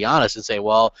have to be honest and say,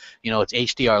 well, it's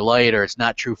HDR light or it's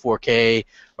not true 4K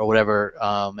or whatever.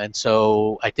 And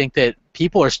so I think that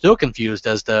people are still confused.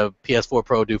 Does the PS4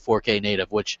 Pro do 4K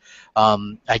native? Which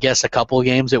I guess a couple of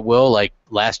games it will, like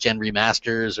last gen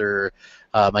remasters, or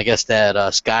I guess that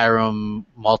Skyrim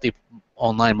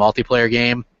online multiplayer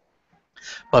game.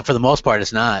 But for the most part,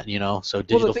 it's not, So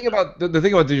digital. Well, the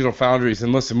thing about Digital Foundries,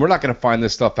 and listen, we're not going to find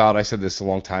this stuff out. I said this a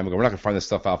long time ago. We're not going to find this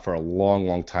stuff out for a long,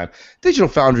 long time. Digital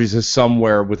Foundries is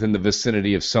somewhere within the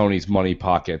vicinity of Sony's money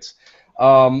pockets.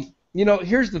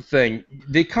 Here's the thing: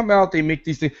 they come out, they make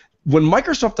these things. When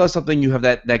Microsoft does something, you have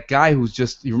that guy who's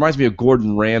he reminds me of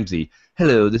Gordon Ramsay.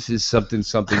 Hello, this is something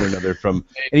or another from,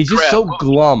 and he's just so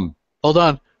glum. Hold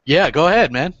on. Yeah, go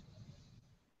ahead, man.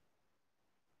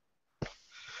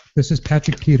 This is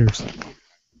Patrick Peters.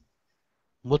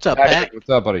 What's up, Patrick? Pat? What's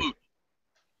up, buddy? Can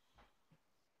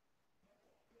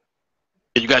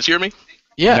you guys hear me?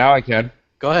 Yeah. Now I can.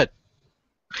 Go ahead.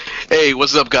 Hey,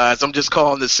 what's up, guys? I'm just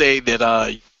calling to say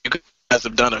that you guys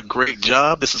have done a great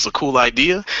job. This is a cool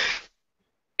idea.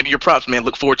 Give me your props, man.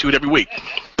 Look forward to it every week.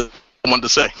 I wanted to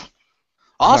say.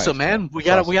 Awesome, Nice. man. We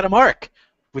got a mark.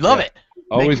 We love it.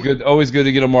 Always good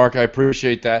to get a mark. I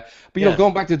appreciate that. But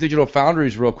going back to Digital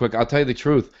Foundries real quick, I'll tell you the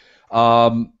truth.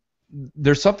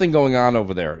 There's something going on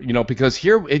over there, because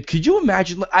here, could you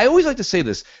imagine? I always like to say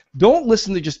this: don't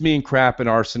listen to just me and crap in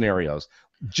our scenarios.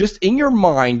 Just in your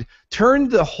mind, turn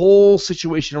the whole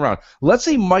situation around. Let's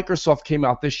say Microsoft came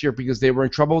out this year because they were in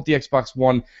trouble with the Xbox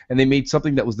One, and they made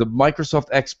something that was the Microsoft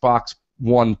Xbox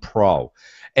One Pro,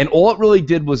 and all it really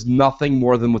did was nothing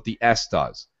more than what the S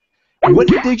does.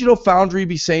 Wouldn't Digital Foundry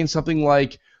be saying something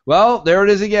like, well, there it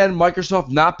is again, Microsoft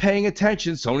not paying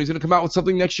attention, Sony's going to come out with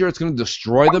something next year, it's going to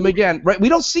destroy them again, right? We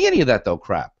don't see any of that, though,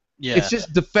 crap. Yeah. It's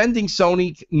just defending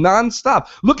Sony nonstop.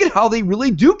 Look at how they really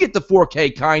do get the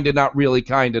 4K, kind of, not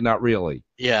really.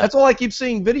 Yeah. That's all I keep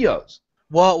seeing videos.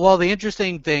 Well, the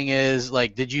interesting thing is,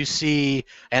 did you see,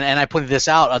 and I pointed this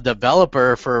out, a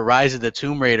developer for Rise of the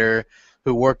Tomb Raider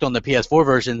who worked on the PS4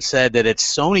 version said that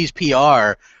it's Sony's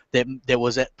PR that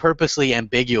was purposely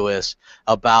ambiguous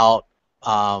about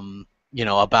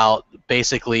about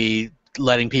basically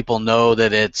letting people know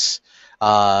that it's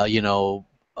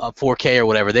 4K or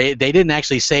whatever. They didn't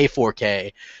actually say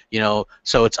 4K,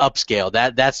 so it's upscale.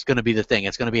 That's going to be the thing.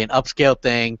 It's going to be an upscale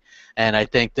thing, and I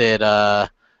think that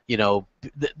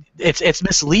it's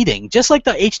misleading. Just like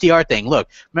the HDR thing. Look,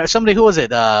 somebody, who was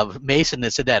it? Mason,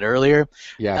 that said that earlier.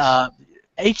 Yes.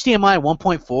 HDMI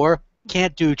 1.4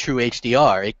 can't do true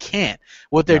HDR. It can't.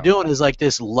 What they're doing is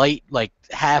this light,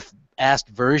 half-assed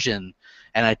version,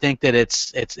 and I think that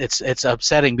it's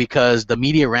upsetting because the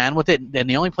media ran with it, and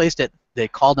the only place that they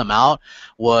called them out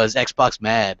was Xbox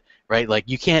Mad, right?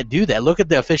 You can't do that. Look at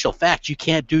the official facts. You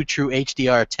can't do true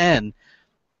HDR10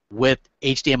 with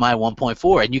HDMI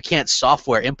 1.4, and you can't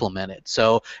software implement it.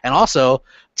 So, and also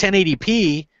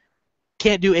 1080p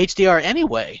can't do HDR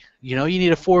anyway. You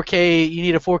need a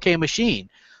 4K machine.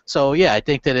 So yeah, I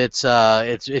think that it's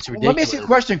ridiculous. Let me ask you a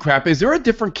question, crap. Is there a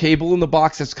different cable in the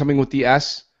box that's coming with the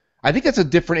S? I think that's a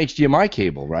different HDMI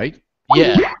cable, right?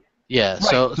 Yeah. Right.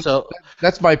 So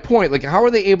that's my point. How are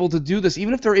they able to do this?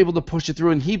 Even if they're able to push it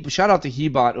through, and shout out to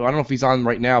Hebot. I don't know if he's on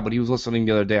right now, but he was listening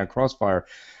the other day on Crossfire.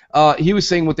 He was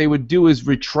saying what they would do is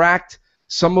retract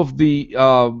some of the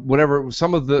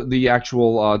the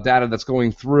actual data that's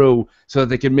going through so that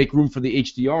they can make room for the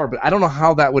HDR. But I don't know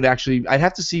how that would actually. I'd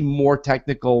have to see more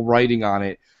technical writing on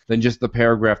it than just the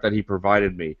paragraph that he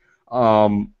provided me.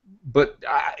 But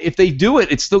if they do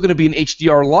it, it's still going to be an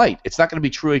HDR light. It's not going to be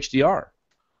true HDR.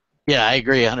 Yeah, I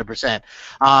agree 100%.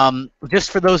 Just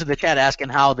for those in the chat asking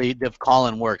how the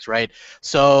call-in works, right?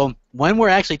 So when we're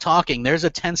actually talking, there's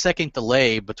a 10-second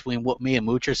delay between what me and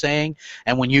Mooch are saying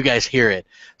and when you guys hear it.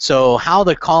 So how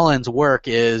the call-ins work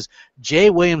is Jay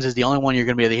Williams is the only one you're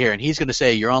going to be able to hear, and he's going to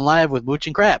say, you're on live with Mooch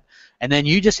and Crap. And then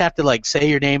you just have to say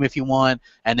your name if you want,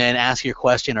 and then ask your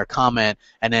question or comment,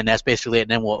 and then that's basically it. And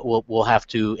then we'll have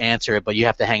to answer it, but you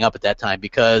have to hang up at that time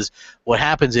because what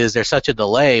happens is there's such a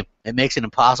delay, it makes it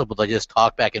impossible to just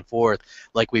talk back and forth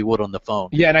like we would on the phone.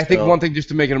 Yeah, and I think one thing just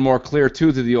to make it more clear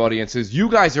too to the audience is you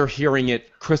guys are hearing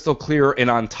it crystal clear and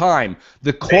on time.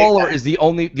 The caller is the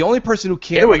only person who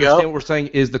can't understand what we're saying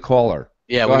is the caller.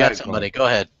 Yeah, we got somebody. Go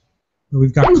ahead.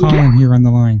 We've got Colin here on the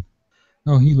line.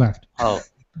 Oh, he left. Oh.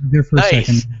 There for a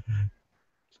second.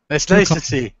 It's nice to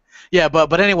see. Yeah,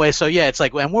 but anyway, so yeah, it's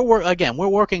like, and we're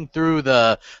working through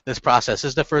this process. This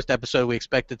is the first episode. We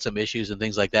expected some issues and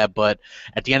things like that, but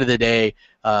at the end of the day,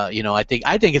 I think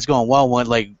it's going well. When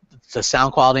like the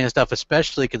sound quality and stuff,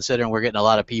 especially considering we're getting a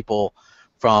lot of people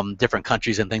from different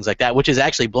countries and things like that, which is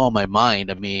actually blowing my mind.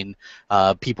 I mean,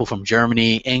 people from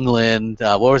Germany, England.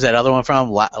 What was that other one from?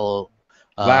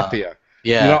 Latvia.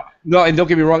 Yeah. You know, no, and don't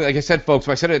get me wrong. Like I said, folks,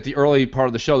 I said it at the early part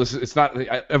of the show. It's not.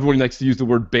 Everyone likes to use the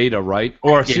word beta, right?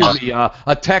 Or excuse me,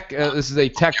 a tech. This is a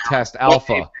tech test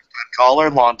alpha. Caller,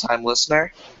 long-time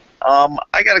listener.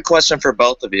 I got a question for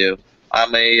both of you.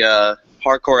 I'm a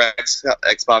hardcore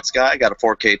Xbox guy. I got a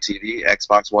 4K TV,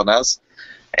 Xbox One S,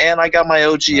 and I got my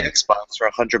OG Xbox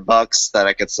for $100 that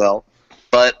I could sell.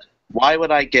 But why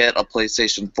would I get a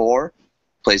PlayStation 4,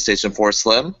 PlayStation 4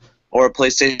 Slim, or a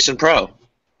PlayStation Pro?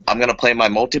 I'm going to play my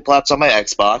multiplats on my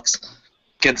Xbox.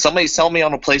 Can somebody sell me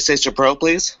on a PlayStation Pro,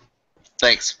 please?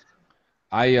 Thanks.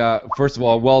 First of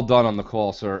all, well done on the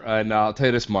call, sir. And I'll tell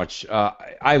you this much.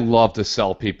 I love to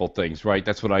sell people things, right?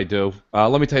 That's what I do.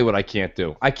 Let me tell you what I can't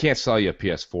do. I can't sell you a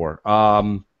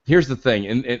PS4. Here's the thing,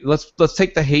 and let's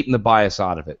take the hate and the bias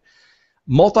out of it.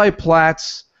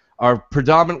 Multiplats are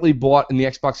predominantly bought in the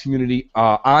Xbox community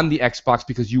on the Xbox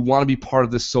because you want to be part of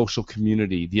this social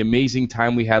community. The amazing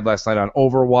time we had last night on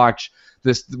Overwatch,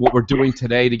 what we're doing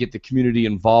today to get the community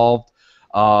involved.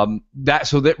 So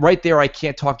that right there, I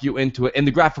can't talk you into it. And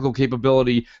the graphical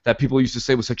capability that people used to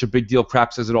say was such a big deal,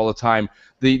 Crap says it all the time.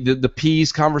 The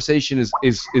P's conversation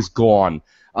is gone.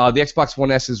 The Xbox One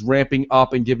S is ramping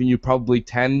up and giving you probably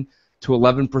 10 to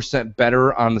 11%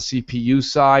 better on the CPU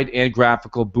side and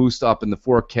graphical boost up in the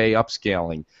 4K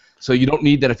upscaling. So you don't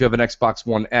need that if you have an Xbox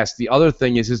One S. The other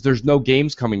thing is there's no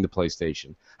games coming to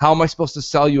PlayStation. How am I supposed to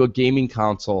sell you a gaming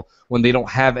console when they don't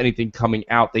have anything coming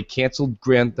out? They canceled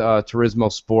Gran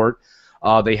Turismo Sport.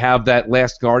 They have that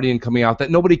Last Guardian coming out that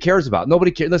nobody cares about.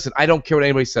 Nobody cares. Listen, I don't care what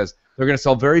anybody says. They're going to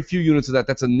sell very few units of that.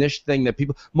 That's a niche thing that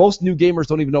most new gamers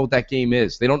don't even know what that game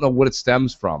is. They don't know what it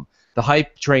stems from. The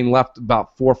hype train left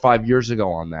about 4 or 5 years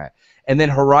ago on that. And then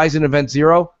Horizon Event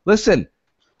Zero, listen,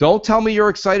 don't tell me you're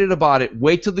excited about it.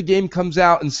 Wait till the game comes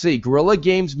out and see. Guerrilla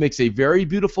Games makes a very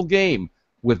beautiful game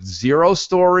with zero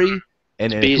story,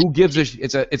 and who gives a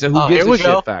it's a who gives a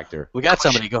shit factor. We got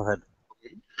somebody. Go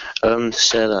ahead.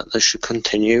 Say that they should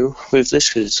continue with this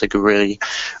because it's like a really,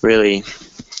 really,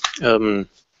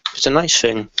 it's a nice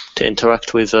thing to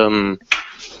interact with your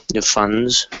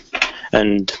fans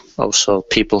and also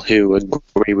people who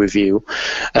agree with you.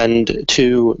 And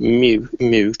to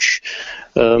Mooch,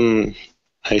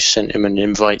 I sent him an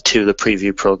invite to the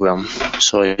preview program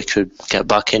so I could get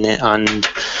back in it, and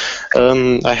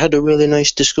I had a really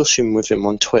nice discussion with him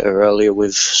on Twitter earlier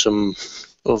with some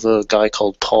other guy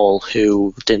called Paul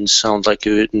who didn't sound like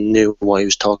he knew what he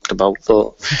was talking about.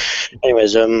 But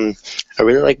anyways, I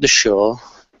really like the show,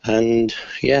 and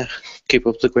yeah, keep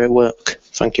up the great work.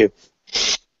 Thank you.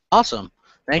 Awesome.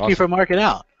 Thank you for marking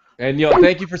out. And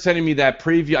thank you for sending me that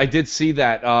preview. I did see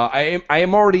that. I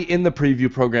am already in the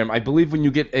preview program. I believe when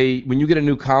you get a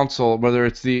new console, whether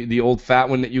it's the old fat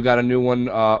one that you got a new one,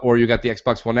 or you got the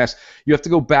Xbox One S, you have to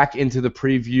go back into the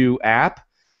preview app,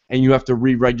 and you have to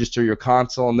re-register your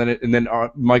console, and then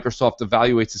Microsoft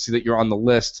evaluates to see that you're on the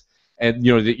list, and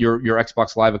that your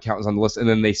Xbox Live account is on the list, and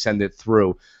then they send it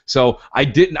through. So I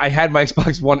had my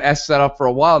Xbox One S set up for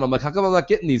a while, and I'm like, how come I'm not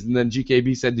getting these? And then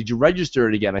GKB said, did you register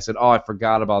it again? I said, oh, I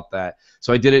forgot about that.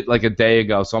 So I did it like a day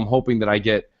ago, so I'm hoping that I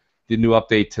get the new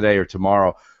update today or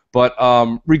tomorrow. But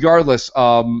regardless,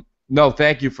 no,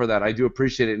 thank you for that. I do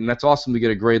appreciate it, and that's awesome to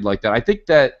get a grade like that. I think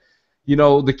that,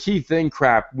 the key thing,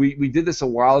 Crap, we did this a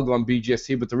while ago on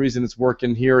BGST, but the reason it's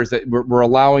working here is that we're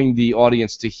allowing the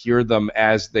audience to hear them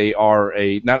as they are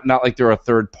not like they're a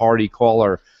third-party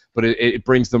caller, but it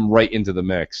brings them right into the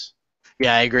mix.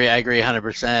 Yeah, I agree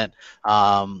 100%.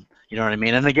 You know what I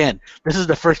mean? And again, this is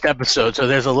the first episode, so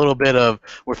there's a little bit of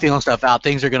we're feeling stuff out.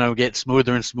 Things are going to get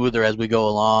smoother and smoother as we go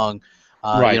along.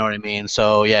 Right. You know what I mean?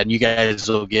 So, yeah, and you guys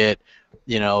will get,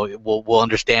 we'll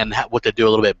understand what to do a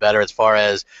little bit better as far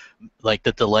as, like,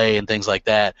 the delay and things like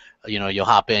that. You'll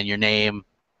hop in, your name,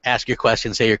 ask your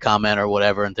question, say your comment or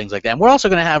whatever and things like that. And we're also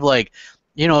going to have, like,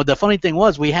 the funny thing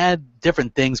was we had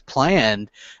different things planned,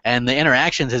 and the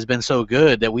interactions has been so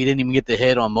good that we didn't even get to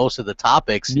hit on most of the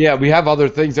topics. Yeah, we have other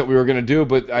things that we were going to do,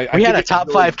 but we had a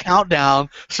top 5 countdown.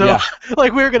 So,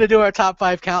 like, we were going to do our top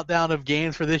 5 countdown of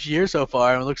games for this year so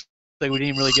far, and it looks like we didn't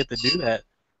even really get to do that.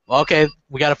 Well, okay,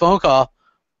 we got a phone call.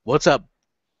 What's up?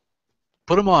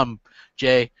 Put them on,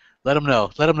 Jay. Let them know.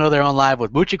 Let them know they're on live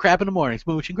with Mooch and Crap in the mornings.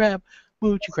 Mooch and Crap.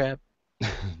 Mooch and Crap.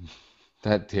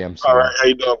 That damn. All right, how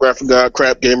you doing, Graphic God,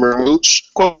 Crap Gamer,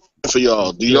 Mooch? Question for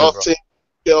y'all. Do y'all think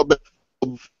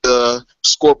the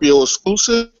Scorpio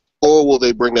exclusive, or will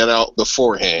they bring that out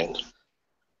beforehand?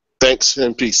 Thanks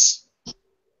and peace.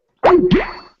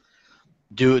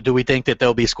 Do we think that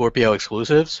there'll be Scorpio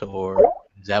exclusives, or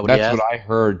is that what he That's asked? what I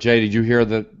heard. Jay, did you hear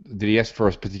that? Did he ask for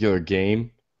a particular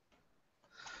game?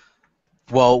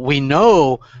 Well, we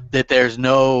know that there's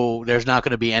not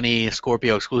going to be any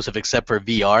Scorpio exclusive except for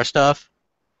VR stuff.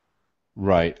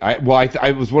 Right.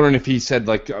 I was wondering if he said,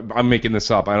 like, I'm making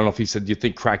this up. I don't know if he said, do you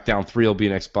think Crackdown 3 will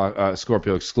be an Xbox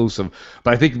Scorpio exclusive?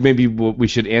 But I think maybe what we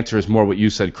should answer is more what you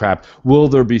said, Crap. Will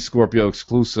there be Scorpio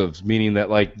exclusives, meaning that,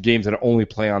 like, games that only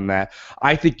play on that?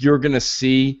 I think you're going to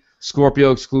see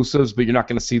Scorpio exclusives, but you're not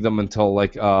going to see them until,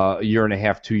 like, a year and a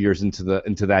half, 2 years into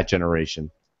that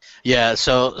generation. Yeah,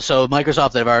 so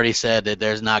Microsoft have already said that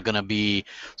there's not going to be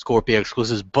Scorpio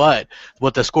exclusives, but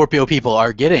what the Scorpio people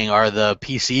are getting are the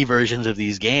PC versions of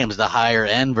these games, the higher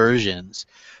end versions.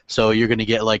 So you're going to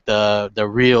get like the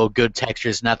real good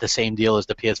textures, not the same deal as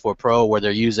the PS4 Pro where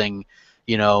they're using,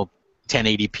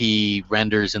 1080p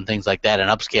renders and things like that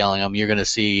and upscaling them. You're going to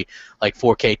see like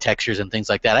 4K textures and things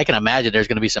like that. I can imagine there's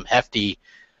going to be some hefty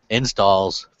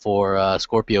installs for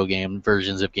Scorpio game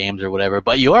versions of games or whatever,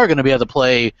 but you are going to be able to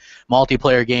play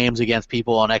multiplayer games against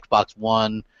people on Xbox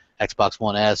One, Xbox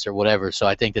One S, or whatever. So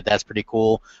I think that that's pretty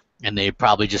cool, and they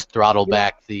probably just throttle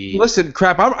back the. Listen,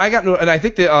 Crap. I got no, and I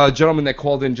think the gentleman that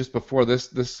called in just before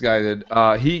this guy did.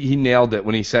 He nailed it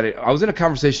when he said it. I was in a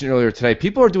conversation earlier today.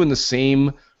 People are doing the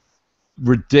same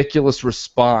ridiculous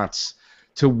response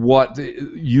to what the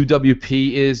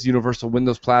UWP is, Universal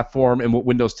Windows Platform, and what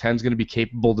Windows 10 is going to be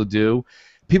capable to do.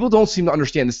 People don't seem to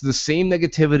understand. This is the same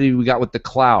negativity we got with the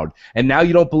cloud. And now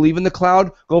you don't believe in the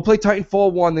cloud? Go play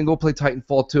Titanfall 1, then go play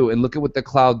Titanfall 2, and look at what the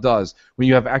cloud does. When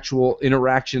you have actual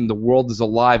interaction, the world is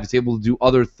alive. It's able to do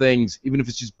other things, even if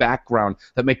it's just background,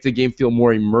 that make the game feel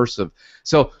more immersive.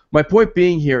 So my point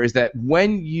being here is that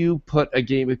when you put a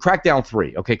game, Crackdown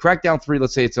 3, okay, Crackdown 3,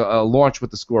 let's say it's a launch with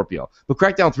the Scorpio, but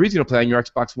Crackdown 3 is going to play on your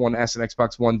Xbox One S and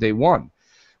Xbox One day one.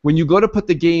 When you go to put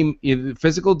the game in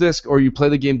physical disc or you play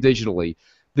the game digitally,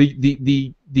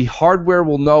 the hardware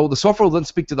will know, the software will then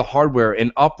speak to the hardware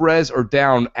and up-res or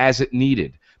down as it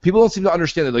needed. People don't seem to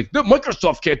understand that, like,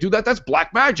 Microsoft can't do that, that's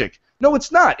black magic. No,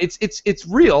 it's not. It's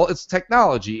real, it's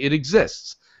technology, it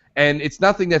exists. And it's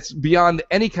nothing that's beyond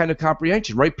any kind of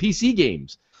comprehension, right? PC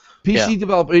games. PC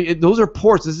developers, those are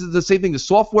ports. This is the same thing. The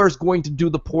software is going to do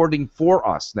the porting for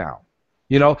us now.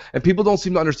 And people don't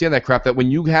seem to understand that crap, that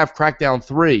when you have Crackdown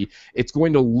 3, it's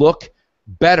going to look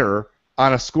better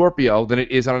on a Scorpio than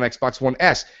it is on an Xbox One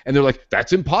S. And they're like,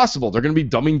 that's impossible. They're going to be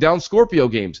dumbing down Scorpio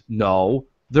games. No,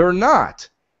 they're not.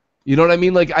 You know what I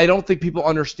mean? Like, I don't think people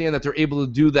understand that they're able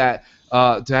to do that,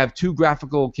 to have two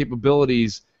graphical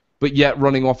capabilities, but yet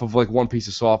running off of, like, one piece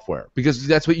of software. Because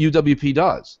that's what UWP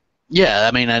does. Yeah,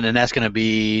 I mean, and that's going to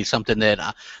be something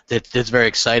that's very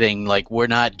exciting. Like, we're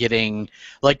not getting,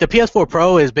 like, the PS4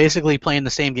 Pro is basically playing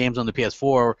the same games on the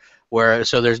PS4,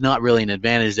 so there's not really an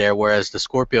advantage there. Whereas the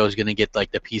Scorpio is going to get like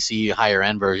the PC higher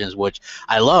end versions, which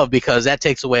I love because that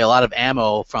takes away a lot of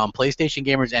ammo from PlayStation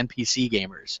gamers and PC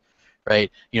gamers,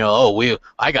 right?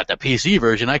 I got the PC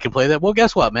version, I can play that. Well,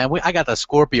 guess what, man? I got the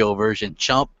Scorpio version,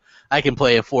 chump. I can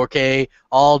play in 4K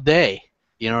all day.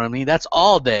 You know what I mean? That's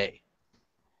all day.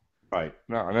 Right.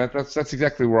 No, and that's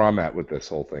exactly where I'm at with this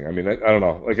whole thing. I mean, I don't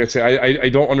know. Like I say, I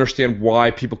don't understand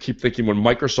why people keep thinking when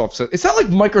Microsoft says, it's not like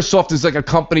Microsoft is like a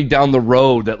company down the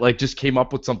road that like just came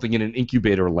up with something in an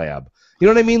incubator lab. You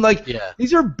know what I mean? Like,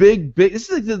 these are big. This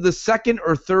is like the second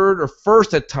or third or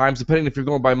first at times, depending if you're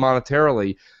going by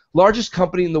monetarily, largest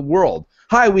company in the world.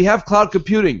 Hi, we have cloud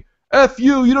computing. F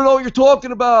you don't know what you're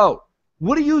talking about.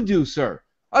 What do you do, sir?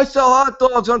 I sell hot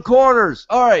dogs on corners.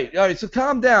 All right, so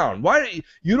calm down. Why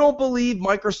you don't believe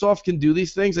Microsoft can do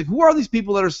these things? Like, who are these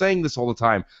people that are saying this all the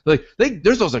time? Like,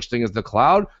 there's no such thing as the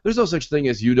cloud. There's no such thing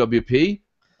as UWP.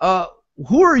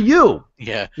 Who are you?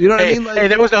 Yeah. You know what I mean? Like, hey,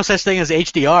 there was no such thing as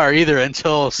HDR either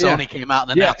until Sony came out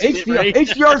and announced it. Right?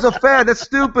 HDR is a fad. That's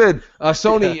stupid.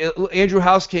 Sony, Andrew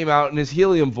House came out in his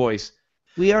helium voice.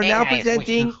 We are now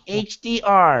presenting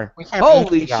HDR.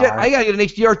 Holy shit! I gotta get an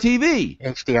HDR TV.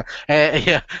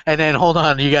 HDR. And then hold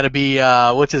on, you gotta be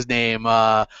what's his name?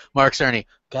 Mark Cerny.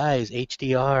 Guys,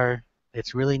 HDR.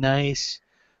 It's really nice.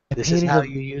 This is how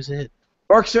you use it.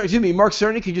 Mark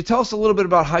Cerny, could you tell us a little bit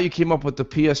about how you came up with the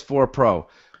PS4 Pro?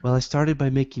 Well, I started by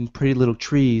making pretty little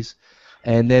trees,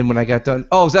 and then when I got done,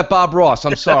 is that Bob Ross?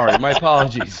 I'm sorry, my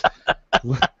apologies.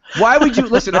 Why would you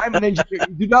listen? I'm an engineer.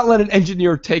 Do not let an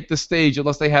engineer take the stage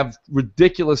unless they have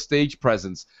ridiculous stage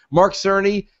presence. Mark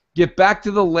Cerny, get back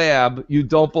to the lab. You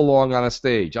don't belong on a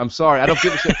stage. I'm sorry. I don't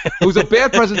give a shit. It was a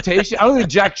bad presentation. I don't think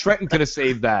Jack Trenton could have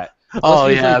saved that. Oh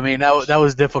yeah, I mean that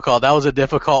was difficult. That was a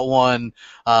difficult one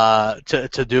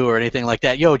to do or anything like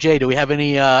that. Yo, Jay, do we have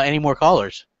any more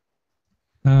callers?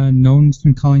 No one's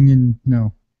been calling in.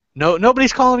 No. No,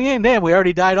 nobody's calling in. Damn, we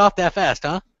already died off that fast,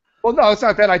 huh? Well, no, it's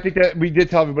not that. I think that we did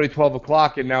tell everybody 12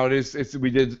 o'clock, and now we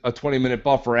did a 20-minute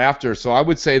buffer after. So I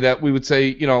would say that we would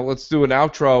say, let's do an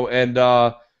outro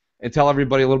and tell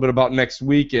everybody a little bit about next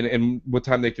week and what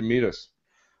time they can meet us.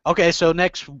 Okay, so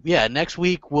next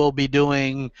week we'll be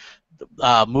doing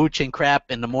Mooch and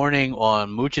Crap in the morning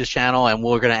on Mooch's channel, and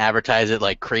we're gonna advertise it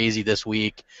like crazy this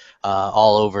week,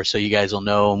 all over, so you guys will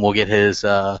know, and we'll get his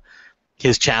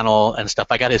channel and stuff.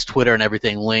 I got his Twitter and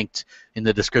everything linked in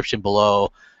the description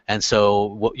below, and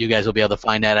so you guys will be able to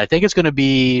find that. I think it's gonna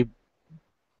be,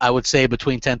 I would say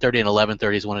between 10:30 and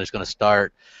 11:30 is when it's gonna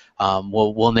start.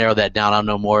 We'll narrow that down. I'll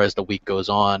know more as the week goes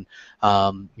on,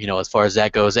 as far as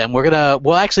that goes. And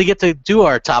we'll actually get to do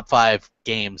our top 5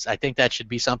 games. I think that should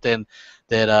be something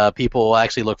that people will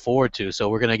actually look forward to. So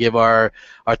we're gonna give our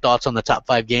thoughts on the top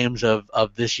 5 games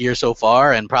of this year so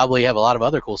far, and probably have a lot of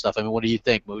other cool stuff. I mean, what do you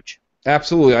think, Mooch?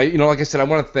 Absolutely. Like I said, I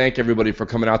want to thank everybody for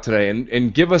coming out today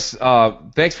and give us.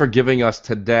 Thanks for giving us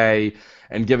today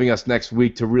and giving us next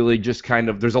week to really just kind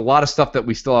of. There's a lot of stuff that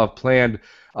we still have planned.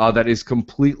 That is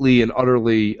completely and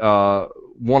utterly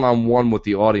one-on-one with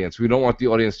the audience. We don't want the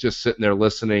audience just sitting there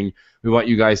listening. We want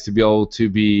you guys to be able to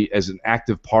be as an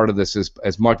active part of this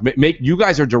as much. You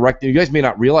guys are directing. You guys may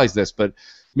not realize this, but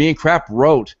me and Crap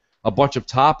wrote a bunch of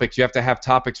topics. You have to have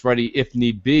topics ready if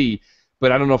need be.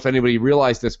 But I don't know if anybody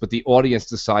realized this, but the audience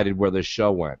decided where this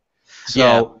show went. So,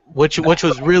 yeah, which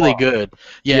was really good.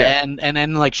 Yeah, and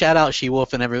then like shout out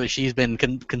She-Wolf and everybody. She's been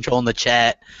controlling the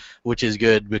chat, which is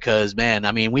good because, man,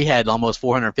 I mean, we had almost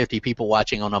 450 people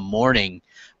watching on a morning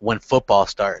when football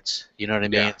starts. You know what I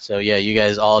mean? Yeah. So, yeah, you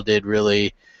guys all did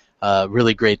really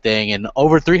great thing. And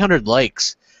over 300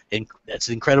 likes. And that's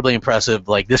incredibly impressive.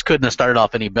 Like, this couldn't have started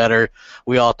off any better.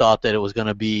 We all thought that it was going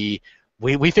to be –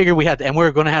 we figured we had to – and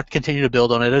we're going to have to continue to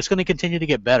build on it. It's going to continue to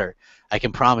get better. I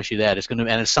can promise you that.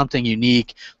 And it's something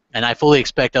unique. And I fully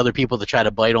expect other people to try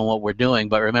to bite on what we're doing.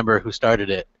 But remember who started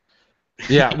it.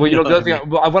 Yeah, well, the other thing,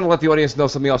 I want to let the audience know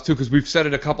something else, too, because we've said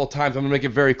it a couple times. I'm going to make it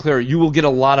very clear. You will get a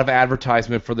lot of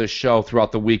advertisement for this show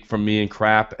throughout the week from me and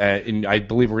Crap, and I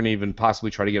believe we're going to even possibly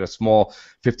try to get a small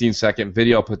 15-second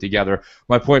video put together.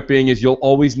 My point being is you'll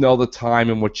always know the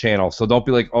time and what channel, so don't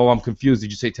be like, oh, I'm confused.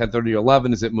 Did you say 10:30 or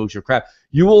 11? Is it Mooch or Crap?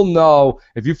 You will know.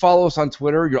 If you follow us on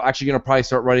Twitter, you're actually going to probably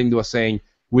start writing to us saying,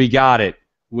 we got it.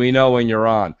 We know when you're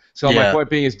on. So my point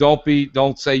being is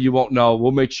don't say you won't know.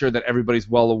 We'll make sure that everybody's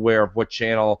well aware of what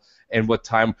channel and what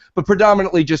time. But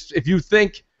predominantly just if you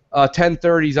think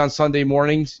 10:30s on Sunday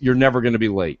mornings, you're never going to be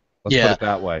late. Let's put it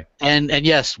that way. And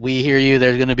yes, we hear you.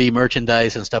 There's going to be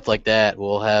merchandise and stuff like that.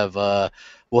 We'll have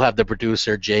the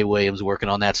producer Jay Williams working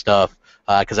on that stuff.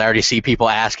 Because I already see people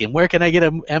asking, where can I get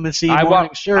an M&C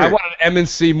morning shirt? I want an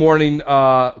M&C morning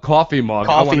coffee mug.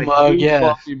 Coffee mug.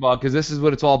 Because this is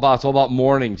what it's all about. It's all about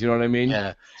mornings. You know what I mean?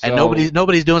 Yeah. So, and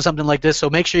nobody's doing something like this. So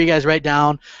make sure you guys write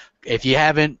down. If you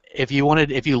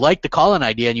like the call-in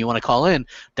idea and you want to call in,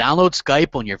 download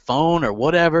Skype on your phone or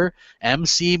whatever.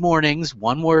 MC Mornings,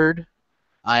 one word.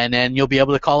 And then you'll be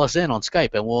able to call us in on Skype,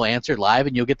 and we'll answer live,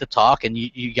 and you'll get to talk, and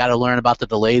you got to learn about the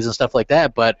delays and stuff like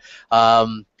that. But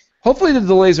hopefully the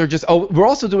delays are just. Oh, we're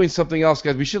also doing something else,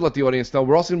 guys. We should let the audience know.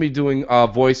 We're also going to be doing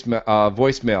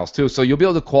voicemails too. So you'll be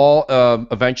able to call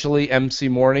eventually MC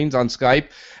Mornings on Skype,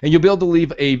 and you'll be able to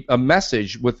leave a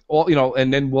message with all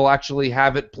and then we'll actually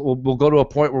have it. We'll go to a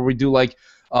point where we do like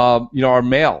our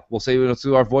mail. We'll say let's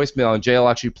do our voicemail, and Jay will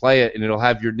actually play it, and it'll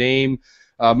have your name.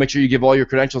 Make sure you give all your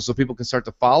credentials so people can start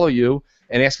to follow you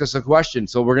and ask us a question.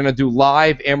 So we're going to do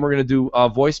live and we're going to do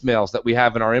voicemails that we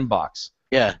have in our inbox.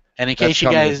 Yeah, and in case you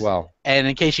guys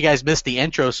missed the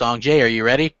intro song, Jay, are you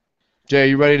ready? Jay, are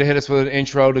you ready to hit us with an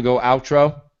intro to go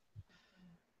outro?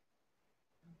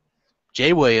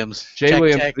 Jay Williams.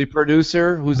 Check. The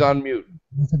producer who's on mute.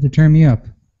 You have to turn me up.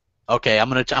 Okay, I'm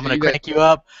gonna crank you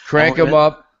up. Crank him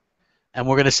up. And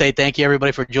we're going to say thank you,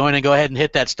 everybody, for joining. Go ahead and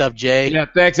hit that stuff, Jay. Yeah,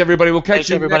 thanks, everybody. We'll catch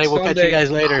you everybody. next We'll Sunday. catch you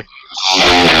guys later.